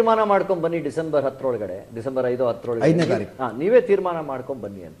 ನೀವೇ ತೀರ್ಮಾನ ಮಾಡ್ಕೊಂಡ್ ಬನ್ನಿ ಡಿಸೆಂಬರ್ 10 ಡಿಸೆಂಬರ್ 5 ನೀವೇ ತೀರ್ಮಾನ ಮಾಡ್ಕೊಂಡ್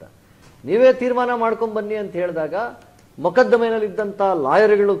ಬನ್ನಿ ಅಂತ. ನೀವೇ ತೀರ್ಮಾನ ಮಾಡ್ಕೊಂಡ್ ಬನ್ನಿ ಅಂತ ಹೇಳಿದಾಗ ಮೊಕದ್ದಮೆನಲ್ಲಿ ಇದ್ದಂತ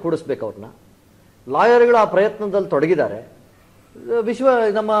ಲಾಯರ್ಗಳು ಕೂಡಿಸ್ಬೇಕು ಅವ್ರನ್ನ. ಲಾಯರ್ಗಳು ಆ ಪ್ರಯತ್ನದಲ್ಲಿ ತೊಡಗಿದ್ದಾರೆ.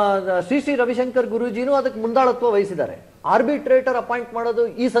 ನಮ್ಮ ಶ್ರೀ ರವಿಶಂಕರ್ ಗುರೂಜಿನೂ ಅದಕ್ಕೆ ಮುಂದಾಳತ್ವ ವಹಿಸಿದ್ದಾರೆ. ಆರ್ಬಿಟ್ರೇಟರ್ ಅಪಾಯಿಂಟ್ ಮಾಡೋದು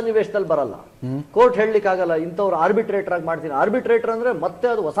ಈ ಸನ್ನಿವೇಶದಲ್ಲಿ ಬರಲ್ಲ. ಕೋರ್ಟ್ ಹೇಳಲಿಕ್ಕೆ ಆಗಲ್ಲ ಇಂಥವ್ರು ಆರ್ಬಿಟ್ರೇಟರ್ ಆಗಿ ಮಾಡ್ತೀನಿ. ಆರ್ಬಿಟ್ರೇಟರ್ ಅಂದ್ರೆ ಮತ್ತೆ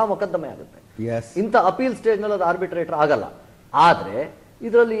ಅದು ಹೊಸ ಮೊಕದ್ದಮೆ ಆಗುತ್ತೆ. ಇಂಥ ಅಪೀಲ್ ಸ್ಟೇಜ್ ನಲ್ಲಿ ಅದು ಆರ್ಬಿಟ್ರೇಟರ್ ಆಗಲ್ಲ. ಆದ್ರೆ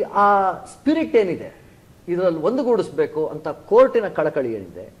ಇದರಲ್ಲಿ ಆ ಸ್ಪಿರಿಟ್ ಏನಿದೆ, ಇದರಲ್ಲಿ ಒಂದುಗೂಡಿಸ್ಬೇಕು ಅಂತ ಕೋರ್ಟಿನ ಕಳಕಳಿ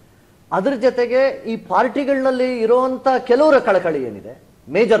ಏನಿದೆ, ಅದ್ರ ಜೊತೆಗೆ ಈ ಪಾರ್ಟಿಗಳಲ್ಲಿ ಇರುವಂತ ಕೆಲವರ ಕಳಕಳಿ ಏನಿದೆ,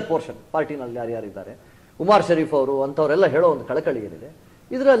 ಮೇಜರ್ ಪೋರ್ಷನ್ ಪಾರ್ಟಿನಲ್ಲಿ ಯಾರ್ಯಾರಿದ್ದಾರೆ, ಉಮಾರ್ ಶರೀಫ್ ಅವರು ಅಂತವರೆಲ್ಲ ಹೇಳೋ ಒಂದು ಕಳಕಳಿ ಏನಿದೆ,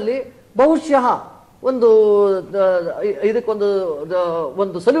 ಇದರಲ್ಲಿ ಬಹುಶಃ ಒಂದು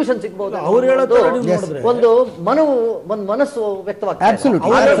ಸೊಲ್ಯೂಷನ್ ಸಿಗಬಹುದು. ಒಂದು ಮನಸ್ಸು ವ್ಯಕ್ತವಾಗ್ತದೆ.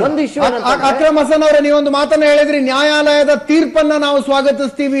 ಅಕ್ರಮ್ ಹಸನ್ ಅವರೇ, ನೀವೊಂದು ಮಾತನ್ನ ಹೇಳಿದ್ರಿ, ನ್ಯಾಯಾಲಯದ ತೀರ್ಪನ್ನ ನಾವು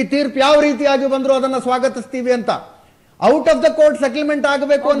ಸ್ವಾಗತಿಸ್ತೀವಿ, ತೀರ್ಪು ಯಾವ ರೀತಿಯಾಗಿ ಬಂದ್ರು ಅದನ್ನ ಸ್ವಾಗತಿಸ್ತೀವಿ ಅಂತ. Out of the court settlement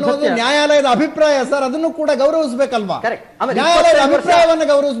ಆಗಬೇಕು ಅನ್ನೋದು ನ್ಯಾಯಾಲಯದ ಅಭಿಪ್ರಾಯ ಸರ್, ಅದನ್ನು ಕೂಡ ಗೌರವಿಸಬೇಕಲ್ವಾ? ನ್ಯಾಯಾಲಯದ ಅಭಿಪ್ರಾಯವನ್ನು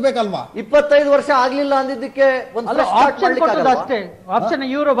ಗೌರವಿಸಬೇಕಲ್ವಾ? 25 ವರ್ಷ ಆಗ್ಲಿಲ್ಲ ಅಂದಿದ್ದಕ್ಕೆ ಅಷ್ಟೇ ಆಪ್ಷನ್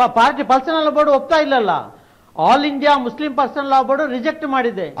ಇವರು ಪಾರ್ಟಿ ಪರ್ಸನಲ್ ಬೋರ್ಡ್ ಒಪ್ತಾ ಇಲ್ಲಲ್ಲ, all India Muslim personal law board reject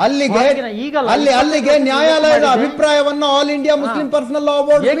ಮಾಡಿದೆ. ಅಲ್ಲಿಗೆ ನ್ಯಾಯಾಲಯದ ಅಭಿಪ್ರಾಯವನ್ನು all India Muslim personal law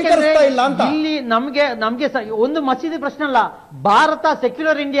board ಸ್ವೀಕರಿಸ್ತಾ ಇಲ್ಲ ಅಂತ. ಇಲ್ಲಿ ನಮ್ಗೆ ಒಂದು ಮಸೀದಿ ಪ್ರಶ್ನೆ ಅಲ್ಲ, ಭಾರತ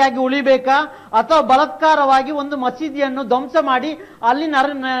ಸೆಕ್ಯುಲರ್ ಇಂಡಿಯಾ ಆಗಿ ಉಳಿಬೇಕಾ ಅಥವಾ ಬಲಾತ್ಕಾರವಾಗಿ ಒಂದು ಮಸೀದಿಯನ್ನು ಧ್ವಂಸ ಮಾಡಿ ಅಲ್ಲಿ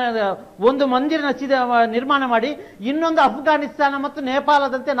ಒಂದು ಮಂದಿರ ನಿರ್ಮಾಣ ಮಾಡಿ ಇನ್ನೊಂದು ಅಫ್ಘಾನಿಸ್ತಾನ ಮತ್ತು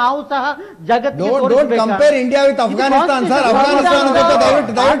ನೇಪಾಳದಂತೆ ನಾವು ಸಹ ಜಗತ್ತಿಗೆ compare India with Afghanistan sir. Afghanistan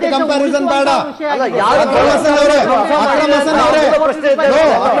ದಯವಿಟ್ಟು ಕಂಪ್ಯಾರಿಸನ್ ಬೇಡ.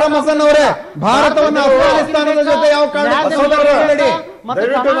 ಅಕ್ರಮ್ ಹಸನ್ ಅವರೇ, ಭಾರತವನ್ನು ಅಫ್ಘಾನಿಸ್ತಾನದ ಜೊತೆ ಯಾವ ಕಾರಣಕ್ಕೂ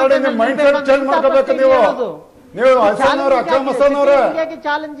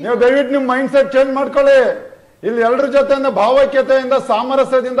ನೀವು ದಯವಿಟ್ಟು ನಿಮ್ ಮೈಂಡ್ ಸೆಟ್ ಚೇಂಜ್ ಮಾಡ್ಕೊಳ್ಳಿ. ಇಲ್ಲಿ ಎಲ್ಲರ ಜೊತೆಯಿಂದ ಭಾವೈಕ್ಯತೆಯಿಂದ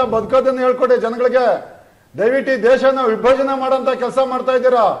ಸಾಮರಸ್ಯದಿಂದ ಬದುಕೋದನ್ನ ಹೇಳ್ಕೊಡಿ ಜನಗಳಿಗೆ. ದಯವಿಟ್ಟು ಈ ದೇಶನ ವಿಭಜನೆ ಮಾಡಂತ ಕೆಲಸ ಮಾಡ್ತಾ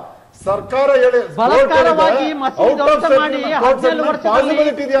ಇದ್ದೀರಾ. ಸರ್ಕಾರ ಹೇಳಿ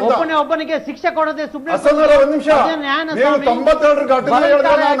ಒಬ್ಬನಿಗೆ ಶಿಕ್ಷೆ ಕೊಡದೆ ಸುಪ್ರೀಂ ಒಂದ್ ನಿಮಿಷ, ನೀವು 92 ಘಟನೆ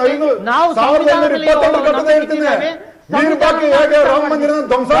ಹೇಳಿದ್ರೆ ನಾನು 1927 ಘಟನೆ ಹೇಳ್ತೀನಿ. ನೀರ್ ಬಾಕಿ ಹೇಗೆ ರಾಮ ಮಂದಿರ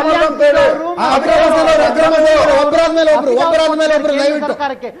ಧ್ವಂಸ ಮಾಡಂತ ಹೇಳಿ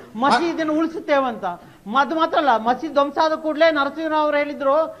ಸರ್ಕಾರಕ್ಕೆ ಮಸೀದಿನ ಉಳಿಸುತ್ತೇವಂತ. ಅದು ಮಾತ್ರ ಅಲ್ಲ, ಮಸೀದ್ ಧ್ವಂಸ ಆದ ಕೂಡಲೇ ನರಸಿಂಹರಾವ್ ಅವರು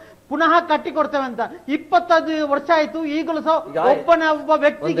ಹೇಳಿದ್ರು ಪುನಃ ಕಟ್ಟಿ ಕೊಡ್ತೇವೆ ಅಂತ. 25 ವರ್ಷ ಆಯ್ತು, ಈಗಲೂ ಸಹ ಒಬ್ಬ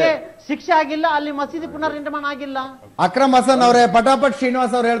ವ್ಯಕ್ತಿಗೆ ಶಿಕ್ಷೆ ಆಗಿಲ್ಲ, ಅಲ್ಲಿ ಮಸೀದಿ ಪುನರ್ ನಿರ್ಮಾಣ ಆಗಿಲ್ಲ. ಅಕ್ರಮ್ ಹಸನ್ ಅವರೇ, ಪಟಾಪಟ್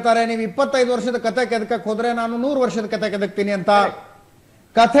ಶ್ರೀನಿವಾಸ್ ಅವ್ರು ಹೇಳ್ತಾರೆ ನೀವು 25 ವರ್ಷದ ಕತೆ ಕೆದಕಕ್ಕೆ ಹೋದ್ರೆ ನಾನು 100 ವರ್ಷದ ಕತೆ ಕೆದಕ್ತೀನಿ ಅಂತ.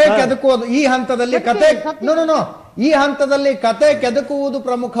 ಕಥೆ ಕೆದಕುವುದು ಈ ಹಂತದಲ್ಲಿ ಈ ಹಂತದಲ್ಲಿ ಕತೆ ಕೆದಕುವುದು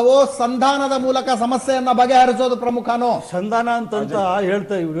ಪ್ರಮುಖವೋ ಸಂಧಾನದ ಮೂಲಕ ಸಮಸ್ಯೆಯನ್ನ ಬಗೆಹರಿಸೋದು ಪ್ರಮುಖನೋ? ಸಂಧಾನ ಅಂತ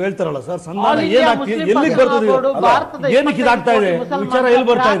ಹೇಳ್ತಾರಲ್ಲ ಸರ್, ಸಂಧಾನ ಎಲ್ಲಿಗೆ ಬರ್ತದೆ, ಏನಕ್ಕೆ ಇದಾಗ್ತಾ ಇದೆ, ವಿಚಾರ ಎಲ್ಲಿ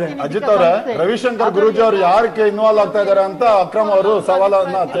ಬರ್ತಾ ಇದೆ? ಅಜಿತ್ ಅವರ ರವಿಶಂಕರ್ ಗುರೂಜಿ ಅವರು ಯಾರಕ್ಕೆ ಇನ್ವಾಲ್ವ್ ಆಗ್ತಾ ಇದಾರೆ ಅಂತ ಅಕ್ರಮ್ ಅವರು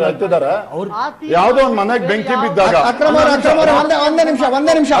ಸವಾಲನ್ನ ಎತ್ತಿದ್ದಾರೆ. ಯಾವ್ದೋ ಒಂದ್ ಮನೆಗೆ ಬೆಂಕಿ ಬಿದ್ದಾಗ ಒಂದೇ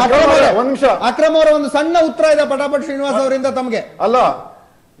ನಿಮಿಷ ಅಕ್ರಮ್ ಅವರ ಒಂದು ಸಣ್ಣ ಉತ್ತರ ಇದೆ ಪಟಾಪಟ್ ಶ್ರೀನಿವಾಸ್ ಅವರಿಂದ ತಮಗೆ. ಅಲ್ಲ,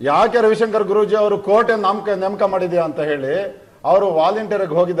 ಯಾಕೆ ರವಿಶಂಕರ್ ಗುರೂಜಿ ಅವರು ಕೋರ್ಟ್ ನೇಮಕ ಮಾಡಿದ್ಯಾ ಅಂತ ಹೇಳಿ ಅವರು ವಾಲಂಟಿಯರ್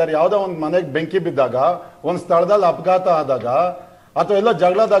ಹೋಗಿದ್ದಾರೆ. ಯಾವ್ದೋ ಒಂದ್ ಮನೆಗೆ ಬೆಂಕಿ ಬಿದ್ದಾಗ, ಒಂದ್ ಸ್ಥಳದಲ್ಲಿ ಅಪಘಾತ ಆದಾಗ ಅಥವಾ ಎಲ್ಲ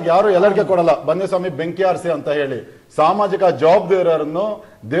ಜಗಳದಾಗ ಯಾರು ಎಲ್ಲರಿಗೆ ಕೊಡಲ್ಲ, ಬನ್ನಿ ಸ್ವಾಮಿ ಬೆಂಕಿ ಆರಿಸಿ ಅಂತ ಹೇಳಿ. ಸಾಮಾಜಿಕ ಜವಾಬ್ದಾರಿಯನ್ನು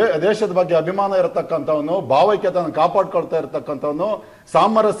ದೇಶದ ಬಗ್ಗೆ ಅಭಿಮಾನ ಇರತಕ್ಕಂಥವನು, ಭಾವೈಕ್ಯತೆಯನ್ನು ಕಾಪಾಡ್ಕೊಳ್ತಾ ಇರತಕ್ಕಂಥವನು,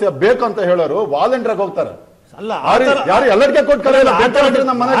 ಸಾಮರಸ್ಯ ಬೇಕು ಅಂತ ಹೇಳೋರು ವಾಲಂಟಿಯರ್ ಹೋಗ್ತಾರೆ. ಯಾರು ಎಲ್ಲರಿಗೆ ಕೊಟ್ಟು ಕರೆಯಲ್ಲ,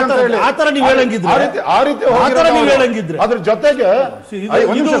 ಅದ್ರ ಜೊತೆಗೆ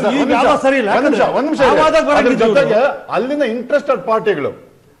ಜೊತೆಗೆ ಅಲ್ಲಿನ ಇಂಟ್ರೆಸ್ಟೆಡ್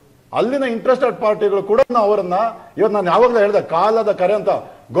ಪಾರ್ಟಿಗಳು ಕೂಡ ಅವರನ್ನ ಇವತ್ತು ನಾನು ಯಾವಾಗಲೂ ಹೇಳಿದೆ ಕಾಲದ ಕರೆ ಅಂತ.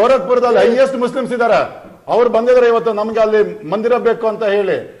 ಗೋರಖ್ಪುರದಲ್ಲಿ ಹೈಯೆಸ್ಟ್ ಮುಸ್ಲಿಮ್ಸ್ ಇದ್ದಾರೆ, ಅವ್ರು ಬಂದಿದ್ದಾರೆ ಇವತ್ತು ನಮ್ಗೆ ಅಲ್ಲಿ ಮಂದಿರ ಬೇಕು ಅಂತ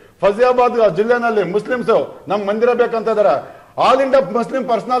ಹೇಳಿ. ಫಜಿಯಾಬಾದ್ ಜಿಲ್ಲೆನಲ್ಲಿ ಮುಸ್ಲಿಮ್ಸ್ ನಮ್ಗೆ ಮಂದಿರ ಬೇಕಂತ ಇದಾರೆ. All India Muslim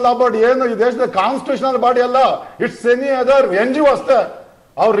personal law board ಏನು ಈ ದೇಶದ ಕಾನ್ಸ್ಟಿಟ್ಯೂಷನಲ್ ಬಾಡಿ ಅಲ್ಲ, ಇಟ್ಸ್ ಎನಿ ಅದರ್ NGO ಅಷ್ಟೇ.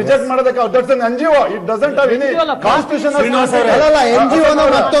 ಅವ್ರು ರಿಜೆಕ್ಟ್ ಮಾಡೋದಕ್ಕೆ that's an NGO, it doesn't have any constitutional.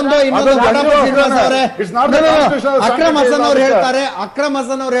 Akram Hasan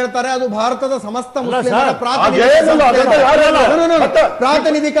ಅವರು ಹೇಳ್ತಾರೆ ಅದು ಭಾರತದ ಸಮಸ್ತ ಮುಸ್ಲಿಮರ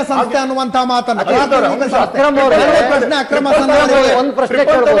ಪ್ರಾತಿನಿಧಿಕ ಸಂಸ್ಥೆ ಅನ್ನುವಂತ ಮಾತನ್ನು.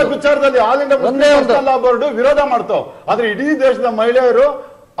 ವಿಚಾರದಲ್ಲಿ all India personal law board ವಿರೋಧ ಮಾಡ್ತಾವ್, ಆದ್ರೆ ಇಡೀ ದೇಶದ ಮಹಿಳೆಯರು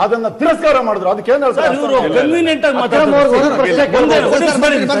ಅದನ್ನ ತಿರಸ್ಕಾರ ಮಾಡಿದ್ರು. ಅದಕ್ಕೆ ನೀವು ಕನ್ವೀನಿಯಂಟ್ ಆಗಿ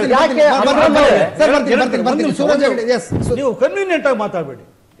ಮಾತಾಡಬೇಡಿ.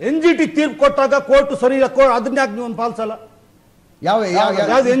 NGT ತೀರ್ಪು ಕೊಟ್ಟಾಗ ಕೋರ್ಟ್ ಸರಿ, ಅದನ್ನ ಯಾಕೆ ನೀವು ಒಂದು ಪಾಲಿಸಲ್ಲ?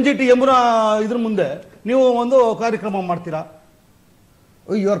 ಯಾವ್ದು NGT ಯಮುನಾ ಇದ್ರ ಮುಂದೆ ನೀವು ಒಂದು ಕಾರ್ಯಕ್ರಮ ಮಾಡ್ತೀರಾ?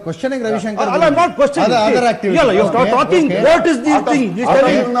 You are questioning Ravishankar. I'm not questioning. Other activities. Yeah, you're talking. What is this thing?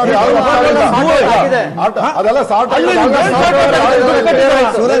 ಅದೆಲ್ಲ ಸಾರ್ಟ್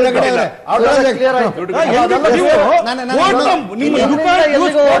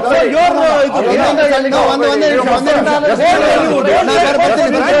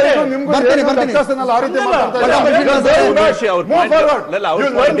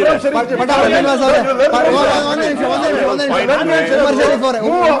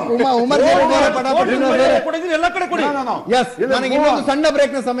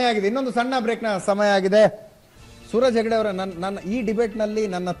ಇನ್ನೊಂದು ಸಣ್ಣ ಬ್ರೇಕ್ ನ ಸಮಯ ಆಗಿದೆ. ಸೂರಜ್ ಹೆಗಡೆ ಅವರ ನನ್ನ ಈ ಡಿಬೇಟ್ ನಲ್ಲಿ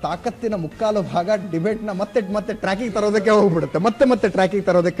ನನ್ನ ತಾಕತ್ತಿನ ಮುಕ್ಕಾಲು ಭಾಗ ಡಿಬೇಟ್ ನ ಮತ್ತೆ ಟ್ರ್ಯಾಕಿಂಗ್ ತರೋದಕ್ಕೆ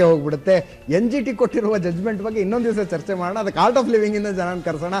ಹೋಗ್ಬಿಡುತ್ತೆ. NGT ಕೊಟ್ಟಿರುವ ಜಜ್ಮೆಂಟ್ ಬಗ್ಗೆ ಇನ್ನೊಂದು ದಿವಸ ಚರ್ಚೆ ಮಾಡೋಣ. ಅದಕ್ಕೆ ಆರ್ಟ್ ಆಫ್ ಲಿವಿಂಗ್ ಇಂದ ಜನ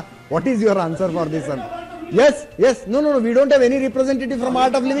ಕರ್ಸೋಣ. What is your answer for this ಅಂತ? Yes. No. We don't have any representative from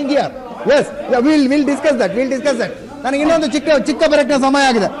Art of Living here. Yes. We'll discuss that. ನನಗೆ ಇನ್ನೊಂದು ಚಿಕ್ಕ ಬ್ರೇಕ್ ನ ಸಮಯ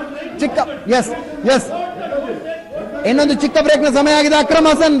ಆಗಿದೆ. Yes. ಇನ್ನೊಂದು ಚಿಕ್ಕ ಬ್ರೇಕ್ನ ಸಮಯ ಆಗಿದೆ. ಅಕ್ರಮ್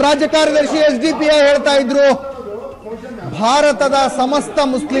ಹಸನ್ ರಾಜ್ಯ ಕಾರ್ಯದರ್ಶಿ SDPI ಹೇಳ್ತಾ ಇದ್ರು, ಭಾರತದ ಸಮಸ್ತ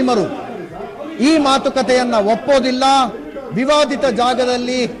ಮುಸ್ಲಿಮರು ಈ ಮಾತುಕತೆಯನ್ನ ಒಪ್ಪೋದಿಲ್ಲ, ವಿವಾದಿತ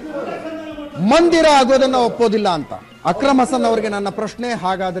ಜಾಗದಲ್ಲಿ ಮಂದಿರ ಆಗೋದನ್ನ ಒಪ್ಪೋದಿಲ್ಲ ಅಂತ. ಅಕ್ರಮ್ ಹಸನ್ ಅವರಿಗೆ ನನ್ನ ಪ್ರಶ್ನೆ,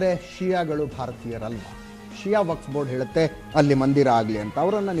 ಹಾಗಾದ್ರೆ ಶಿಯಾಗಳು ಭಾರತೀಯರಲ್ವಾ? ಶಿಯಾ ವಕ್ಫ್ ಬೋರ್ಡ್ ಹೇಳುತ್ತೆ ಅಲ್ಲಿ ಮಂದಿರ ಆಗ್ಲಿ ಅಂತ,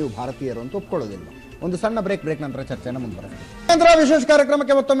 ಅವರನ್ನ ನೀವು ಭಾರತೀಯರು ಅಂತ ಒಪ್ಕೊಳ್ಳೋದಿಲ್ಲ. ಒಂದು ಸಣ್ಣ ಬ್ರೇಕ್ ನಂತರ ಚರ್ಚೆನ ಮುಂದುವರೆಸ್ತೀವಿ. ನಂತರ ವಿಶೇಷ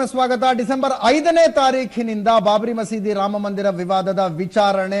ಕಾರ್ಯಕ್ರಮಕ್ಕೆ ಮತ್ತೊಮ್ಮೆ ಸ್ವಾಗತ. ಡಿಸೆಂಬರ್ 5ನೇ ತಾರೀಖಿನಿಂದ ಬಾಬ್ರಿ ಮಸೀದಿ ರಾಮ ಮಂದಿರ ವಿವಾದದ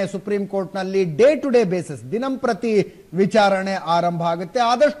ವಿಚಾರಣೆ ಸುಪ್ರೀಂ ಕೋರ್ಟ್ ನಲ್ಲಿ ಡೇ ಟು ಡೇ ಬೇಸಿಸ್, ದಿನಂಪ್ರತಿ ವಿಚಾರಣೆ ಆರಂಭ ಆಗುತ್ತೆ.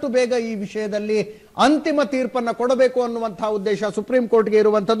 ಆದಷ್ಟು ಬೇಗ ಈ ವಿಷಯದಲ್ಲಿ ಅಂತಿಮ ತೀರ್ಪನ್ನು ಕೊಡಬೇಕು ಅನ್ನುವಂತಹ ಉದ್ದೇಶ ಸುಪ್ರೀಂ ಕೋರ್ಟ್ಗೆ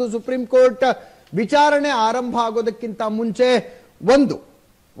ಇರುವಂತದ್ದು. ಸುಪ್ರೀಂ ಕೋರ್ಟ್ ವಿಚಾರಣೆ ಆರಂಭ ಆಗೋದಕ್ಕಿಂತ ಮುಂಚೆ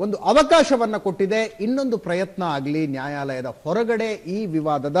ಒಂದು ಅವಕಾಶವನ್ನ ಕೊಟ್ಟಿದೆ. ಇನ್ನೊಂದು ಪ್ರಯತ್ನ ಆಗಲಿ ನ್ಯಾಯಾಲಯದ ಹೊರಗಡೆ ಈ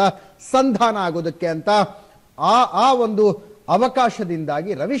ವಿವಾದದ ಸಂಧಾನ ಆಗೋದಕ್ಕೆ ಅಂತ. ಆ ಒಂದು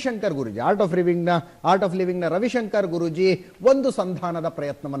ಅವಕಾಶದಿಂದಾಗಿ Ravishankar Guruji, art of living ನ ರವಿಶಂಕರ್ ಗುರೂಜಿ ಒಂದು ಸಂಧಾನದ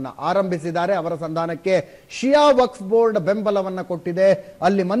ಪ್ರಯತ್ನವನ್ನ ಆರಂಭಿಸಿದ್ದಾರೆ. ಅವರ ಸಂಧಾನಕ್ಕೆ ಶಿಯಾ ವಕ್ಫ್ ಬೋರ್ಡ್ ಬೆಂಬಲವನ್ನ ಕೊಟ್ಟಿದೆ.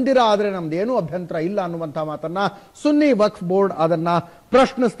 ಅಲ್ಲಿ ಮಂದಿರ ಆದ್ರೆ ನಮ್ದೇನೂ ಅಭ್ಯಂತರ ಇಲ್ಲ ಅನ್ನುವಂತಹ ಮಾತನ್ನ ಸುನ್ನಿ ವಕ್ಫ್ ಬೋರ್ಡ್ ಅದನ್ನ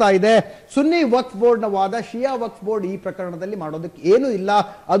ಪ್ರಶ್ನಿಸ್ತಾ ಇದೆ. ಸುನ್ನಿ ವಕ್ಫ್ ಬೋರ್ಡ್ ನ ವಾದ, ಶಿಯಾ ವಕ್ಫ್ ಬೋರ್ಡ್ ಈ ಪ್ರಕರಣದಲ್ಲಿ ಮಾಡೋದಕ್ಕೆ ಏನೂ ಇಲ್ಲ,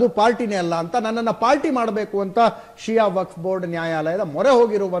 ಅದು ಪಾರ್ಟಿನೇ ಅಲ್ಲ ಅಂತ, ನನ್ನನ್ನ ಪಾರ್ಟಿ ಮಾಡಬೇಕು ಅಂತ ಶಿಯಾ ವಕ್ಫ್ ಬೋರ್ಡ್ ನ್ಯಾಯಾಲಯದ ಮೊರೆ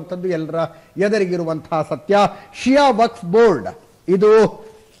ಹೋಗಿರುವಂತದ್ದು ಎಲ್ಲರ ಎದುರಿಗಿರುವಂತಹ ಸತ್ಯ. ಶಿಯಾ ವಕ್ಫ್ ಬೋರ್ಡ್ ಇದು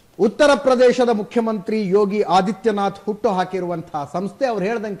ಉತ್ತರ ಪ್ರದೇಶದ ಮುಖ್ಯಮಂತ್ರಿ ಯೋಗಿ ಆದಿತ್ಯನಾಥ್ ಹುಟ್ಟು ಹಾಕಿರುವಂತಹ ಸಂಸ್ಥೆ. ಅವ್ರು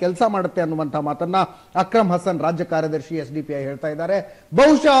ಹೇಳ್ದಂಗೆ ಕೆಲಸ ಮಾಡುತ್ತೆ ಅನ್ನುವಂತಹ ಮಾತನ್ನ ಅಕ್ರಮ್ ಹಸನ್ ರಾಜ್ಯ ಕಾರ್ಯದರ್ಶಿ SDPI ಹೇಳ್ತಾ ಇದ್ದಾರೆ.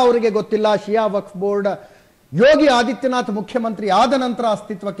 ಬಹುಶಃ ಅವರಿಗೆ ಗೊತ್ತಿಲ್ಲ, ಶಿಯಾ ವಕ್ಫ್ ಬೋರ್ಡ್ ಯೋಗಿ ಆದಿತ್ಯನಾಥ್ ಮುಖ್ಯಮಂತ್ರಿ ಆದ ನಂತರ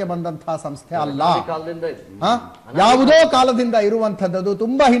ಅಸ್ತಿತ್ವಕ್ಕೆ ಬಂದಂತಹ ಸಂಸ್ಥೆ ಅಲ್ಲ, ಯಾವುದೋ ಕಾಲದಿಂದ ಇರುವಂತದ್ದು,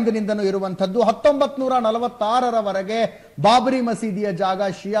 ತುಂಬಾ ಹಿಂದಿನಿಂದನೂ ಇರುವಂತದ್ದು. 1946ರವರೆಗೆ ಬಾಬ್ರಿ ಮಸೀದಿಯ ಜಾಗ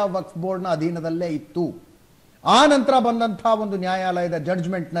ಶಿಯಾ ವಕ್ಫ್ ಬೋರ್ಡ್ ನ ಅಧೀನದಲ್ಲೇ ಇತ್ತು. ಆ ನಂತರ ಬಂದಂತಹ ಒಂದು ನ್ಯಾಯಾಲಯದ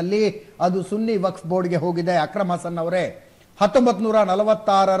ಜಡ್ಜ್ಮೆಂಟ್ ನಲ್ಲಿ ಅದು ಸುನ್ನಿ ವಕ್ಫ್ ಬೋರ್ಡ್ಗೆ ಹೋಗಿದೆ. ಅಕ್ರಮ್ ಹಸನ್ ಅವರೇ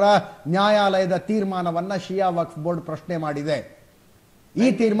 1946ರ ನ್ಯಾಯಾಲಯದ ತೀರ್ಮಾನವನ್ನ ಶಿಯಾ ವಕ್ಫ್ ಬೋರ್ಡ್ ಪ್ರಶ್ನೆ ಮಾಡಿದೆ. ಈ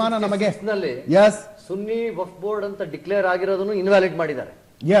ತೀರ್ಮಾನ ನಮಗೆ ಸುನ್ನಿ ವಫ್ ಬೋರ್ಡ್ ಅಂತ ಡಿಕ್ಲೇರ್ ಆಗಿರೋದನ್ನು ಇನ್ವ್ಯಾಲಿಡ್ ಮಾಡಿದ್ದಾರೆ.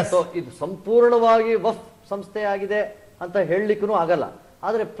 ಇದು ಸಂಪೂರ್ಣವಾಗಿ ವಫ್ ಸಂಸ್ಥೆ ಆಗಿದೆ ಅಂತ ಹೇಳಲಿಕ್ಕೂ ಆಗಲ್ಲ.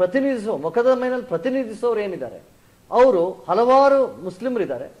 ಆದ್ರೆ ಮೊಕದ್ದಮೆಯಲ್ಲಿ ಪ್ರತಿನಿಧಿಸೋರು ಏನಿದ್ದಾರೆ, ಅವರು ಹಲವಾರು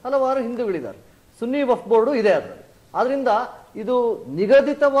ಮುಸ್ಲಿಮರಿದ್ದಾರೆ, ಹಲವಾರು ಹಿಂದೂಗಳಿದ್ದಾರೆ. ಸುನ್ನಿ ವಫ್ ಬೋರ್ಡು ಇದೆ ಅದರಲ್ಲಿ. ಆದ್ರಿಂದ ಇದು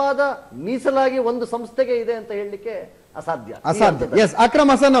ನಿಗದಿತವಾದ ಮೀಸಲಾಗಿ ಒಂದು ಸಂಸ್ಥೆಗೆ ಇದೆ ಅಂತ ಹೇಳಲಿಕ್ಕೆ ಅಸಾಧ್ಯ.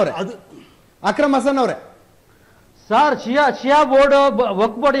 ಅಕ್ರಮ್ ಹಸನ್ ಅವರೇ ಸರ್, ಶಿಯಾ ಬೋರ್ಡ್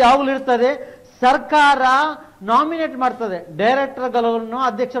ವಕ್ಫ್ ಬೋರ್ಡ್ ಯಾವಾಗಲೂ ಇರ್ತದೆ, ಸರ್ಕಾರ ನಾಮಿನೇಟ್ ಮಾಡ್ತದೆ, ಡೈರೆಕ್ಟರ್ಗಳನ್ನು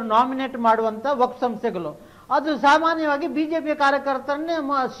ಅಧ್ಯಕ್ಷರು ನಾಮಿನೇಟ್ ಮಾಡುವಂತ ವಕ್ಫ್ ಸಂಸ್ಥೆಗಳು. ಅದು ಸಾಮಾನ್ಯವಾಗಿ ಬಿಜೆಪಿ ಕಾರ್ಯಕರ್ತರನ್ನೇ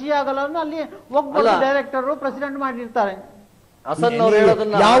ಶಿಯಾಗಳನ್ನು ಅಲ್ಲಿ ವಕ್ಫ್ ಬೋರ್ಡ್ ಡೈರೆಕ್ಟರ್ ಪ್ರೆಸಿಡೆಂಟ್ ಮಾಡಿರ್ತಾರೆ.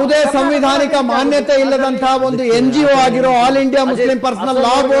 ಯಾವುದೇ ಸಂವಿಧಾನಿಕ ಮಾನ್ಯತೆ ಇಲ್ಲದಂತಹ ಒಂದು NGO ಆಗಿರೋ all India Muslim personal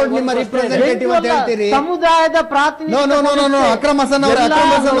law board ನಿಮ್ಮ ರಿಪ್ರೆಸೆಂಟೇಟಿವ್ ಅಂತ ಹೇಳ್ತೀರಿ? ಸಮುದಾಯದ ಪ್ರಾತಿನಿಧ್ಯ. ಅಕ್ರಮ್ ಹಸನ್ ಅವರೇ,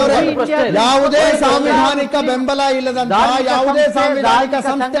 ಯಾವುದೇ ಸಾಂವಿಧಾನಿಕ ಬೆಂಬಲ ಇಲ್ಲದಂತಹ, ಯಾವುದೇ ಸಾಂವಿಧಾನಿಕ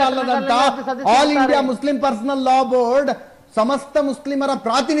ಸಂಸ್ಥೆ ಅಲ್ಲದಂತಹ all India Muslim personal law board ಸಮಸ್ತ ಮುಸ್ಲಿಮರ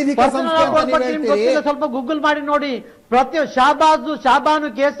ಪ್ರಾತಿನಿಧಿಕ ಸಂಸ್ಥೆ ಅಂತ ಹೇಳ್ತೀರಿ? ಸ್ವಲ್ಪ ಗೂಗಲ್ ಮಾಡಿ ನೋಡಿ. ಶಾಬಾನು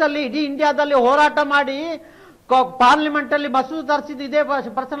ಕೇಸಲ್ಲಿ ಇಡೀ ಇಂಡಿಯಾದಲ್ಲಿ ಹೋರಾಟ ಮಾಡಿ ಪಾರ್ಲಿಮೆಂಟ್ ಅಲ್ಲಿ ಮಸೂದೆ ತರಿಸಿದ್ದು ಇದೇ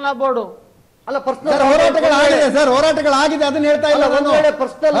ಪರ್ಸನಲ್ ಲಾ ಬೋರ್ಡ್ ಅಲ್ಲ. ಹೋರಾಟಗಳಾಗಿದೆ, ಅದನ್ನ ಹೇಳ್ತಾ ಇಲ್ಲ.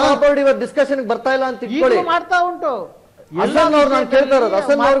 ಪರ್ಸನಲ್ ಲಾ ಬೋರ್ಡ್ ಇವತ್ತು ಡಿಸ್ಕಷನ್ ಬರ್ತಾ ಇಲ್ಲ ಅಂತ ಮಾಡ್ತಾ ಉಂಟು. ನಾನು ಕೇಳ್ತಾ ಇರೋದು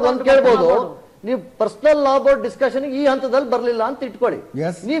ಹಸನ್ ಅವ್ರಿಗೆ ಒಂದು ಕೇಳ್ಬೋದು, ನೀವು ಪರ್ಸನಲ್ ಲಾ ಬೋರ್ಡ್ ಡಿಸ್ಕಷನ್ ಈ ಹಂತದಲ್ಲಿ ಬರ್ಲಿಲ್ಲ ಅಂತ ಇಟ್ಕೊಳ್ಳಿ.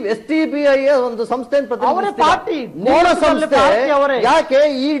 ನೀವು STPI ಒಂದು ಸಂಸ್ಥೆ ಯಾಕೆ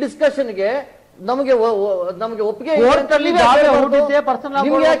ಈ ಡಿಸ್ಕಷನ್ಗೆ ನಮಗೆ ಒಪ್ಪಿಗೆ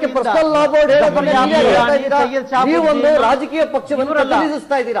ಪರ್ಸನಲ್ ಲಾ ಬೋರ್ಡ್ ನೀವೊಂದು ರಾಜಕೀಯ ಪಕ್ಷವನ್ನು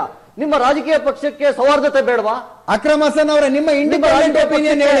ಪ್ರತಿನಿಧಿಸ್ತಾ ಇದ್ದೀರಾ, ನಿಮ್ಮ ರಾಜಕೀಯ ಪಕ್ಷಕ್ಕೆ ಸೌಹಾರ್ದತೆ ಬೇಡವಾ? ಅಕ್ರಮ್ ಹಸನ್ ಅವರೇ, ನಿಮ್ಮ ಇಂಡಿಪೆಂಡೆಂಟ್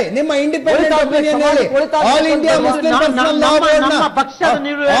ಒಪಿನಿಯನ್ ಹೇಳಿ. All India Muslim personal law board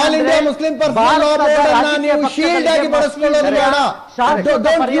ನೀವು ಶೀಲ್ಡ್ ಆಗಿ ಬಳಸಿಕೊಳ್ಳೋದು ಬೇಡ.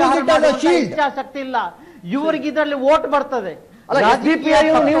 ಶಕ್ತಿ ಇಲ್ಲ ಇವರಿಗೆ, ಇದರಲ್ಲಿ ವೋಟ್ ಬರ್ತದೆ.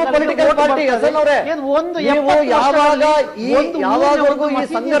 ನೀವು ಪೊಲಿಟಿಕಲ್ ಪಾರ್ಟಿ ಯಾವಾಗವರೆಗೂ ಈ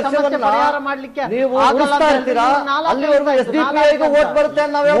ಸಂಘರ್ಷವನ್ನ ನೀವು ಉಳಿಸ್ತಾ ಇರ್ತೀರಾ, ಅಲ್ಲಿವರೆಗೂ SDPIಗೂ ವೋಟ್ ಬರುತ್ತೆ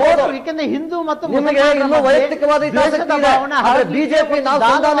ಅಂತ ನಾವು ಹೇಳ್ಬೋದು. ಯಾಕಂದ್ರೆ ಹಿಂದೂ ಮತ್ತು ನಿಮಗೆ ಇನ್ನೂ ವೈಯಕ್ತಿಕವಾದ ಹಿತಾಸಕ್ತಿ ಇದೆ. ಆದ್ರೆ ಬಿಜೆಪಿ ನಾವು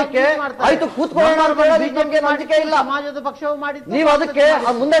ಸಂಧಾನಕ್ಕೆ ಆಯ್ತು ಕೂತ್ಕೊಳ್ಳೋಣ ಅಂತ ಹೇಳೋದಕ್ಕೆ ನಮ್ಗೆ ನಂಬಿಕೆ ಇಲ್ಲ. ಸಮಾಜದ ಪಕ್ಷವು ಮಾಡಿದ್ದು ನೀವು ಅದಕ್ಕೆ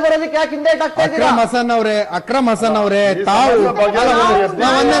ಮುಂದೆ ಬರೋದಕ್ಕೆ ಯಾಕೆ ಹಿಂದೆ ಇಟ್ಟಾಗ್ತಾ ಇದ್ದೀರಾ? ಅಕ್ರಮ್ ಹಸನ್ ಅವರೇ, ತಾವು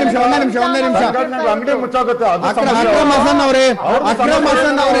ಒಂದೇ ನಿಮಿಷ ಅಂಗಡಿ ಮುಚ್ಚಾಗುತ್ತೆ. ಅಕ್ರಮ್ ಹಸನ್ ಅವರೇ, ಅಕ್ರಮ್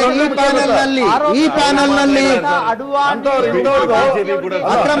ಹಸನ್ ಅವರೇ, ಈ ಪ್ಯಾನಲ್ ನಲ್ಲಿ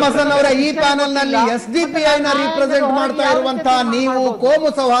ಅಕ್ರಮ್ ಹಸನ್ ಅವರೇ, ಈ ಪ್ಯಾನಲ್ ನಲ್ಲಿ SDPI ನ ರಿಪ್ರೆಸೆಂಟ್ ಮಾಡ್ತಾ ಇರುವಂತಹ ನೀವು ಕೋಮು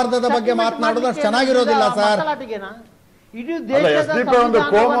ಸೌಹಾರ್ದದ ಬಗ್ಗೆ ಮಾತನಾಡೋದು ಅಷ್ಟು ಚೆನ್ನಾಗಿರೋದಿಲ್ಲ ಸರ್. ಇಡೀ ಎಸ್ಡಿಪಿ ಒಂದು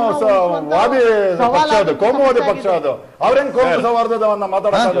ಕೋಮುವಾದಿ ಪಕ್ಷ, ಅದು ಕೋಮುವಾದಿ ಪಕ್ಷ, ಅದು ಅವ್ರೇನ್ ಕೋಮು ಸೌಹಾರ್ದವನ್ನ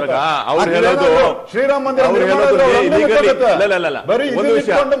ಮಾತಾಡೋದು. ಅವ್ರು ಹೇಳೋದು ಶ್ರೀರಾಮ ಮಂದಿರ ಬರೀ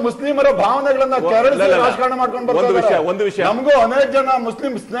ಇಟ್ಕೊಂಡು ಮುಸ್ಲಿಮರ ಭಾವನೆಗಳನ್ನ ಕೆರಳಿಸಿ ರಾಜಕಾರಣ ಮಾಡ್ಕೊಂಡು ಬರ್ತಾರೆ. ಒಂದು ವಿಷಯ, ನಮಗೂ ಅನೇಕ ಜನ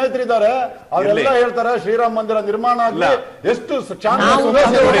ಮುಸ್ಲಿಂ ಸ್ನೇಹಿತರಿದ್ದಾರೆ, ಅವರೆಲ್ಲ ಹೇಳ್ತಾರೆ ಶ್ರೀರಾಮ ಮಂದಿರ ನಿರ್ಮಾಣ ಆಗ್ಲಿ ಎಷ್ಟು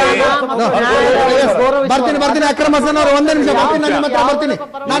ಬರ್ತೀನಿ ಅಕ್ರಮ್ ಹಸನ್ ಅವ್ರೆ, ಒಂದೇ ನಿಮಿಷ ಬರ್ತೀನಿ,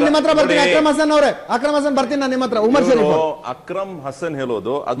 ನಾನು ನಿಮ್ಮ ಹತ್ರ ಬರ್ತೀನಿ ಅಕ್ರಮ್ ಹಸನ್ ಅವ್ರೆ, ಅಕ್ರಮ್ ಹಸನ್ ಬರ್ತೀನಿ ನಾನು ನಿಮ್ಮ ಹತ್ರ. ಉಮರ್ ಶರೀಫ್ ಅಕ್ರಮ್ ಹಸನ್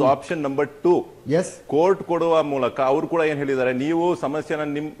ಹೇಳೋದು ಅದು ಆಪ್ಷನ್ ನಂಬರ್ 2. ಎಸ್, ಕೋರ್ಟ್ ಕೊಡುವ ಮೂಲಕ ಅವ್ರು ಕೂಡ ಏನ್ ಹೇಳಿದ್ದಾರೆ, ನೀವು ಸಮಸ್ಯೆನ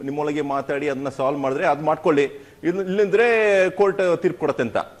ನಿಮ್ಮೊಳಗೆ ಮಾತಾಡಿ ಅದನ್ನ ಸಾಲ್ವ್ ಮಾಡಿದ್ರೆ ಅದು ಮಾಡ್ಕೊಳ್ಳಿ, ಇಲ್ಲಿಂದ್ರೆ ಕೋರ್ಟ್ ತೀರ್ಪು ಕೊಡತ್ತೆ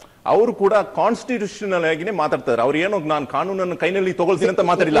ಅಂತ. ಅವರು ಕೂಡ ಕಾನ್ಸ್ಟಿಟ್ಯೂಷನಲ್ ಆಗಿನೇ ಮಾತಾಡ್ತಾರೆ. ಅವ್ರು ಏನೋ ನಾನು ಕಾನೂನನ್ನು ಕೈನಲ್ಲಿ ತಗೊಳ್ತೀನಿ ಅಂತ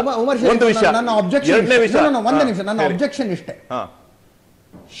ಮಾತಾಡಿಲ್ಲ. ಒಂದು ವಿಷಯ, ಎರಡನೇ ವಿಷಯ, ಒಂದೇ ನಿಮಿಷ, ನನ್ನ ಅಬ್ಜೆಕ್ಷನ್ ಇಷ್ಟೇ,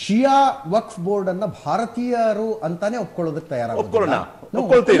 ಶಿಯಾ ವಕ್ಫ್ ಬೋರ್ಡ್ ಅನ್ನ ಭಾರತೀಯರು ಅಂತಾನೆ ಒಪ್ಕೊಳ್ಳೋದಕ್ಕೆ ತಯಾರಾಗೋಣ.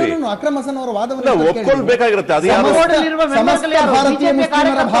 ಅಕ್ರಮ್ ಹಸನ್ ಅವರ ವಾದವನ್ನು ಒಪ್ಕೊಳ್ಬೇಕಾಗಿರುತ್ತೆ. ಭಾರತೀಯ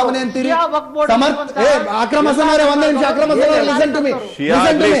ಮುಸ್ಲಿಮರ ಭಾವನೆ ಅಂತೀರಿ. ಅಕ್ರಮ್ ಹಸನ್ ಅವರೇ ಒಂದೇ ನಿಮಿಷ, ಅಕ್ರಮ್ ಹಸನ್ ಅವರೇ listen to me.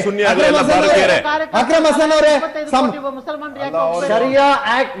 Akram Hasan ಅವರೇ, ಶರಿಯಾ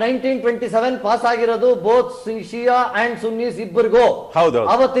ಆಕ್ಟ್ 1927 ಪಾಸ್ ಆಗಿರೋದು ಬೋತ್ ಶಿಯಾ ಅಂಡ್ ಸುನ್ನೀಸ್ ಇಬ್ಬರಿಗೂ.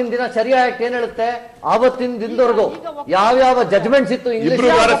 ಅವತ್ತಿನ ದಿನ ಶರಿಯಾ ಆಕ್ಟ್ ಏನ್ ಹೇಳುತ್ತೆ, ಅವತ್ತಿನ ದಿನದವರೆಗೂ ಯಾವ್ಯಾವ ಜಜ್ಮೆಂಟ್ಸ್ ಇತ್ತು ಇಂಗ್ಲಿಷ್,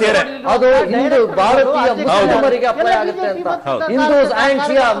 ಅದು ಹಿಂದೂ ಭಾರತೀಯ ಮುಸ್ಲಿಮರಿಗೆ ಅಪ್ಲೈ ಆಗುತ್ತೆ ಅಂತ. Hindus and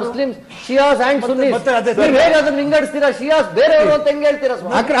Shia, Muslims ಶಿಯಾಸ್ and ಸುನ್ನೀಸ್. ಹೇಗೆ ಅದನ್ನ ವಿಂಗಡಿಸ್ತೀರಾ? ಶಿಯಾಸ್ ಬೇರೆಯವರು ಅಂತ ಹೆಂಗ್ ಹೇಳ್ತೀರಾ?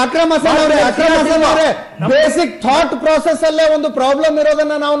 ಅಕ್ರಮ್ ಹಸನ್ ಅವರೇ, ಬೇಸಿಕ್ ಥಾಟ್ ಪ್ರೋಸೆಸ್ ಅಲ್ಲೇ ಒಂದು ಪ್ರಾಬ್ಲಮ್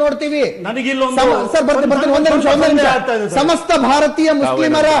ಇರೋದನ್ನ ನಾವು ನೋಡ್ತೀವಿ. ಸರ್ ಬರ್ತೀನಿ, ಒಂದೇ ನಿಮಿಷ. ಸಮಸ್ತ ಭಾರತೀಯ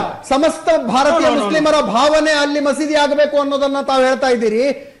ಮುಸ್ಲಿಮರ ಭಾವನೆ ಅಲ್ಲಿ ಮಸೀದಿ ಆಗಬೇಕು ಅನ್ನೋದನ್ನ ತಾವು ಹೇಳ್ತಾ ಇದ್ದೀರಿ.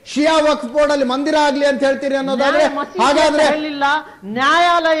 ಶಿಯಾ ವಕ್ಫ್ ಬೋರ್ಡ್ ಅಲ್ಲಿ ಮಂದಿರ ಆಗ್ಲಿ ಅಂತ ಹೇಳ್ತೀರಿ ಅನ್ನೋದಾದ್ರೆ, ಹಾಗಾದ್ರೆ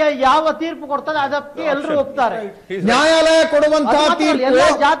ನ್ಯಾಯಾಲಯ ಯಾವ ತೀರ್ಪು ಕೊಡ್ತದೆ ಅದಕ್ಕೆ ಎಲ್ಲರೂ ಒಪ್ತಾರೆ. ನ್ಯಾಯಾಲಯ ಕೊಡುವಂತಹ ತೀರ್ಪು ಎಲ್ಲ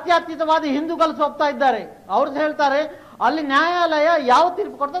ಜಾತ್ಯತೀತವಾದಿ ಹಿಂದೂಗಳು ಒಪ್ತಾ ಇದ್ದಾರೆ. ಅವ್ರದ್ದು ಹೇಳ್ತಾರೆ ಅಲ್ಲಿ ನ್ಯಾಯಾಲಯ ಯಾವ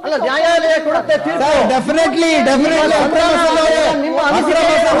ತೀರ್ಪು ಕೊಡ್ತದೆ, ನ್ಯಾಯಾಲಯ ಕೊಡುತ್ತೆ.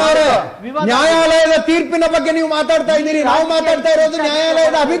 ನ್ಯಾಯಾಲಯದ ತೀರ್ಪಿನ ಬಗ್ಗೆ ನೀವು ಮಾತಾಡ್ತಾ ಇದ್ದೀರಿ, ನಾವು ಮಾತಾಡ್ತಾ ಇರೋದು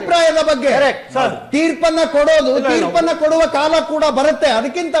ನ್ಯಾಯಾಲಯದ ಅಭಿಪ್ರಾಯದ ಬಗ್ಗೆ. ತೀರ್ಪನ್ನ ಕೊಡುವ ಕಾಲ ಕೂಡ ಬರುತ್ತೆ,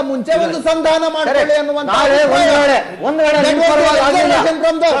 ಅದಕ್ಕಿಂತ ಮುಂಚೆ ಒಂದು ಸಂಧಾನ ಮಾಡ್ಕೊಳ್ಳಿ ಅನ್ನುವಂತ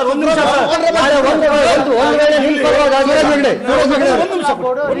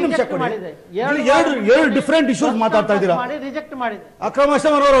ಡಿಫರೆಂಟ್ ಇಶ್ಯೂಸ್ ಮಾತಾಡ್ತಾ ಇದ್ದೀರಾ. ರಿಜೆಕ್ಟ್ ಮಾಡಿದೆ ಅಕ್ರಮ್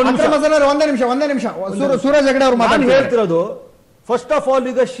ಹಸನ್ ಅವರು ಒಂದೇ ನಿಮಿಷ ಸೂರಜ್ ಹೆಗಡೆ ಅವರು ಹೇಳ್ತಿರೋದು. ಫಸ್ಟ್ ಆಫ್ ಆಲ್,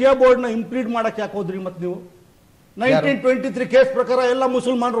 ಈಗ ಶಿಯಾ ಬೋರ್ಡ್ ನ ಇಂಪ್ಲೀಡ್ ಮಾಡಕ್ ಯಾಕೆ ಹೋದ್ರಿ? ಮತ್ತೆ ನೀವು 1923 ಕೇಸ್ ಪ್ರಕಾರ ಎಲ್ಲ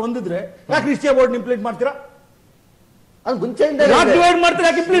ಮುಸಲ್ಮಾನರು ಹೊಂದಿದ್ರೆ ಯಾಕೆ ಶಿಯಾ ಬೋರ್ಡ್ ಇಂಪ್ಲೀಡ್ ಮಾಡ್ತೀರಾ? ಅದು ಮುಂಚೆಯಿಂದ ಡಿವೈಡ್ ಮಾಡ್ತೀರಾ,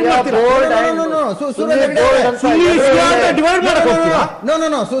 ಯಾಕೆ ಇಂಪ್ಲೀಡ್ ಮಾಡ್ತೀರಾ?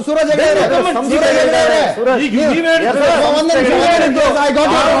 ಸೂರಜ್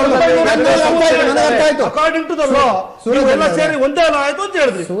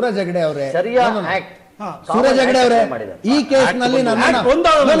ಹೆಗಡೆ ಅವರೇ, ಸೂರಜ್ ಹೆಗಡೆ ಅವರೇ, ಈ ಕೇಸ್ನಲ್ಲಿ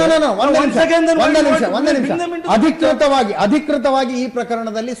ಅಧಿಕೃತವಾಗಿ ಈ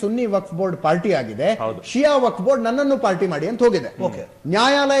ಪ್ರಕರಣದಲ್ಲಿ ಸುನ್ನಿ ವಕ್ಫ್ ಬೋರ್ಡ್ ಪಾರ್ಟಿ ಆಗಿದೆ, ಶಿಯಾ ವಕ್ಫ್ ಬೋರ್ಡ್ ನನ್ನನ್ನು ಪಾರ್ಟಿ ಮಾಡಿ ಅಂತ ಹೋಗಿದೆ.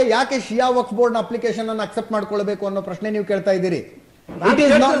 ನ್ಯಾಯಾಲಯ ಯಾಕೆ ಶಿಯಾ ವಕ್ಫ್ ಬೋರ್ಡ್ ನ ಅಪ್ಲಿಕೇಶನ್ ಅನ್ನು ಅಕ್ಸೆಪ್ಟ್ ಮಾಡ್ಕೊಳ್ಬೇಕು ಅನ್ನೋ ಪ್ರಶ್ನೆ ನೀವು ಕೇಳ್ತಾ ಇದ್ದೀರಿ.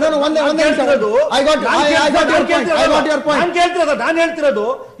 ನಾನು ಹೇಳ್ತಿರೋದು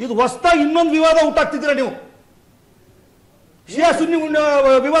ಇದು ಹೊಸದಾಗಿ ಇನ್ನೊಂದು ವಿವಾದ ಹುಟ್ಟಾಗ್ತಿದ್ದೀರಾ ನೀವು. ಶಿಯಾ ಸುನ್ನಿ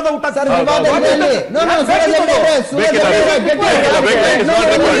ವಿವಾದ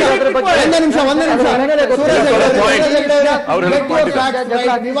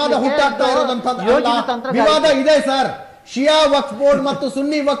ವಿವಾದ ಇದೆ ಸರ್. ಶಿಯಾ ವಕ್ಫ್ ಬೋರ್ಡ್ ಮತ್ತು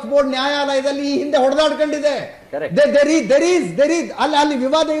ಸುನ್ನಿ ವಕ್ಫ್ ಬೋರ್ಡ್ ನ್ಯಾಯಾಲಯದಲ್ಲಿ ಈ ಹಿಂದೆ ಹೊಡೆದಾಡ್ಕೊಂಡಿದೆ. ಅಲ್ಲಿ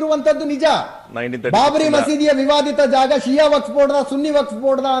ವಿವಾದ ಇರುವಂತದ್ದು ನಿಜ. ಬಾಬರಿ ಮಸೀದಿಯ ವಿವಾದಿತ ಜಾಗ ಶಿಯಾ ವಕ್ಫ್ ಬೋರ್ಡ್ ಸುನ್ನಿ ವಕ್ಫ್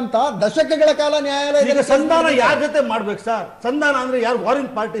ಬೋರ್ಡ್ ಅಂತ ದಶಕಗಳ ಕಾಲ ನ್ಯಾಯಾಲಯದಲ್ಲಿ ಸಂಧಾನ ಯಾರ ಜೊತೆ ಮಾಡ್ಬೇಕು ಸರ್? ಸಂಧಾನ ಅಂದ್ರೆ ಯಾರು?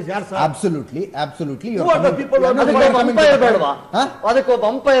 ವಾರಿಂಗ್ ಪಾರ್ಟೀಸ್ ಯಾರು ಸರ್? ಅಬ್ಸಲ್ಯೂಟ್ಲಿ ಅದಕ್ಕೊಬ್ಬ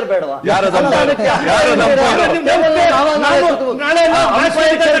ಅಂಪೈರ್ ಬೇಡವಾ?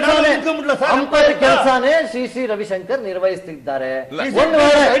 ಅಂಪೈರ್ ಕೆಲಸನೇ ಶ್ರೀ ರವಿಶಂಕರ್ ನಿರ್ವಹಿಸುತ್ತಿದ್ದಾರೆ.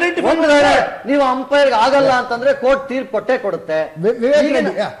 ಒಂದು ವೇಳೆ ನೀವು ಅಂಪೈರ್ ಆಗಲ್ಲ ಅಂತಂದ್ರೆ ಕೋರ್ಟ್ ತೀರ್ಪು ಕೊಟ್ಟೆ ಕೊಡುತ್ತೆ.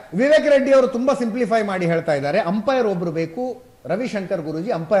 ವಿವೇಕ್ ರೆಡ್ಡಿ ಅವರು ತುಂಬಾ ಸಿಂಪ್ಲಿಫೈ ಮಾಡಿ ಹೇಳ್ತಾ ಇದ್ದಾರೆ, ಅಂಪೈರ್ ಒಬ್ರು ಬೇಕು, ರವಿಶಂಕರ್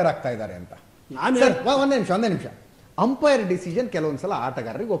ಗುರೂಜಿ ಅಂಪೈರ್ ಆಗ್ತಾ ಇದ್ದಾರೆ ಅಂತ. ಒಂದೇ ನಿಮಿಷ. ಅಂಪೈರ್ ಡಿಸಿಷನ್ ಕೆಲವೊಂದ್ಸಲ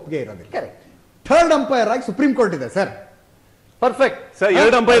ಆಟಗಾರರಿಗೆ ಒಪ್ಪಿಗೆ ಇರೋದಿಲ್ಲ. ಥರ್ಡ್ ಅಂಪೈರ್ ಆಗಿ ಸುಪ್ರೀಂ ಕೋರ್ಟ್ ಇದೆ ಸರ್. ಪರ್ಫೆಕ್ಟ್ ಸರ್,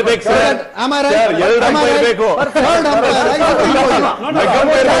 ಎರಡು ಅಂಪೈರ್ ಬೇಕು ಸರ್. ಎರಡು ಅಂಪೈರ್ ಬೇಕು.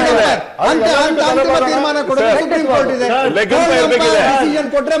 ತೀರ್ಮಾನ ಕೊಡೋದು ಸುಪ್ರೀಂ ಕೋರ್ಟ್ ಇದೆ. ಡಿಸಿಷನ್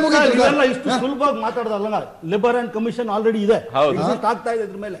ಕೊಟ್ರೆ ಮುಗಿತು. ಇಷ್ಟು ಸುಲಭವಾಗಿ ಮಾತಾಡೋದಲ್ಲ. ಲಿಬರ್ ಅಂಡ್ ಕಮಿಷನ್ ಆಲ್ರೆಡಿ ಇದೆ, ಆಗ್ತಾ ಇದೆ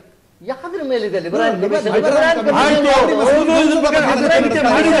ಇದ್ರ ಮೇಲೆ. ಯಾವ್ದ್ರ ಮೇಲಿದೆ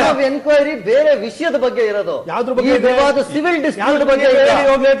ಎನ್ಕ್ವೈರಿ ಬೇರೆ ವಿಷಯದ ಬಗ್ಗೆ ಇರೋದು. ಸಿವಿಲ್ ಡಿಸ್ಪ್ಯೂಟ್ ಬಗ್ಗೆ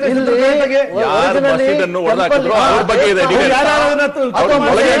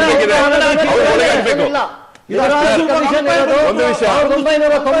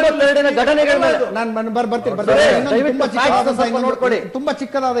ತುಂಬಾ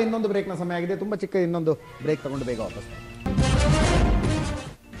ಚಿಕ್ಕದಾದ ಇನ್ನೊಂದು ಬ್ರೇಕ್ ನ ಸಮಯ ಆಗಿದೆ. ತುಂಬಾ ಚಿಕ್ಕ ಇನ್ನೊಂದು ಬ್ರೇಕ್ ತಗೊಂಡು ಬೇಗ ವಾಪಸ್.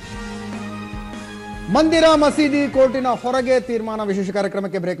 ಮಂದಿರ ಮಸೀದಿ ಕೋರ್ಟಿನ ಹೊರಗೆ ತೀರ್ಮಾನ ವಿಶೇಷ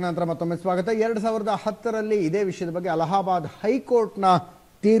ಕಾರ್ಯಕ್ರಮಕ್ಕೆ ಬ್ರೇಕ್ ನಂತರ ಮತ್ತೊಮ್ಮೆ ಸ್ವಾಗತ. 2010ರಲ್ಲಿ ಇದೇ ವಿಷಯದ ಬಗ್ಗೆ ಅಲಹಾಬಾದ್ ಹೈಕೋರ್ಟ್ನ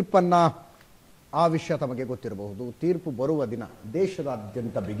ತೀರ್ಪನ್ನ ಆ ವಿಷಯ ತಮಗೆ ಗೊತ್ತಿರಬಹುದು. ತೀರ್ಪು ಬರುವ ದಿನ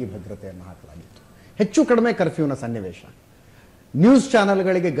ದೇಶದಾದ್ಯಂತ ಬಿಗಿ ಭದ್ರತೆಯನ್ನು ಹಾಕಲಾಗಿತ್ತು. ಹೆಚ್ಚು ಕಡಿಮೆ ಕರ್ಫ್ಯೂನ ಸನ್ನಿವೇಶ. ನ್ಯೂಸ್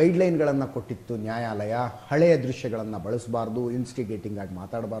ಚಾನೆಲ್ಗಳಿಗೆ ಗೈಡ್ಲೈನ್ಗಳನ್ನು ಕೊಟ್ಟಿತ್ತು ನ್ಯಾಯಾಲಯ. ಹಳೆಯ ದೃಶ್ಯಗಳನ್ನು ಬಳಸಬಾರ್ದು, ಇನ್ಸ್ಟಿಗೇಟಿಂಗ್ ಆಗಿ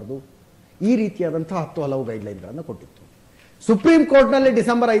ಮಾತಾಡಬಾರ್ದು, ಈ ರೀತಿಯಾದಂತಹ 10 ಹಲವು ಗೈಡ್ಲೈನ್ಗಳನ್ನು ಕೊಟ್ಟಿತ್ತು. ಸುಪ್ರೀಂ ಕೋರ್ಟ್ನಲ್ಲಿ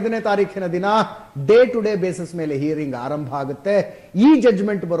ಡಿಸೆಂಬರ್ 5ನೇ ತಾರೀಖಿನ ದಿನ ಡೇ ಟು ಡೇ ಬೇಸಿಸ್ ಮೇಲೆ ಹಿಯರಿಂಗ್ ಆರಂಭ ಆಗುತ್ತೆ. ಈ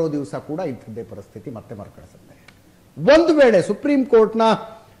ಜಡ್ಜ್ಮೆಂಟ್ ಬರೋ ದಿವಸ ಕೂಡ ಇಂಥದ್ದೇ ಪರಿಸ್ಥಿತಿ ಮತ್ತೆ ಮರುಕಳಿಸುತ್ತೆ. ಒಂದು ವೇಳೆ ಸುಪ್ರೀಂ ಕೋರ್ಟ್ನ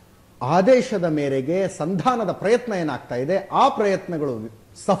ಆದೇಶದ ಮೇರೆಗೆ ಸಂಧಾನದ ಪ್ರಯತ್ನ ಏನಾಗ್ತಾ ಇದೆ, ಆ ಪ್ರಯತ್ನಗಳು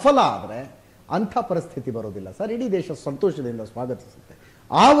ಸಫಲ ಆದರೆ ಅಂಥ ಪರಿಸ್ಥಿತಿ ಬರೋದಿಲ್ಲ ಸರ್. ಇಡೀ ದೇಶ ಸಂತೋಷದಿಂದ ಸ್ವಾಗತಿಸುತ್ತೆ.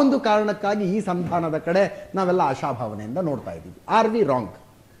 ಆ ಒಂದು ಕಾರಣಕ್ಕಾಗಿ ಈ ಸಂಧಾನದ ಕಡೆ ನಾವೆಲ್ಲ ಆಶಾಭಾವನೆಯಿಂದ ನೋಡ್ತಾ ಇದ್ದೀವಿ. R V wrong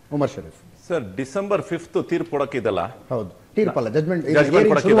Umar Sharif sir? December 5 ತೀರ್ಪು ಕೊಡಕ್ಕಿದಲ್ಲ. ಹೌದು, ತೀರ್ಪಲ್ಲ, ಜಜ್ಮೆಂಟ್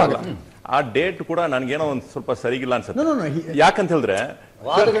ಕೊಡಕ್ಕಿದಲ್ಲ. ಆ ಡೇಟ್ ಕೂಡ ನನ್ಗೇನೋ ಒಂದ್ ಸ್ವಲ್ಪ ಸರಿಗಿಲ್ಲ ಅನ್ಸುತ್ತೆ. ಯಾಕಂತ ಹೇಳಿದ್ರೆ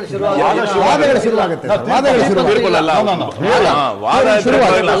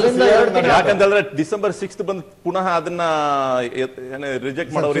ಯಾಕಂತಂದ್ರೆ ಡಿಸೆಂಬರ್ 6 ಬಂದು ಪುನಃ ಅದನ್ನ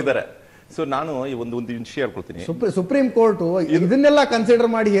ರಿಜೆಕ್ಟ್ ಮಾಡೋರು ಇದ್ದಾರೆ. ಸೊ ನಾನು ಒಂದು ವಿಷಯ ಹೇಳ್ಕೊಳ್ತೀನಿ. ಸುಪ್ರೀಂ ಕೋರ್ಟ್ ಇದನ್ನೆಲ್ಲ ಕನ್ಸಿಡರ್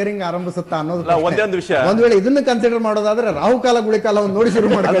ಮಾಡಿ ಹಿಯರಿಂಗ್ ಆರಂಭಿಸುತ್ತಾ ಅನ್ನೋದು ಒಂದೇ ಒಂದು ವಿಷಯ. ಒಂದ್ ವೇಳೆ ಇದನ್ನ ಕನ್ಸಿಡರ್ ಮಾಡೋದಾದ್ರೆ ರಾಹುಕಾಲ ಗುಳಿಕಾಲ ಒಂದು ನೋಡಿ ಶುರು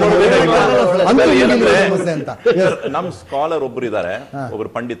ಮಾಡ್ತಾರೆ. ನಮ್ ಸ್ಕಾಲರ್ ಒಬ್ರು ಇದ್ದಾರೆ, ಒಬ್ರು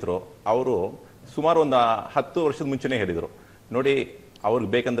ಪಂಡಿತರು. ಅವರು ಸುಮಾರು ಒಂದು 10 ವರ್ಷದ ಮುಂಚೆನೆ ಹೇಳಿದ್ರು, ನೋಡಿ ಅವ್ರಿಗೆ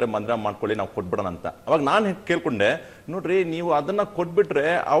ಬೇಕಂದ್ರೆ ಮಂದಿರ ಮಾಡ್ಕೊಳ್ಳಿ, ನಾವು ಕೊಟ್ಬಿಡೋಣ ಅಂತ. ಅವಾಗ ನಾನು ಕೇಳ್ಕೊಂಡೆ, ನೋಡ್ರಿ ನೀವು ಅದನ್ನ ಕೊಟ್ಬಿಟ್ರೆ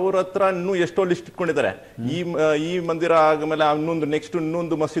ಅವ್ರ ಹತ್ರ ಇನ್ನೂ ಎಷ್ಟೋ ಲಿಸ್ಟ್ ಇಟ್ಕೊಂಡಿದ್ದಾರೆ. ಈ ಮಂದಿರ ಆದ್ಮೇಲೆ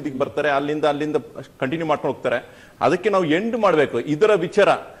ಇನ್ನೊಂದು ಮಸೀದಿಗೆ ಬರ್ತಾರೆ, ಅಲ್ಲಿಂದ ಕಂಟಿನ್ಯೂ ಮಾಡ್ಕೊಂಡು ಹೋಗ್ತಾರೆ. ಅದಕ್ಕೆ ನಾವು ಎಂಡ್ ಮಾಡ್ಬೇಕು ಇದರ ವಿಚಾರ.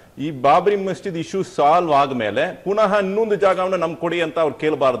 ಈ ಬಾಬ್ರಿ ಮಸ್ಜಿದ್ ಇಶ್ಯೂ ಸಾಲ್ವ್ ಆದ್ಮೇಲೆ ಪುನಃ ಇನ್ನೊಂದು ಜಾಗವನ್ನು ನಮ್ಗೆ ಕೊಡಿ ಅಂತ ಅವ್ರು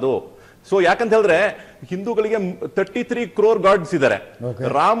ಕೇಳಬಾರ್ದು. ಸೊ ಯಾಕಂತ ಹೇಳಿದ್ರೆ ಹಿಂದೂಗಳಿಗೆ 33 crore ಗಾಡ್ಸ್ ಇದ್ದಾರೆ.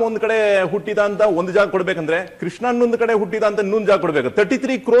 ರಾಮ್ ಒಂದ್ ಕಡೆ ಹುಟ್ಟಿದ ಅಂತ ಒಂದು ಜಾಗ ಕೊಡ್ಬೇಕಂದ್ರೆ ಕೃಷ್ಣ ಇನ್ನೊಂದು ಕಡೆ ಹುಟ್ಟಿದ ಅಂತ ಇನ್ನೊಂದು ಜಾಗ ಕೊಡ್ಬೇಕು.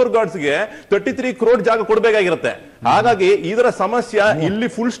 33 crore ಗಾಡ್ಸ್ಗೆ 33 crore ಜಾಗ ಕೊಡ್ಬೇಕಾಗಿರುತ್ತೆ. ಹಾಗಾಗಿ ಇದರ ಸಮಸ್ಯೆ ಇಲ್ಲಿ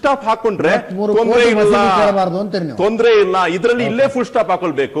ಫುಲ್ ಸ್ಟಾಪ್ ಹಾಕೊಂಡ್ರೆ ತೊಂದ್ರೆ ಇಲ್ಲ, ಇದರಲ್ಲಿ ಇಲ್ಲೇ ಫುಲ್ ಸ್ಟಾಪ್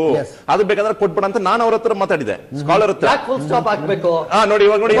ಹಾಕೊಳ್ಬೇಕು. ಅದು ಬೇಕಂದ್ರೆ ಕೊಟ್ಬಿಡ ಅಂತ ನಾನು ಅವ್ರ ಹತ್ರ ಮಾತಾಡಿದೆ, ಸ್ಕಾಲರ್ ಹತ್ರ. ನೋಡಿ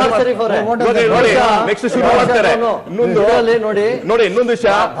ಇವಾಗ ನೋಡಿ ನೆಕ್ಸ್ಟ್ ಶುರು ಮಾಡ್ತಾರೆ. ನೋಡಿ ಇನ್ನೊಂದು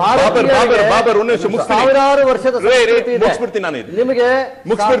ವಿಷಯ, ಬಾಬರ್ ಸಾವಿರಾರು ವರ್ಷದ ಮುಗಿಸ್ಬಿಡ್ತೀನಿ ನಾನು, ನಿಮಗೆ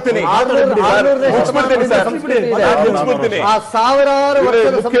ಮುಗಿಸ್ಬಿಡ್ತೀನಿ. ಆ ಸಾವಿರಾರು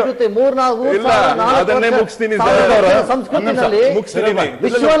ವರ್ಷದ ಸಂಸ್ಕೃತಿ ಅದನ್ನೇ ಮುಗಿಸ್ತೀನಿ. ಸಂಸ್ಕೃತಿನಲ್ಲಿ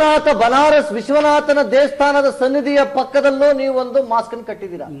ಬನಾರಸ್ ವಿಶ್ವನಾಥನ ದೇವಸ್ಥಾನದ ಸನ್ನಿಧಿಯ ಪಕ್ಕದಲ್ಲೂ ನೀವು ಒಂದು ಮಾಸ್ಕ್ ಅನ್ನು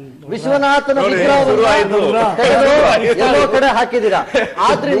ಕಟ್ಟಿದ್ದೀರಾ. ವಿಶ್ವನಾಥನ ಎಲ್ಲೋ ಕಡೆ ಹಾಕಿದ್ದೀರಾ.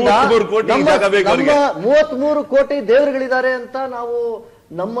 ಆದ್ರಿಂದ 33 ಕೋಟಿ ದೇವರುಗಳಿದ್ದಾರೆ ಅಂತ ನಾವು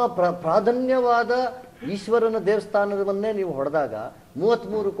ನಮ್ಮ ಪ್ರಾಧಾನ್ಯವಾದ ಈಶ್ವರನ ದೇವಸ್ಥಾನವನ್ನೇ ನೀವು ಹೊಡೆದಾಗ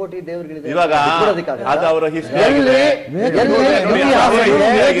 33 ಕೋಟಿ ದೇವರುಗಳಿದೆ.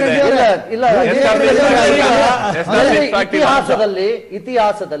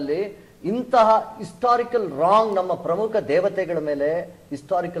 ಇತಿಹಾಸದಲ್ಲಿ ಇಂತಹ ಹಿಸ್ಟಾರಿಕಲ್ ರಾಂಗ್ ನಮ್ಮ ಪ್ರಮುಖ ದೇವತೆಗಳ ಮೇಲೆ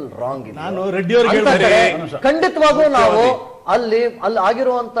ಹಿಸ್ಟಾರಿಕಲ್ ರಾಂಗ್ ಇದೆ. ಖಂಡಿತವಾಗೂ ನಾವು ಅಲ್ಲಿ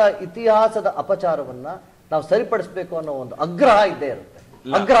ಆಗಿರುವಂತ ಇತಿಹಾಸದ ಅಪಚಾರವನ್ನ ನಾವು ಸರಿಪಡಿಸಬೇಕು ಅನ್ನೋ ಒಂದು ಆಗ್ರಹ ಇದ್ದೇ ಇರುತ್ತೆ.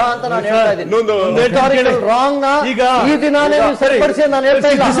 ಆಗ್ರಹ ಅಂತ ನಾನು ಹೇಳ್ತಾ ಇದ್ದೀನಿ. ರಾಂಗ್ ನ ಈ ದಿನಾನೇ ನೀವು ಸರಿಪಡಿಸಿ ನಾನು ಹೇಳ್ತಾ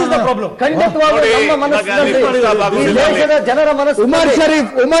ಇಲ್ಲ. ಖಂಡಿತವಾಗೂ ನಮ್ಮ ಮನಸ್ಸಿನಲ್ಲಿ ಈ ದೇಶದ ಜನರ ಮನಸ್ಸು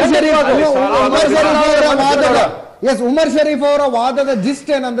ಉಮರ್ ಶರೀಫ್ ಅವರ ವಾದದ ಜಿಸ್ಟ್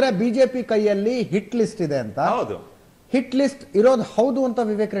ಏನಂದ್ರೆ ಬಿಜೆಪಿ ಕೈಯಲ್ಲಿ ಹಿಟ್ ಲಿಸ್ಟ್ ಇದೆ ಅಂತ. ಹಿಟ್ ಲಿಸ್ಟ್ ಇರೋದು ಹೌದು ಅಂತ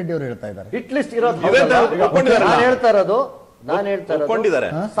ವಿವೇಕ್ ರೆಡ್ಡಿ ಅವರು ಹೇಳ್ತಾ ಇದ್ದಾರೆ. ಹಿಟ್ ಲಿಸ್ಟ್ ಇರೋದು ನಾನು ಹೇಳ್ತಾ ಇರೋದು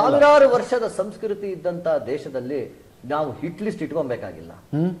ಸಾವಿರಾರು ವರ್ಷದ ಸಂಸ್ಕೃತಿ ಇದ್ದಂತ ದೇಶದಲ್ಲಿ ನಾವು ಹಿಟ್ ಲಿಸ್ಟ್ ಇಟ್ಕೊಬೇಕಾಗಿಲ್ಲ.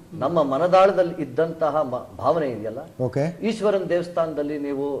 ನಮ್ಮ ಮನದಾಳದಲ್ಲಿ ಇದ್ದಂತಹ ಭಾವನೆ ಇದೆಯಲ್ಲ, ಈಶ್ವರನ್ ದೇವಸ್ಥಾನದಲ್ಲಿ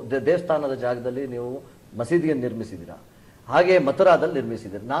ನೀವು ದೇವಸ್ಥಾನದ ಜಾಗದಲ್ಲಿ ನೀವು ಮಸೀದಿಯನ್ನು ನಿರ್ಮಿಸಿದಿರಾ, ಹಾಗೆ ಮಥುರಾದಲ್ಲಿ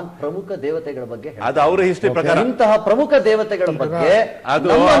ನಿರ್ಮಿಸಿದ್ರು. ನಾನು ಪ್ರಮುಖ ದೇವತೆಗಳ ಬಗ್ಗೆ ಇಂತಹ ಪ್ರಮುಖ ದೇವತೆಗಳ ಬಗ್ಗೆ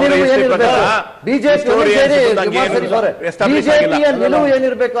ಬಿಜೆಪಿಯ ನಿಲುವು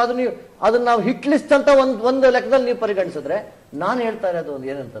ಏನಿರ್ಬೇಕು ಅದನ್ನ ನಾವು ಹಿಟ್ ಲಿಸ್ಟ್ ಅಂತ ಒಂದು ಲೆಕ್ಕದಲ್ಲಿ ನೀವು ಪರಿಗಣಿಸಿದ್ರೆ, ನಾನು ಹೇಳ್ತಾ ಇರೋದು ಒಂದು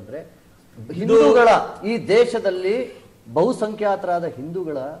ಏನಂತಂದ್ರೆ, ಹಿಂದೂಗಳ ಈ ದೇಶದಲ್ಲಿ ಬಹುಸಂಖ್ಯಾತರಾದ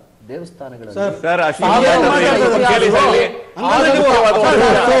ಹಿಂದೂಗಳ ದೇವಸ್ಥಾನಗಳಲ್ಲಿ ಸರ್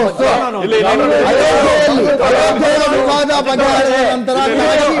ವಿವಾದ ಬಗೆಹರಿದ ನಂತರ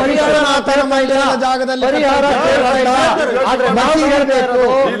ಜಾಗದಲ್ಲಿ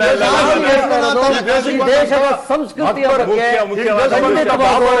ದೇಶದ ಸಂಸ್ಕೃತಿಯ ಬಗ್ಗೆ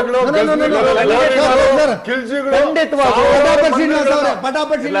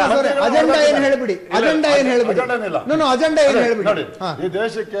ಪಟಾಪಟ್ ಶ್ರೀನಿವಾಸ್ ಅವರೇ ಅಜೆಂಡಾ ಏನ್ ಹೇಳ್ಬಿಡಿ ಅಜೆಂಡಾ ಏನ್ ಹೇಳ್ಬಿಡಿ ಈ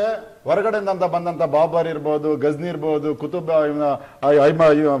ದೇಶಕ್ಕೆ ಹೊರಗಡೆಯಿಂದ ಬಂದಂತ ಬಾಬರ್ ಇರ್ಬೋದು, ಗಜ್ನಿ ಇರ್ಬೋದು, ಕುತುಬ್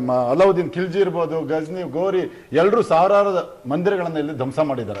ಅಲಾವುದ್ದೀನ್ ಖಿಲ್ಜಿ ಇರ್ಬೋದು, ಗಜ್ನಿ ಗೋರಿ ಎಲ್ಲರೂ ಸಾವಿರಾರು ಮಂದಿರಗಳನ್ನ ಇಲ್ಲಿ ಧ್ವಂಸ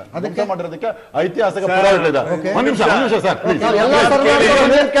ಮಾಡಿದ್ದಾರೆ. ಧ್ವಂಸ ಮಾಡಿರೋದಕ್ಕೆ ಐತಿಹಾಸಿಕ ಪುರಾವೆಗಳಿದೆ. ಒಂದ್ ನಿಮಿಷ ಸರ್,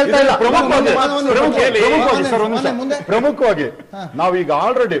 ಪ್ರಮುಖವಾಗಿ ನಾವೀಗ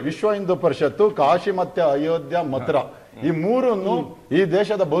ಆಲ್ರೆಡಿ ವಿಶ್ವ ಹಿಂದೂ ಪರಿಷತ್ತು ಕಾಶಿ ಮತ್ತೆ ಅಯೋಧ್ಯ ಮಥುರಾ ಈ ಮೂರನ್ನು ಈ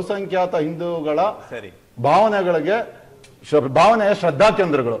ದೇಶದ ಬಹುಸಂಖ್ಯಾತ ಹಿಂದೂಗಳ ಭಾವನೆಯ ಶ್ರದ್ಧಾ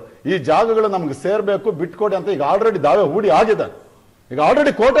ಕೇಂದ್ರಗಳು. ಈ ಜಾಗಗಳು ನಮ್ಗೆ ಸೇರ್ಬೇಕು, ಬಿಟ್ಕೊಡಿ ಅಂತ ಈಗ ಆಲ್ರೆಡಿ ದಾವೆ ಹೂಡಿ ಆಗಿದೆ. ಈಗ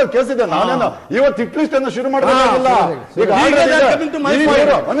ಆಲ್ರೆಡಿ ಕೋರ್ಟಲ್ಲಿ ಕೇಸ್ ಇದೆ. ನಾನೇನು ಇವತ್ತು ಇಟ್ಲಿಸ್ಟ್ ಅನ್ನು ಶುರು ಮಾಡಬೇಕಾಗಿಲ್ಲ.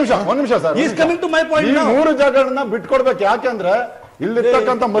 ಒಂದ್ ನಿಮಿಷ ಸರ್, ಈ 3 ಜಾಗಗಳನ್ನ ಬಿಟ್ಕೊಡ್ಬೇಕು. ಯಾಕೆಂದ್ರೆ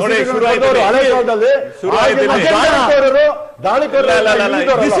ಇಲ್ಲಿರ್ತಕ್ಕಂಥ ಮಸೀದಿಗಳು ಹಳೆ ಕಾಲದಲ್ಲಿ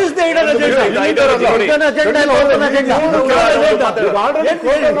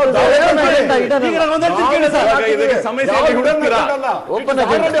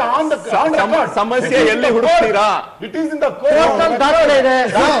ಸಮಸ್ಯೆ ಎಲ್ಲಿ ಹುಡುಕ್ತೀರಾ? It is in the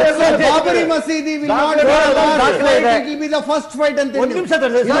Babri ಮಸೀದಿ will be the first fight ಅಂತ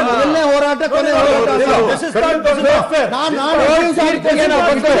ಎಲ್ಲೇ ಹೋರಾಟ ಕೊನೆ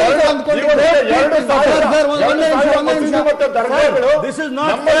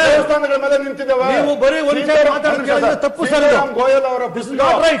ದೇವಸ್ಥಾನಗಳ ಮೇಲೆ ನಿಂತಿದ್ದೇವೆ. ನೀವು ಬರೀ ತಪ್ಪು ಸರ್. ಗೋಯಲ್ ಅವರ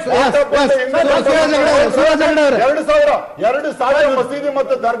 2000 ಮಸೀದಿ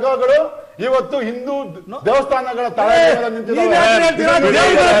ಮತ್ತು ದರ್ಗಾಗಳು ಇವತ್ತು ಹಿಂದೂ ದೇವಸ್ಥಾನಗಳ ತಳ ನಿಂತಿದ್ದಾವೆ.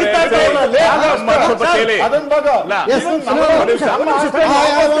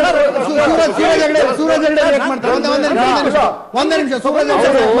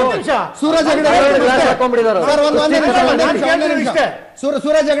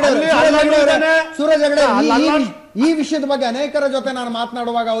 ಈ ವಿಷಯದ ಬಗ್ಗೆ ಅನೇಕರ ಜೊತೆ ನಾನು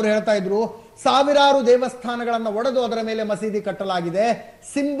ಮಾತನಾಡುವಾಗ ಅವರು ಹೇಳ್ತಾ ಇದ್ರು, ಸಾವಿರಾರು ದೇವಸ್ಥಾನಗಳನ್ನ ಒಡೆದು ಅದರ ಮೇಲೆ ಮಸೀದಿ ಕಟ್ಟಲಾಗಿದೆ.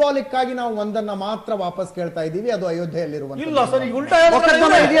 ಸಿಂಬಾಲಿಕ್ ಆಗಿ ನಾವು ಒಂದನ್ನ ಮಾತ್ರ ವಾಪಸ್ ಕೇಳ್ತಾ ಇದ್ದೀವಿ, ಅದು ಅಯೋಧ್ಯೆಯಲ್ಲಿರುವ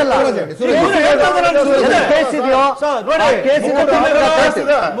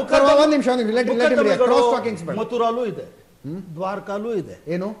ಮಥುರಾಲು ಇದೆ, ದ್ವಾರಕಾಲು ಇದೆ.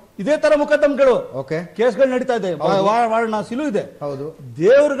 ಏನು ಇದೇ ತರ ಮುಕದ್ದಮ್ಗಳು ಕೇಸ್ಗಳು ನಡೀತಾ ಇದೆ. ವಾರಣಾಸಿಲೂ ಇದೆ. ಹೌದು,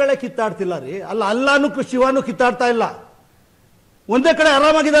 ದೇವರುಗಳೇ ಕಿತ್ತಾಡ್ತಿಲ್ಲ ರೀ. ಅಲ್ಲಾನು ಶಿವಾನು ಕಿತ್ತಾಡ್ತಾ ಇಲ್ಲ. ಒಂದೇ ಕಡೆ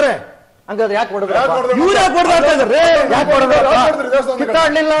ಆರಾಮಾಗಿದ್ದಾರೆ. ಹಂಗಾದ್ರೆ ಯಾಕೆ ಇವ್ರು ಯಾಕೆ ಹೊಡೆದಾಡ್ತಾ ಇದ್ದಾರೆ?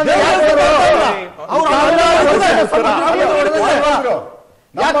 ಕಿತ್ತಾಡ್ಲಿಲ್ಲ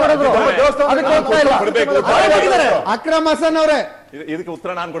ಅಕ್ರಮ್ ಹಸನ್ ಅವರೇ, ಇದಕ್ಕೆ ಉತ್ತರ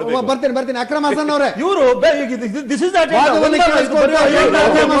ನಾನು ಕೊಡ್ಬೇಕು. ಬರ್ತೀನಿ. ಅಕ್ರಮ್ ಹಸನ್ ಅವರೇ, ಇವರು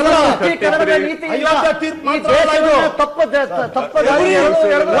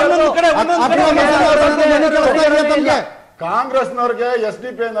ಕಾಂಗ್ರೆಸ್ನವ್ರಿಗೆ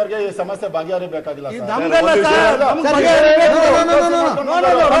SDPI ನವರಿಗೆ ಈ ಸಮಸ್ಯೆ ಬಗೆಹರಿಬೇಕಾಗಿಲ್ಲ.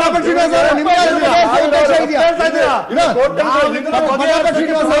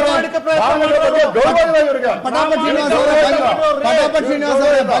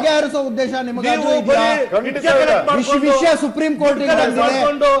 ಬಗೆಹರಿಸುವ ಉದ್ದೇಶ ನಿಮಗೆ ವಿಷಯ ಸುಪ್ರೀಂ ಕೋರ್ಟ್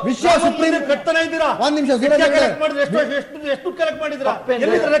ವಿಷಯ ಸುಪ್ರೀಂ ಒಂದ್ ನಿಮಿಷ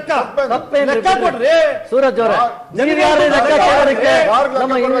ಸೂರಜ್ ಅವರೇ,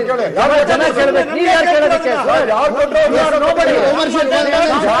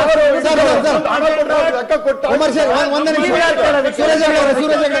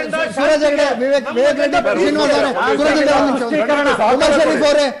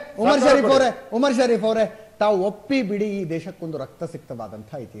 ಉಮರ್ ಶರೀಫ್ ಅವರೇ, ತಾವು ಒಪ್ಪಿ ಬಿಡಿ, ಈ ದೇಶಕ್ಕೊಂದು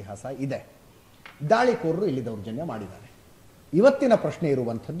ರಕ್ತಸಿಕ್ತವಾದಂತಹ ಇತಿಹಾಸ ಇದೆ. ದಾಳಿಕೋರರು ಇಲ್ಲಿ ದೌರ್ಜನ್ಯ ಮಾಡಿದ್ದಾರೆ. ಇವತ್ತಿನ ಪ್ರಶ್ನೆ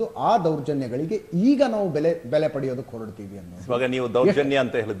ಇರುವಂತದ್ದು, ಆ ದೌರ್ಜನ್ಯಗಳಿಗೆ ಈಗ ನಾವು ಬೆಲೆ ಪಡೆಯೋದಕ್ಕೆ ಹೊರಡ್ತೀವಿ ಅನ್ನೋದು. ಇವಾಗ ನೀವು ದೌರ್ಜನ್ಯ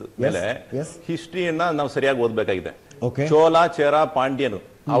ಅಂತ ಹೇಳಿದ ಮೇಲೆ ಹಿಸ್ಟ್ರಿಯನ್ನ ನಾವು ಸರಿಯಾಗಿ ಓದ್ಬೇಕಾಗಿದೆ. ಚೋಳ, ಚೇರ, ಪಾಂಡ್ಯನು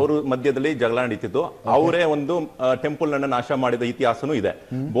ಅವರು ಮಧ್ಯದಲ್ಲಿ ಜಗಳ ನಡೀತಿದ್ದು, ಅವರೇ ಒಂದು ಟೆಂಪಲ್ ಅನ್ನು ನಾಶ ಮಾಡಿದ ಇತಿಹಾಸನೂ ಇದೆ.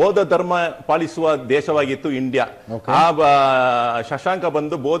 ಬೌದ್ಧ ಧರ್ಮ ಪಾಲಿಸುವ ದೇಶವಾಗಿತ್ತು ಇಂಡಿಯಾ. ಆ ಶಶಾಂಕ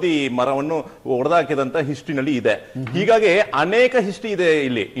ಬಂದು ಬೋಧಿ ಮರವನ್ನು ಹೊಡೆದಾಕಿದಂತ ಹಿಸ್ಟ್ರಿನಲ್ಲಿ ಇದೆ. ಹೀಗಾಗಿ ಅನೇಕ ಹಿಸ್ಟ್ರಿ ಇದೆ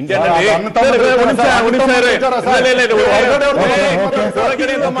ಇಲ್ಲಿ ಇಂಡಿಯಾದಲ್ಲಿ.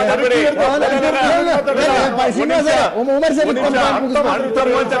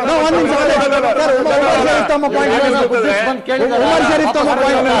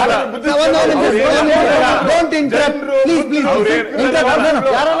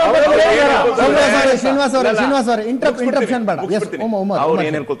 ಇಂಟರಪ್ಷನ್ ಬೇಡ. ಅವ್ರು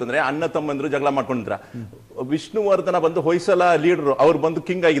ಏನ್ ಹೇಳ್ಕೊತಂದ್ರೆ ಅಣ್ಣ ತಮ್ಮಂದ್ರು ಜಗಳ ಮಾಡ್ಕೊಂಡಿದ್ರ. ವಿಷ್ಣುವರ್ಧನ ಬಂದು ಹೊಯ್ಸಲ ಲೀಡರ್, ಅವ್ರು ಬಂದು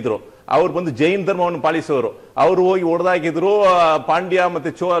ಕಿಂಗ್ ಆಗಿದ್ರು, ಅವ್ರು ಬಂದು ಜೈನ್ ಧರ್ಮವನ್ನು ಪಾಲಿಸೋರು. ಅವ್ರು ಹೋಗಿ ಹೊಡೆದಾಕಿದ್ರು ಪಾಂಡ್ಯ ಮತ್ತೆ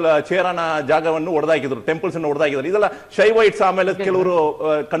ಚೇರನ ಜಾಗವನ್ನು ಹೊಡೆದಾಕಿದ್ರು, ಟೆಂಪಲ್ಸ್ ಅನ್ನು ಹೊಡೆದಾಕಿದ್ರು. ಇದೆಲ್ಲ ಶೈವೈಟ್ಸ್, ಆಮೇಲೆ ಕೆಲವರು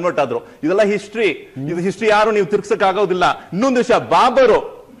ಕನ್ವರ್ಟ್ ಆದ್ರು. ಇದೆಲ್ಲ ಹಿಸ್ಟ್ರಿ. ಇದು ಹಿಸ್ಟ್ರಿ ಯಾರು ನೀವು ತಿರ್ಗ್ಸಕ್ ಆಗೋದಿಲ್ಲ. ಇನ್ನೊಂದು ವಿಷಯ, ಬಾಬರು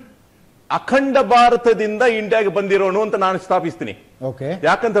ಅಖಂಡ ಭಾರತದಿಂದ ಇಂಡಿಯಾಗೆ ಬಂದಿರೋನು ಅಂತ ನಾನು ಸ್ಥಾಪಿಸ್ತೀನಿ.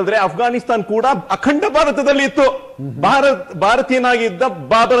 ಯಾಕಂತಂದ್ರೆ ಅಫ್ಘಾನಿಸ್ತಾನ್ ಕೂಡ ಅಖಂಡ ಭಾರತದಲ್ಲಿ ಇತ್ತು. ಭಾರತೀಯನಾಗಿದ್ದ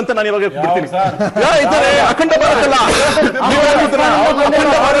ಬಾಬರ್ ಅಂತ ನಾನು ಇವಾಗ ಬಿಡ್ತೀನಿ. ಅಖಂಡ ಭಾರತ ಅಲ್ಲ,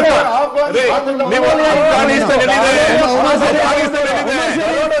 ಅಖಂಡ ಭಾರತ. ನೀವು ಅಫ್ಘಾನಿಸ್ತಾನ್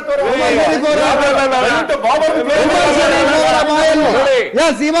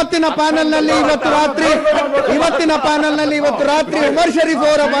ಇವತ್ತಿನ ಪ್ಯಾನೆಲ್ ನಲ್ಲಿ ಇವತ್ತು ರಾತ್ರಿ ಉಮರ್ ಶರೀಫ್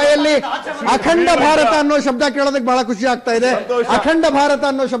ಅವರ ಬಾಯಲ್ಲಿ ಅಖಂಡ ಭಾರತ ಅನ್ನೋ ಶಬ್ದ ಕೇಳೋದಕ್ಕೆ ಬಹಳ ಖುಷಿ ಆಗ್ತಾ ಇದೆ. ಅಖಂಡ ಭಾರತ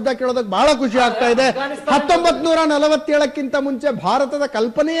ಅನ್ನೋ ಶಬ್ದ ಕೇಳೋದಕ್ಕೆ ಬಹಳ ಖುಷಿ ಆಗ್ತಾ ಇದೆ. 1947ಕ್ಕಿಂತ ಮುಂಚೆ ಭಾರತದ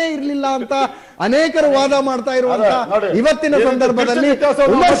ಕಲ್ಪನೆಯೇ ಇರಲಿಲ್ಲ ಅಂತ ಅನೇಕರು ವಾದ ಮಾಡ್ತಾ ಇರುವಂತ ಇವತ್ತಿನ ಸಂದರ್ಭದಲ್ಲಿ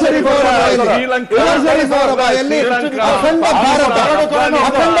ಉಮರ್ ಶರೀಫ್ ಅವರ ಬಾಯಲ್ಲಿ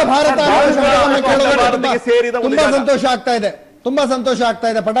ಅಖಂಡ ಭಾರತ ತುಂಬಾ ಸಂತೋಷ ಆಗ್ತಾ ಇದೆ. ತುಂಬಾ ಸಂತೋಷ ಆಗ್ತಾ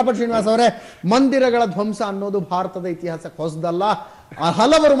ಇದೆ. ಪಟಾಪಟ್ ಶ್ರೀನಿವಾಸ್ ಅವರೇ, ಮಂದಿರಗಳ ಧ್ವಂಸ ಅನ್ನೋದು ಭಾರತದ ಇತಿಹಾಸಕ್ಕೆ ಹೊಸದಲ್ಲ.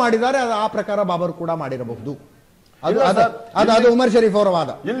 ಹಲವರು ಮಾಡಿದ್ದಾರೆ, ಆ ಪ್ರಕಾರ ಬಾಬರ್ ಕೂಡ ಮಾಡಿರಬಹುದು. ಅದು ಉಮರ್ ಶರೀಫ್ ಅವರ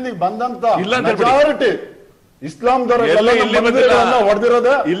ವಾದ. ಇಲ್ಲಿ ಬಂದಂತ ಮೆಜಾರಿಟಿ ಇಸ್ಲಾಂ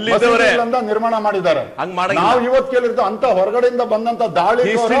ಹೊಡೆದಿರೋದೇ ನಿರ್ಮಾಣ ಮಾಡಿದ್ದಾರೆ. ನಾವು ಇವತ್ತು ಕೇಳಿರ್ತ ಅಂತ ಹೊರಗಡೆಯಿಂದ ಬಂದಂತ ದಾಳಿ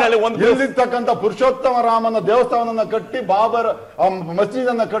ಇಲ್ಲಿರ್ತಕ್ಕಂಥ ಪುರುಷೋತ್ತಮ ರಾಮನ ದೇವಸ್ಥಾನವನ್ನ ಕಟ್ಟಿ ಬಾಬರ್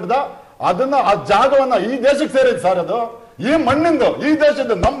ಮಸ್ಜಿದ್ ಅನ್ನ ಕಟ್ಟಿದ, ಅದನ್ನ ಆ ಜಾಗವನ್ನ ಈ ದೇಶಕ್ಕೆ ಸೇರಿದ್ ಸರ್. ಅದು ಈ ಮಣ್ಣಿಂದು, ಈ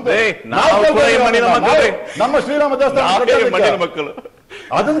ದೇಶದ ನಮ್ದು, ನಮ್ಮ ಶ್ರೀರಾಮ ದೇವಸ್ಥಾನ ಮಕ್ಕಳು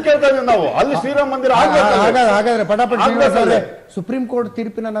ಅದನ್ನ ಕೇಳ್ತಾ ಇದೀವಿ ನಾವು. ಅಲ್ಲಿ ಶ್ರೀರಾಮ ಮಂದಿರ ಹಾಗಾದ್ರೆ ಪಟಾಪಟ್ ಶ್ರೀನಿವಾಸ್ ಅವರೇ, ಸುಪ್ರೀಂ ಕೋರ್ಟ್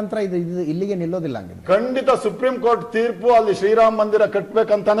ತೀರ್ಪಿನ ನಂತರ ಇದು ಇಲ್ಲಿಗೆ ನಿಲ್ಲೋದಿಲ್ಲ. ಖಂಡಿತ ಸುಪ್ರೀಂ ಕೋರ್ಟ್ ತೀರ್ಪು ಅಲ್ಲಿ ಶ್ರೀರಾಮ ಮಂದಿರ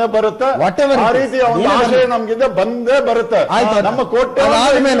ಕಟ್ಬೇಕಂತಾನೆ ಬರುತ್ತೆ. ಆ ರೀತಿ ಒಂದು ಆಶಯ ನಮ್ಗಿದೆ, ಬಂದೇ ಬರುತ್ತೆ. ನಮ್ಮ ಕೋರ್ಟ್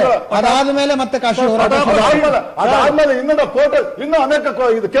ಅದಾದ್ಮೇಲೆ ಮತ್ತೆ ಕಾಶಿ ಅದಾದ್ಮೇಲೆ ಇನ್ನೊಂದು ಕೋರ್ಟ್ ಇನ್ನೂ ಅನೇಕ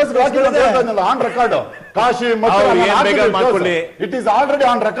ಇದು ಕೇಸ್ಗಳು ಹಾಕಿಲ್ಲ on record. Kashi it is already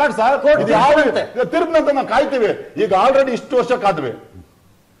on record sir. ತೀರ್ಪಿನಂತ ನಾವು ಕಾಯ್ತೀವಿ. ಈಗ ಆಲ್ರೆಡಿ ಇಷ್ಟು ವರ್ಷ ಕಾದ್ವಿ,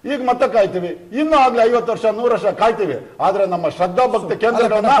 ಈಗ ಮತ್ತೆ ಕಾಯ್ತೀವಿ. ಇನ್ನೂ ಆಗ್ಲಿ 50 ವರ್ಷ 100 ವರ್ಷ ಕಾಯ್ತೀವಿ. ಆದ್ರೆ ನಮ್ಮ ಶ್ರದ್ಧಾ ಭಕ್ತಿ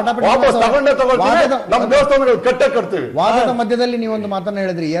ಕೇಂದ್ರಗಳನ್ನ ವಾಪಸ್ ತಗೊಳ್ತೀವಿ, ನಮ್ಮ ದೇವಸ್ಥಾನಗಳು ಕಟ್ತೀವಿ. ವಾದದ ಮಧ್ಯದಲ್ಲಿ ನೀವೊಂದು ಮಾತನ್ನ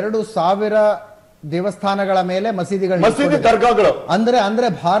ಹೇಳಿದ್ರಿ, 2000 ದೇವಸ್ಥಾನಗಳ ಮೇಲೆ ಮಸೀದಿ ದರ್ಗಾಗಳು ಅಂದ್ರೆ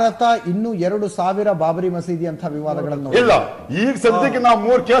ಭಾರತ ಇನ್ನು 2000 ಬಾಬರಿ ಮಸೀದಿ ಅಂತ ವಿವಾದಗಳನ್ನು ಇಲ್ಲ. ಈಗ ಸದ್ಯಕ್ಕೆ ನಾವು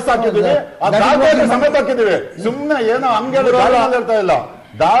 3 ಕೇಸ್ ಹಾಕಿದೀವಿ, ಸಮೇತ ಹಾಕಿದೀವಿ. ಸುಮ್ನೆ ಏನೋ ಹಂಗೆ ಹೇಳ್ತಾ ಇಲ್ಲ,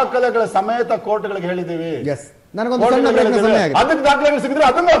 ದಾಖಲೆಗಳ ಸಮೇತ ಕೋರ್ಟ್ಗಳಿಗೆ ಹೇಳಿದೀವಿ. ಅದಕ್ಕೆ ದಾಖಲೆಗಳು ಸಿಕ್ಕಿದ್ರೆ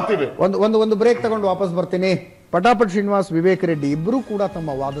ಅದನ್ನು ಹಾಕ್ತೀವಿ. ಒಂದು ಬ್ರೇಕ್ ತಗೊಂಡು ವಾಪಸ್ ಬರ್ತೀನಿ. ಪಟಾಪಟ್ ಶ್ರೀನಿವಾಸ್, ವಿವೇಕ್ ರೆಡ್ಡಿ ಇಬ್ಬರು ಕೂಡ ತಮ್ಮ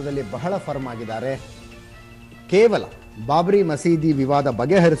ವಾದದಲ್ಲಿ ಬಹಳ ಫರ್ಮ್ ಆಗಿದ್ದಾರೆ. ಕೇವಲ ಬಾಬ್ರಿ ಮಸೀದಿ ವಿವಾದ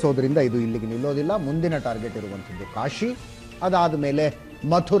ಬಗೆಹರಿಸೋದ್ರಿಂದ ಇದು ಇಲ್ಲಿಗೆ ನಿಲ್ಲೋದಿಲ್ಲ. ಮುಂದಿನ ಟಾರ್ಗೆಟ್ ಇರುವಂಥದ್ದು ಕಾಶಿ, ಅದಾದ ಮೇಲೆ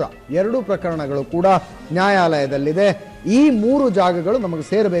ಮಥುರಾ. 2 ಪ್ರಕರಣಗಳು ಕೂಡ ನ್ಯಾಯಾಲಯದಲ್ಲಿದೆ. ಈ 3 ಜಾಗಗಳು ನಮಗೆ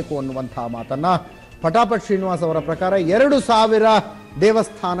ಸೇರಬೇಕು ಅನ್ನುವಂತಹ ಮಾತನ್ನ ಪಟಾಪಟ್ ಶ್ರೀನಿವಾಸ್ ಅವರ ಪ್ರಕಾರ 2000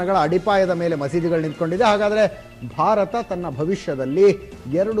 ದೇವಸ್ಥಾನಗಳ ಅಡಿಪಾಯದ ಮೇಲೆ ಮಸೀದಿಗಳು ನಿಂತ್ಕೊಂಡಿದೆ. ಹಾಗಾದ್ರೆ ಭಾರತ ತನ್ನ ಭವಿಷ್ಯದಲ್ಲಿ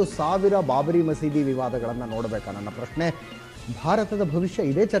 2000 ಬಾಬರಿ ಮಸೀದಿ ವಿವಾದಗಳನ್ನ ನೋಡಬೇಕಾ? ನನ್ನ ಪ್ರಶ್ನೆ, ಭಾರತದ ಭವಿಷ್ಯ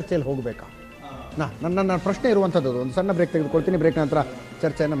ಇದೇ ಚರ್ಚೆಯಲ್ಲಿ ಹೋಗಬೇಕಾ? ನನ್ನ ಪ್ರಶ್ನೆ ಇರುವಂಥದ್ದು. ಒಂದು ಸಣ್ಣ ಬ್ರೇಕ್ ತೆಗೆದುಕೊಳ್ತೀನಿ. ಬ್ರೇಕ್ ನಂತರ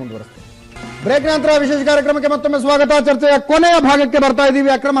ಚರ್ಚೆಯನ್ನು ಮುಂದುವರಿಸ್ತೀನಿ. ಬ್ರೇಕ್ ನಂತರ ವಿಶೇಷ ಕಾರ್ಯಕ್ರಮಕ್ಕೆ ಮತ್ತೊಮ್ಮೆ ಸ್ವಾಗತ. ಚರ್ಚೆಯ ಕೊನೆಯ ಭಾಗಕ್ಕೆ ಬರ್ತಾ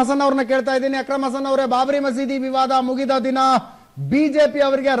ಇದ್ದೀವಿ. ಅಕ್ರಮ್ ಹಸನ್ ಅವ್ರನ್ನ ಕೇಳ್ತಾ ಇದ್ದೀನಿ. ಅಕ್ರಮ್ ಹಸನ್ ಅವರೇ, ಬಾಬರಿ ಮಸೀದಿ ವಿವಾದ ಮುಗಿದ ದಿನ ಬಿಜೆಪಿ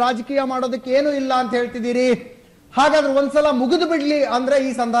ಅವರಿಗೆ ರಾಜಕೀಯ ಮಾಡೋದಕ್ಕೆ ಏನೂ ಇಲ್ಲ ಅಂತ ಹೇಳ್ತಿದ್ದೀರಿ. ಹಾಗಾದ್ರೆ ಒಂದ್ಸಲ ಮುಗಿದು ಬಿಡ್ಲಿ ಅಂದ್ರೆ ಈ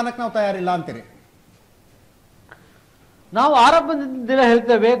ಸಂಧಾನಕ್ಕೆ ನಾವು ತಯಾರಿಲ್ಲ ಅಂತೀರಿ? ನಾವು ಆರಂಭದಿಂದ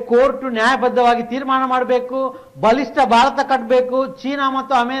ಹೇಳ್ತೇವೆ, ಕೋರ್ಟ್ ನ್ಯಾಯಬದ್ಧವಾಗಿ ತೀರ್ಮಾನ ಮಾಡಬೇಕು, ಬಲಿಷ್ಠ ಭಾರತ ಕಟ್ಟಬೇಕು, ಚೀನಾ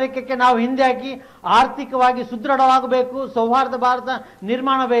ಮತ್ತು ಅಮೆರಿಕಕ್ಕೆ ನಾವು ಹಿಂದೆ ಹಾಕಿ ಆರ್ಥಿಕವಾಗಿ ಸುದೃಢವಾಗಬೇಕು, ಸೌಹಾರ್ದ ಭಾರತ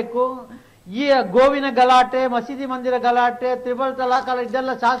ನಿರ್ಮಾಣ ಬೇಕು. ಈ ಗೋವಿನ ಗಲಾಟೆ, ಮಸೀದಿ ಮಂದಿರ ಗಲಾಟೆ, ತ್ರಿಬಲ್ ತಲಾಖ್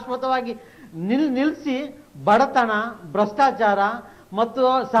ಇದೆಲ್ಲ ಶಾಶ್ವತವಾಗಿ ನಿಲ್ಲಿಸಿ ಬಡತನ, ಭ್ರಷ್ಟಾಚಾರ ಮತ್ತು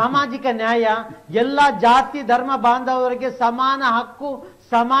ಸಾಮಾಜಿಕ ನ್ಯಾಯ, ಎಲ್ಲ ಜಾತಿ ಧರ್ಮ ಬಾಂಧವರಿಗೆ ಸಮಾನ ಹಕ್ಕು,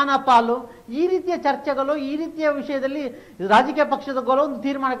 ಸಮಾನ ಪಾಲು, ಈ ರೀತಿಯ ಚರ್ಚೆಗಳು, ಈ ರೀತಿಯ ವಿಷಯದಲ್ಲಿ ರಾಜಕೀಯ ಪಕ್ಷದಗಳು ಒಂದು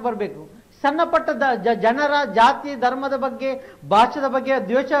ತೀರ್ಮಾನಕ್ಕೆ ಬರಬೇಕು. ಸಣ್ಣ ಪಟ್ಟ ಜನರ ಜಾತಿ ಧರ್ಮದ ಬಗ್ಗೆ, ಭಾಷೆದ ಬಗ್ಗೆ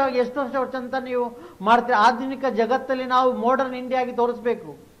ದ್ವೇಷ ಎಷ್ಟು ವರ್ಷ ಅಂತ ನೀವು ಮಾಡ್ತೀರಿ. ಆಧುನಿಕ ಜಗತ್ತಲ್ಲಿ ನಾವು ಮಾಡರ್ನ್ ಇಂಡಿಯಾ ಆಗಿ ತೋರಿಸ್ಬೇಕು.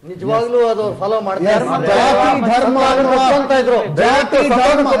 ನಿಜವಾಗ್ಲೂ ಅದು ಫಾಲೋ ಮಾಡ್ತಾರೆ.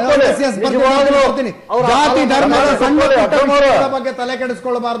 ಬಗ್ಗೆ ತಲೆ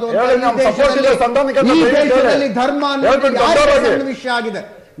ಕೆಡಿಸ್ಕೊಳ್ಬಾರ್ದು.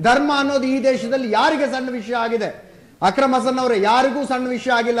 ಧರ್ಮ ಅನ್ನೋದು ಈ ದೇಶದಲ್ಲಿ ಯಾರಿಗೆ ಸಣ್ಣ ವಿಷಯ ಆಗಿದೆ? ಅಕ್ರಮ್ ಹಸನ್ ಅವರೇ, ಯಾರಿಗೂ ಸಣ್ಣ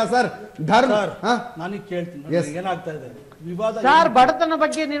ವಿಷಯ ಆಗಿಲ್ಲ ಸರ್. ಧರ್ಮ ನಾನೀಗ ಕೇಳ್ತೀನಿ ಏನಾಗ್ತಾ ಇದೆ ವಿವಾದ. ಸರ್, ಬಡತನ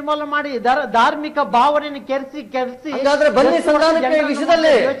ಬಗ್ಗೆ ನಿರ್ಮೂಲನೆ ಮಾಡಿ ಧಾರ್ಮಿಕ ಭಾವನೆಯನ್ನು ಕೆರೆಸಿ ಬನ್ನಿ ಸಂಧಾನಕ್ಕೆ.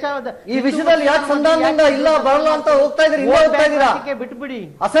 ಈ ವಿಷಯದಲ್ಲಿ ಯಾಕೆ ಸಂಧಾನದಿಂದ ಇಲ್ಲ ಬರಲ್ಲ ಅಂತ ಹೋಗ್ತಾ ಇದ್ದೀರಿ, ಬಿಟ್ಬಿಡಿ.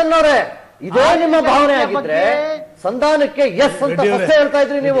 ಹಸನ್ ಅವರೇ, ಇದೇ ನಿಮ್ಮ ಭಾವನೆ ಆಗಿದ್ರೆ ಸಂಧಾನಕ್ಕೆ ಎಸ್ ಅಂತ ಫಸ್ಟ್ ಹೇಳ್ತಾ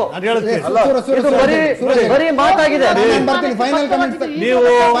ಇದ್ರಿ ನೀವು. ಬರೀ ಮಾತಾಗಿದೆ.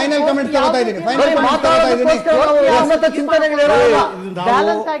 ಚಿಂತನೆಗಳು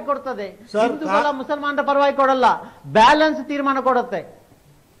ಬ್ಯಾಲೆನ್ಸ್ ಆಗಿ ಕೊಡ್ತದೆ. ಹಿಂದೂಗಳ ಮುಸಲ್ಮಾನರ ಪರವಾಗಿ ಕೊಡಲ್ಲ, ಬ್ಯಾಲೆನ್ಸ್ ತೀರ್ಮಾನ ಕೊಡುತ್ತೆ.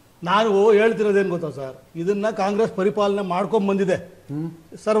 ನಾನು ಹೇಳ್ತಿರೋದೇನ್ ಗೊತ್ತಾ ಸರ್, ಇದನ್ನ ಕಾಂಗ್ರೆಸ್ ಪರಿಪಾಲನೆ ಮಾಡ್ಕೊಂಡ್ ಬಂದಿದೆ.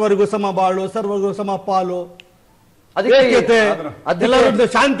 ಸರ್ವರಿಗೂ ಸಮ ಬಾಳು, ಸರ್ವರಿಗೂ ಸಮ ಪಾಲು, ಎಲ್ಲರೂ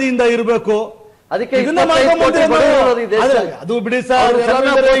ಶಾಂತಿಯಿಂದ ಇರಬೇಕು. ಅದಕ್ಕೆ ಅದು ಬಿಡಿ ಸರ್,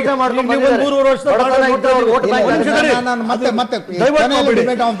 3 ವರ್ಷ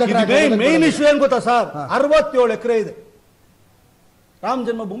ಮೇನ್ ಇಶ್ಯೂ ಏನ್ ಗೊತ್ತಾ ಸರ್, 67 ಎಕರೆ ಇದೆ ರಾಮ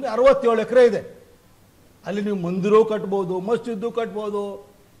ಜನ್ಮಭೂಮಿ, 67 ಎಕರೆ ಇದೆ. ಅಲ್ಲಿ ನೀವು ಮಂದಿರ ಕಟ್ಬೋದು, ಮಸ್ಜಿದ್ ಕಟ್ಬೋದು,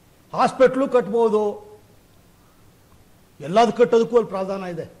 ಹಾಸ್ಪಿಟ್ಲು ಕಟ್ಬೋದು, ಎಲ್ಲದೂ ಕಟ್ಟೋದಕ್ಕೂ ಅಲ್ಲಿ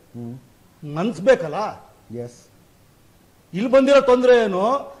ಪ್ರಾಧಾನ್ಯ ಇದೆ. ಮನ್ಸ್ ಬೇಕಲ್ಲ. ಇಲ್ಲಿ ಬಂದಿರೋ ತೊಂದರೆ ಏನು,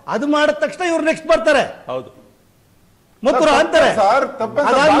 ಅದು ಮಾಡಿದ ತಕ್ಷಣ ಇವ್ರು ನೆಕ್ಸ್ಟ್ ಬರ್ತಾರೆ. ಹೌದು, ಮಕ್ಕಳು ಅಂತಾರೆ,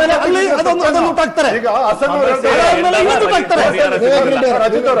 ಅದಾದ್ಮೇಲೆ ಅಲ್ಲಿ ಅದನ್ನು ಊಟಾಕ್ತಾರೆ.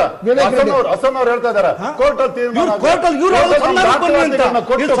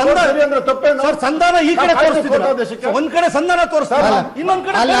 ಸಂಧಾನ ಈ ಕಡೆ ಒಂದ್ ಕಡೆ ಸಂಧಾನ ತೋರಿಸ್ತಾರೆ, ಇನ್ನೊಂದ್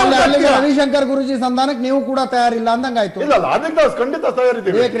ಕಡೆ ರವಿಶಂಕರ್ ಗುರುಜಿ ಸಂಧಾನಕ್ಕೆ ನೀವು ಕೂಡ ತಯಾರಿಲ್ಲ ಅಂದಂಗಾಯ್ತು. ಇಲ್ಲ, ಅದಕ್ಕೆ ಖಂಡಿತ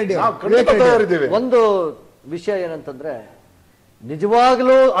ತಯಾರಿದ್ದೀವಿ. ಒಂದು ವಿಷಯ ಏನಂತಂದ್ರೆ,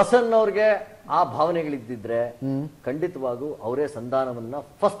 ನಿಜವಾಗ್ಲೂ ಹಸನ್ ಅವ್ರಿಗೆ ಆ ಭಾವನೆಗಳಿದ್ದಿದ್ರೆ ಖಂಡಿತವಾಗೂ ಅವರೇ ಸಂಧಾನವನ್ನ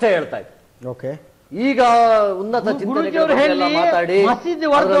ಫಸ್ಟ್ ಹೇಳ್ತಾ ಇದ್ರು. ಈಗ ಉನ್ನತ ಚಿಂತನೆಗಳ ಮಾತಾಡಿ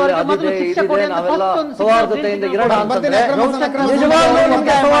ನಾವೆಲ್ಲ ಸೌಹಾರ್ದತೆಯಿಂದ ಇರೋಣ ಅಂತಂದ್ರೆ,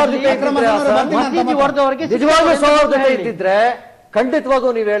 ನಿಜವಾಗ್ಲೂ ಸೌಹಾರ್ದತೆ ಇದ್ದಿದ್ರೆ ಖಂಡಿತವಾಗೂ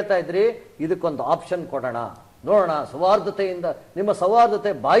ನೀವು ಹೇಳ್ತಾ ಇದ್ರಿ ಇದಕ್ಕೊಂದು ಆಪ್ಷನ್ ಕೊಡೋಣ, ನೋಡೋಣ, ಸೌಹಾರ್ದತೆಯಿಂದ ನಿಮ್ಮ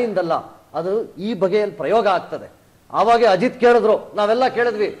ಸೌಹಾರ್ದತೆ ಬಾಯಿಂದಲ್ಲ, ಅದು ಈ ಬಗೆಯಲ್ಲಿ ಪ್ರಯೋಗ ಆಗ್ತದೆ. ಆವಾಗ ಅಜಿತ್ ಕೇಳಿದ್ರು, ನಾವೆಲ್ಲ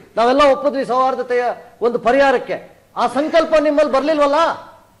ಕೇಳಿದ್ವಿ, ನಾವೆಲ್ಲ ಒಪ್ಪಿದ್ವಿ ಸೌಹಾರ್ದತೆಯ ಒಂದು ಪರಿಹಾರಕ್ಕೆ. ಆ ಸಂಕಲ್ಪ ನಿಮ್ಮಲ್ಲಿ ಬರ್ಲಿಲ್ವಲ್ಲ,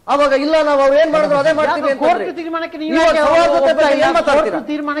 ಅವಾಗ ಇಲ್ಲ ನಾವು ಅವ್ರು ಏನ್ ಮಾಡಿದ್ರು ಅದೇ ಮಾಡ್ತೀವಿ ಅಂತ.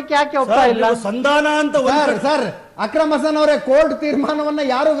 ತೀರ್ಮಾನಕ್ಕೆ ಯಾಕೆ ಹೋಗ್ತಾ ಇಲ್ಲ? ಸಂಧಾನ ಅಂತ ಸರ್, ಅಕ್ರಮ್ ಹಸನ್ ಅವರೇ, ಕೋರ್ಟ್ ತೀರ್ಮಾನವನ್ನ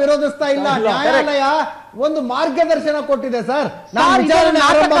ಯಾರು ವಿರೋಧಿಸ್ತಾ ಇಲ್ಲ. ನ್ಯಾಯಾಲಯ ಒಂದು ಮಾರ್ಗದರ್ಶನ ಕೊಟ್ಟಿದೆ ಸರ್. ವಿಚಾರಣೆ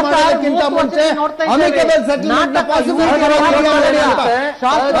ಆರಂಭ ಮಾಡೋದಕ್ಕಿಂತ ಮುಂಚೆ ಅಮಿಕಬಲ್ ಸೆಟಲ್ಮೆಂಟ್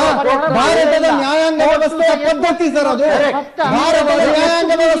ಭಾರತದ ನ್ಯಾಯಾಂಗ ವ್ಯವಸ್ಥೆಯ ಪದ್ಧತಿ ಸರ್, ಅದು ಭಾರತದ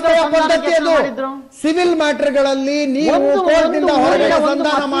ನ್ಯಾಯಾಂಗ ವ್ಯವಸ್ಥೆಯ ಪದ್ಧತಿ. ಅದು ಸಿವಿಲ್ ಮ್ಯಾಟರ್ಗಳಲ್ಲಿ ನೀವು ಕೋರ್ಟ್ನಿಂದ ಹೊರಗಡೆ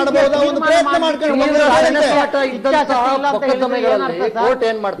ಸಂಧಾನ ಮಾಡಬಹುದಾ ಒಂದು ಪ್ರಯತ್ನ ಮಾಡ್ಕೊಂಡು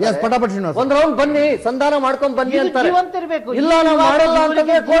ಒಂದ್ ರೌಂಡ್ ಬನ್ನಿ, ಸಂಧಾನ ಮಾಡ್ಕೊಂಡ್ ಬನ್ನಿ ಅಂತಾರೆ. ಇಲ್ಲ ನಾವು ಮಾಡಲ್ಲ ಅಂತ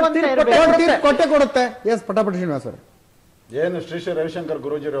ಕೊಟ್ಟೆ ಕೊಡುತ್ತೆ. ಎಸ್, ಪಟಾಪಟಿ ಶ್ರೀನಿವಾಸ್ ಅವರು, ಏನು ಶ್ರೀ ಶ್ರೀ ರವಿಶಂಕರ್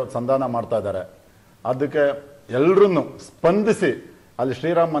ಗುರೂಜಿ ಸಂಧಾನ ಮಾಡ್ತಾ ಇದ್ದಾರೆ, ಅದಕ್ಕೆ ಎಲ್ರೂ ಸ್ಪಂದಿಸಿ ಅಲ್ಲಿ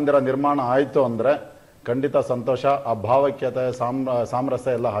ಶ್ರೀರಾಮ ಮಂದಿರ ನಿರ್ಮಾಣ ಆಯ್ತು ಅಂದ್ರೆ ಖಂಡಿತ ಸಂತೋಷ. ಆ ಭಾವೈಕ್ಯತೆ,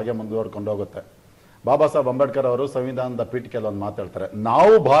 ಸಾಮರಸ್ಯ ಎಲ್ಲ ಹಾಗೆ ಮುಂದುವರ್ಕೊಂಡು ಹೋಗುತ್ತೆ. ಬಾಬಾ ಸಾಹೇಬ್ ಅಂಬೇಡ್ಕರ್ ಅವರು ಸಂವಿಧಾನದ ಪೀಠಿಕೆಯಲ್ಲಿ ಒಂದು ಮಾತಾಡ್ತಾರೆ,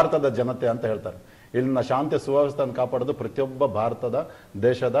 ನಾವು ಭಾರತದ ಜನತೆ ಅಂತ ಹೇಳ್ತಾರೆ. ಇಲ್ಲಿನ ಶಾಂತಿ ಸುವ್ಯವಸ್ಥೆಯನ್ನು ಕಾಪಾಡೋದು ಪ್ರತಿಯೊಬ್ಬ ಭಾರತದ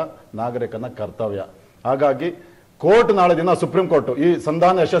ದೇಶದ ನಾಗರಿಕನ ಕರ್ತವ್ಯ. ಹಾಗಾಗಿ ಕೋರ್ಟ್ ನಾಳೆ ದಿನ ಸುಪ್ರೀಂ ಕೋರ್ಟ್ ಈ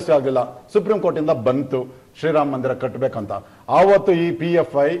ಸಂಧಾನ ಯಶಸ್ವಿ ಆಗಲಿಲ್ಲ, ಸುಪ್ರೀಂ ಕೋರ್ಟ್ ಇಂದ ಬಂತು ಶ್ರೀರಾಮ ಮಂದಿರ ಕಟ್ಟಬೇಕಂತ. ಆವತ್ತು ಈ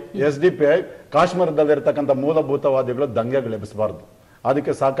PFI, SDPI ಕಾಶ್ಮೀರದಲ್ಲಿರ್ತಕ್ಕಂಥ ಮೂಲಭೂತವಾದಿಗಳು ದಂಗೆಗಳು ಎಬ್ಬಿಸಬಾರ್ದು,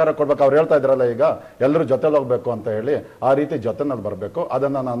 ಅದಕ್ಕೆ ಸಹಕಾರ ಕೊಡ್ಬೇಕು. ಅವ್ರು ಹೇಳ್ತಾ ಇದ್ರಲ್ಲ ಈಗ ಎಲ್ಲರೂ ಜೊತೆಲಿ ಹೋಗ್ಬೇಕು ಅಂತ ಹೇಳಿ, ಆ ರೀತಿ ಜೊತೆನಲ್ಲಿ ಬರಬೇಕು.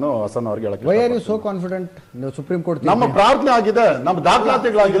 ಅದನ್ನ ನಾನು ಹಸನ್ ಅವ್ರಿಗೆ ಹೇಳಕ್ಕೆ ಸೋ ಕಾನ್ಫಿಡೆಂಟ್. ಸುಪ್ರೀಂ ಕೋರ್ಟ್ ನಮ್ಮ ಪ್ರಾರ್ಥನೆ ಆಗಿದೆ, ನಮ್ಮ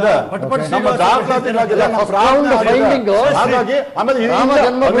ದಾಖಲಾತಿಗಳಾಗಿದೆ, ಹಾಗಾಗಿ ಆಮೇಲೆ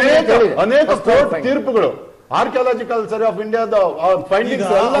ಅನೇಕ ಕೋರ್ಟ್ ತೀರ್ಪುಗಳು, ಆರ್ಕಿಯಾಲಜಿಕಲ್ ಸರ್ವೆ ಆಫ್ ಇಂಡಿಯಾದ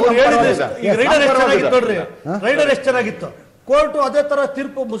ಫೈಂಡಿಂಗ್ಸ್ ರೈಡರ್ ಎಷ್ಟು ಚೆನ್ನಾಗಿತ್ತು. ಕೋರ್ಟ್ ಅದೇ ತರ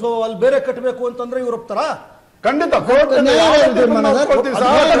ತೀರ್ಪು ಅಲ್ಲಿ ಬೇರೆ ಕಟ್ಟಬೇಕು ಅಂತಂದ್ರೆ ಇವ್ರು ಒಪ್ತಾರ? ಖಂಡಿತ ಕೋರ್ಟ್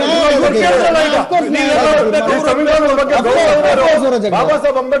ಬಾಬಾ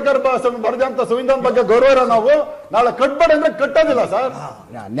ಸಾಹೇಬ್ ಅಂಬೇಡ್ಕರ್ ಬರೆದಂತ ಸಂವಿಧಾನ ಬಗ್ಗೆ ಗೌರವ ನಾವು ನಾಳೆ ಕಟ್ಬೇಡ ಅಂದ್ರೆ ಕಟ್ಟೋದಿಲ್ಲ ಸರ್.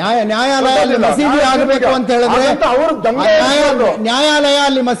 ನ್ಯಾಯಾಲಯ ಮಸೀದಿ ಆಗಬೇಕು ಅಂತ ಹೇಳಿದ್ರೆ, ನ್ಯಾಯಾಲಯ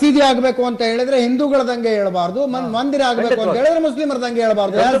ಅಲ್ಲಿ ಮಸೀದಿ ಆಗಬೇಕು ಅಂತ ಹೇಳಿದ್ರೆ ಹಿಂದೂಗಳ ದಂಗೆ ಹೇಳಬಾರ್ದು, ಮಂದಿರ ಆಗಬೇಕು ಅಂತ ಹೇಳಿದ್ರೆ ಮುಸ್ಲಿಮರ ದಂಗೆ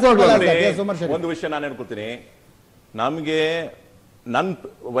ಹೇಳಬಾರ್ದು. ಒಂದು ವಿಷಯ ನಾನು ಹೇಳ್ಕೊತೀನಿ, ನಮ್ಗೆ ನನ್ನ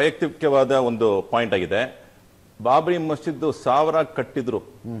ವೈಯಕ್ತಿಕವಾದ ಒಂದು ಪಾಯಿಂಟ್ ಆಗಿದೆ. ಬಾಬ್ರಿ ಮಸ್ಜಿದ್ 1000 ಕಟ್ಟಿದ್ರು,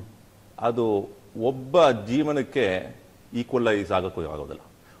 ಅದು ಒಬ್ಬ ಜೀವನಕ್ಕೆ ಈಕ್ವಲೈಸ್ ಆಗಕ್ಕೂ ಆಗೋದಿಲ್ಲ.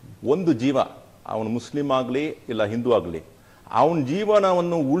 ಒಂದು ಜೀವ, ಅವನು ಮುಸ್ಲಿಂ ಆಗಲಿ ಇಲ್ಲ ಹಿಂದೂ ಆಗಲಿ, ಅವನ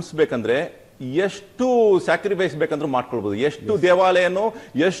ಜೀವನವನ್ನು ಉಳಿಸ್ಬೇಕಂದ್ರೆ ಎಷ್ಟು ಸ್ಯಾಕ್ರಿಫೈಸ್ ಬೇಕಂದ್ರೂ ಮಾಡ್ಕೊಳ್ಬಹುದು. ಎಷ್ಟು ದೇವಾಲಯನು,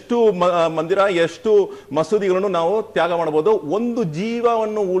 ಎಷ್ಟು ಮಂದಿರ, ಎಷ್ಟು ಮಸೂದಿಗಳನ್ನು ನಾವು ತ್ಯಾಗ ಮಾಡಬಹುದು ಒಂದು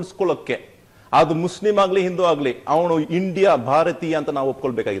ಜೀವವನ್ನು ಉಳಿಸ್ಕೊಳ್ಳೋಕೆ. ಅದು ಮುಸ್ಲಿಂ ಆಗ್ಲಿ ಹಿಂದೂ ಆಗ್ಲಿ, ಅವನು ಇಂಡಿಯಾ ಭಾರತೀಯ ಅಂತ ನಾವು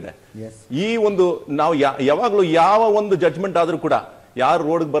ಒಪ್ಕೊಳ್ಬೇಕಾಗಿದೆ. ಈ ಒಂದು ನಾವು ಯಾವಾಗ್ಲೂ ಯಾವ ಒಂದು ಜಡ್ಜ್ಮೆಂಟ್ ಆದ್ರೂ ಕೂಡ ಯಾರು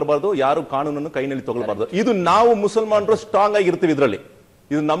ರೋಡ್ಗೆ ಬರಬಾರ್ದು, ಯಾರು ಕಾನೂನನ್ನು ಕೈನಲ್ಲಿ ತಗೊಳ್ಬಾರ್ದು. ಇದು ನಾವು ಮುಸಲ್ಮಾನರು ಸ್ಟ್ರಾಂಗ್ ಆಗಿರ್ತೀವಿ, ಇದರಲ್ಲಿ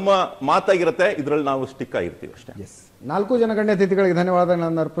ಇದು ನಮ್ಮ ಮಾತಾಗಿರುತ್ತೆ, ಇದರಲ್ಲಿ ನಾವು ಸ್ಟಿಕ್ ಆಗಿರ್ತೀವಿ ಅಷ್ಟೇ. 4 ಜನ ಗಣ್ಯ ಅತಿಥಿಗಳಿಗೆ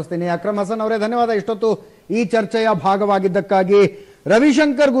ಧನ್ಯವಾದಗಳನ್ನು ಅರ್ಪಿಸ್ತೀನಿ. ಅಕ್ರಮ್ ಹಸನ್ ಅವರೇ ಧನ್ಯವಾದ ಇಷ್ಟೊತ್ತು ಈ ಚರ್ಚೆಯ ಭಾಗವಾಗಿದ್ದಕ್ಕಾಗಿ.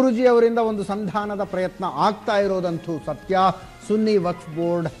 ರವಿಶಂಕರ್ ಗುರೂಜಿ ಅವರಿಂದ ಒಂದು ಸಂಧಾನದ ಪ್ರಯತ್ನ ಆಗ್ತಾ ಇರೋದಂತೂ ಸತ್ಯ. ಸುನ್ನಿ ವಕ್ಫ್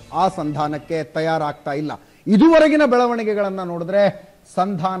ಬೋರ್ಡ್ ಆ ಸಂಧಾನಕ್ಕೆ ತಯಾರಾಗ್ತಾ ಇಲ್ಲ. ಇದುವರೆಗಿನ ಬೆಳವಣಿಗೆಗಳನ್ನ ನೋಡಿದ್ರೆ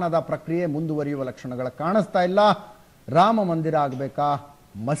ಸಂಧಾನದ ಪ್ರಕ್ರಿಯೆ ಮುಂದುವರಿಯುವ ಲಕ್ಷಣಗಳ ಕಾಣಿಸ್ತಾ ಇಲ್ಲ. ರಾಮ ಮಂದಿರ ಆಗ್ಬೇಕಾ,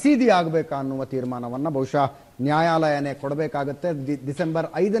 ಮಸೀದಿ ಆಗ್ಬೇಕಾ ಅನ್ನುವ ತೀರ್ಮಾನವನ್ನ ಬಹುಶಃ ನ್ಯಾಯಾಲಯನೇ ಕೊಡಬೇಕಾಗುತ್ತೆ. ಡಿಸೆಂಬರ್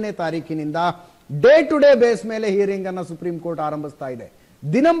 5ನೇ ತಾರೀಕಿನಿಂದ ಡೇ ಟು ಡೇ ಬೇಸ್ ಮೇಲೆ ಹಿಯರಿಂಗ್ ಅನ್ನ ಸುಪ್ರೀಂ ಕೋರ್ಟ್ ಆರಂಭಿಸ್ತಾ ಇದೆ.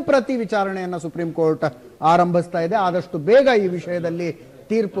 ದಿನಂಪ್ರತಿ ವಿಚಾರಣೆಯನ್ನ ಸುಪ್ರೀಂ ಕೋರ್ಟ್ ಆರಂಭಿಸ್ತಾ ಇದೆ. ಆದಷ್ಟು ಬೇಗ ಈ ವಿಷಯದಲ್ಲಿ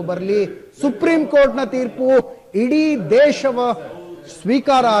ತೀರ್ಪು ಬರಲಿ. ಸುಪ್ರೀಂ ಕೋರ್ಟ್ನ ತೀರ್ಪು ಇಡೀ ದೇಶವ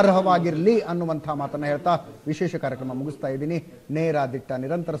ಸ್ವೀಕಾರಾರ್ಹವಾಗಿರಲಿ ಅನ್ನುವಂತಹ ಮಾತನ್ನ ಹೇಳ್ತಾ ವಿಶೇಷ ಕಾರ್ಯಕ್ರಮ ಮುಗಿಸ್ತಾ ಇದ್ದೀನಿ. ನೇರ ದಿಟ್ಟ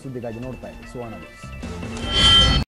ನಿರಂತರ ಸುದ್ದಿಗಾಗಿ ನೋಡ್ತಾ ಇದ್ದೀನಿ ಸುವರ್ಣ ನ್ಯೂಸ್.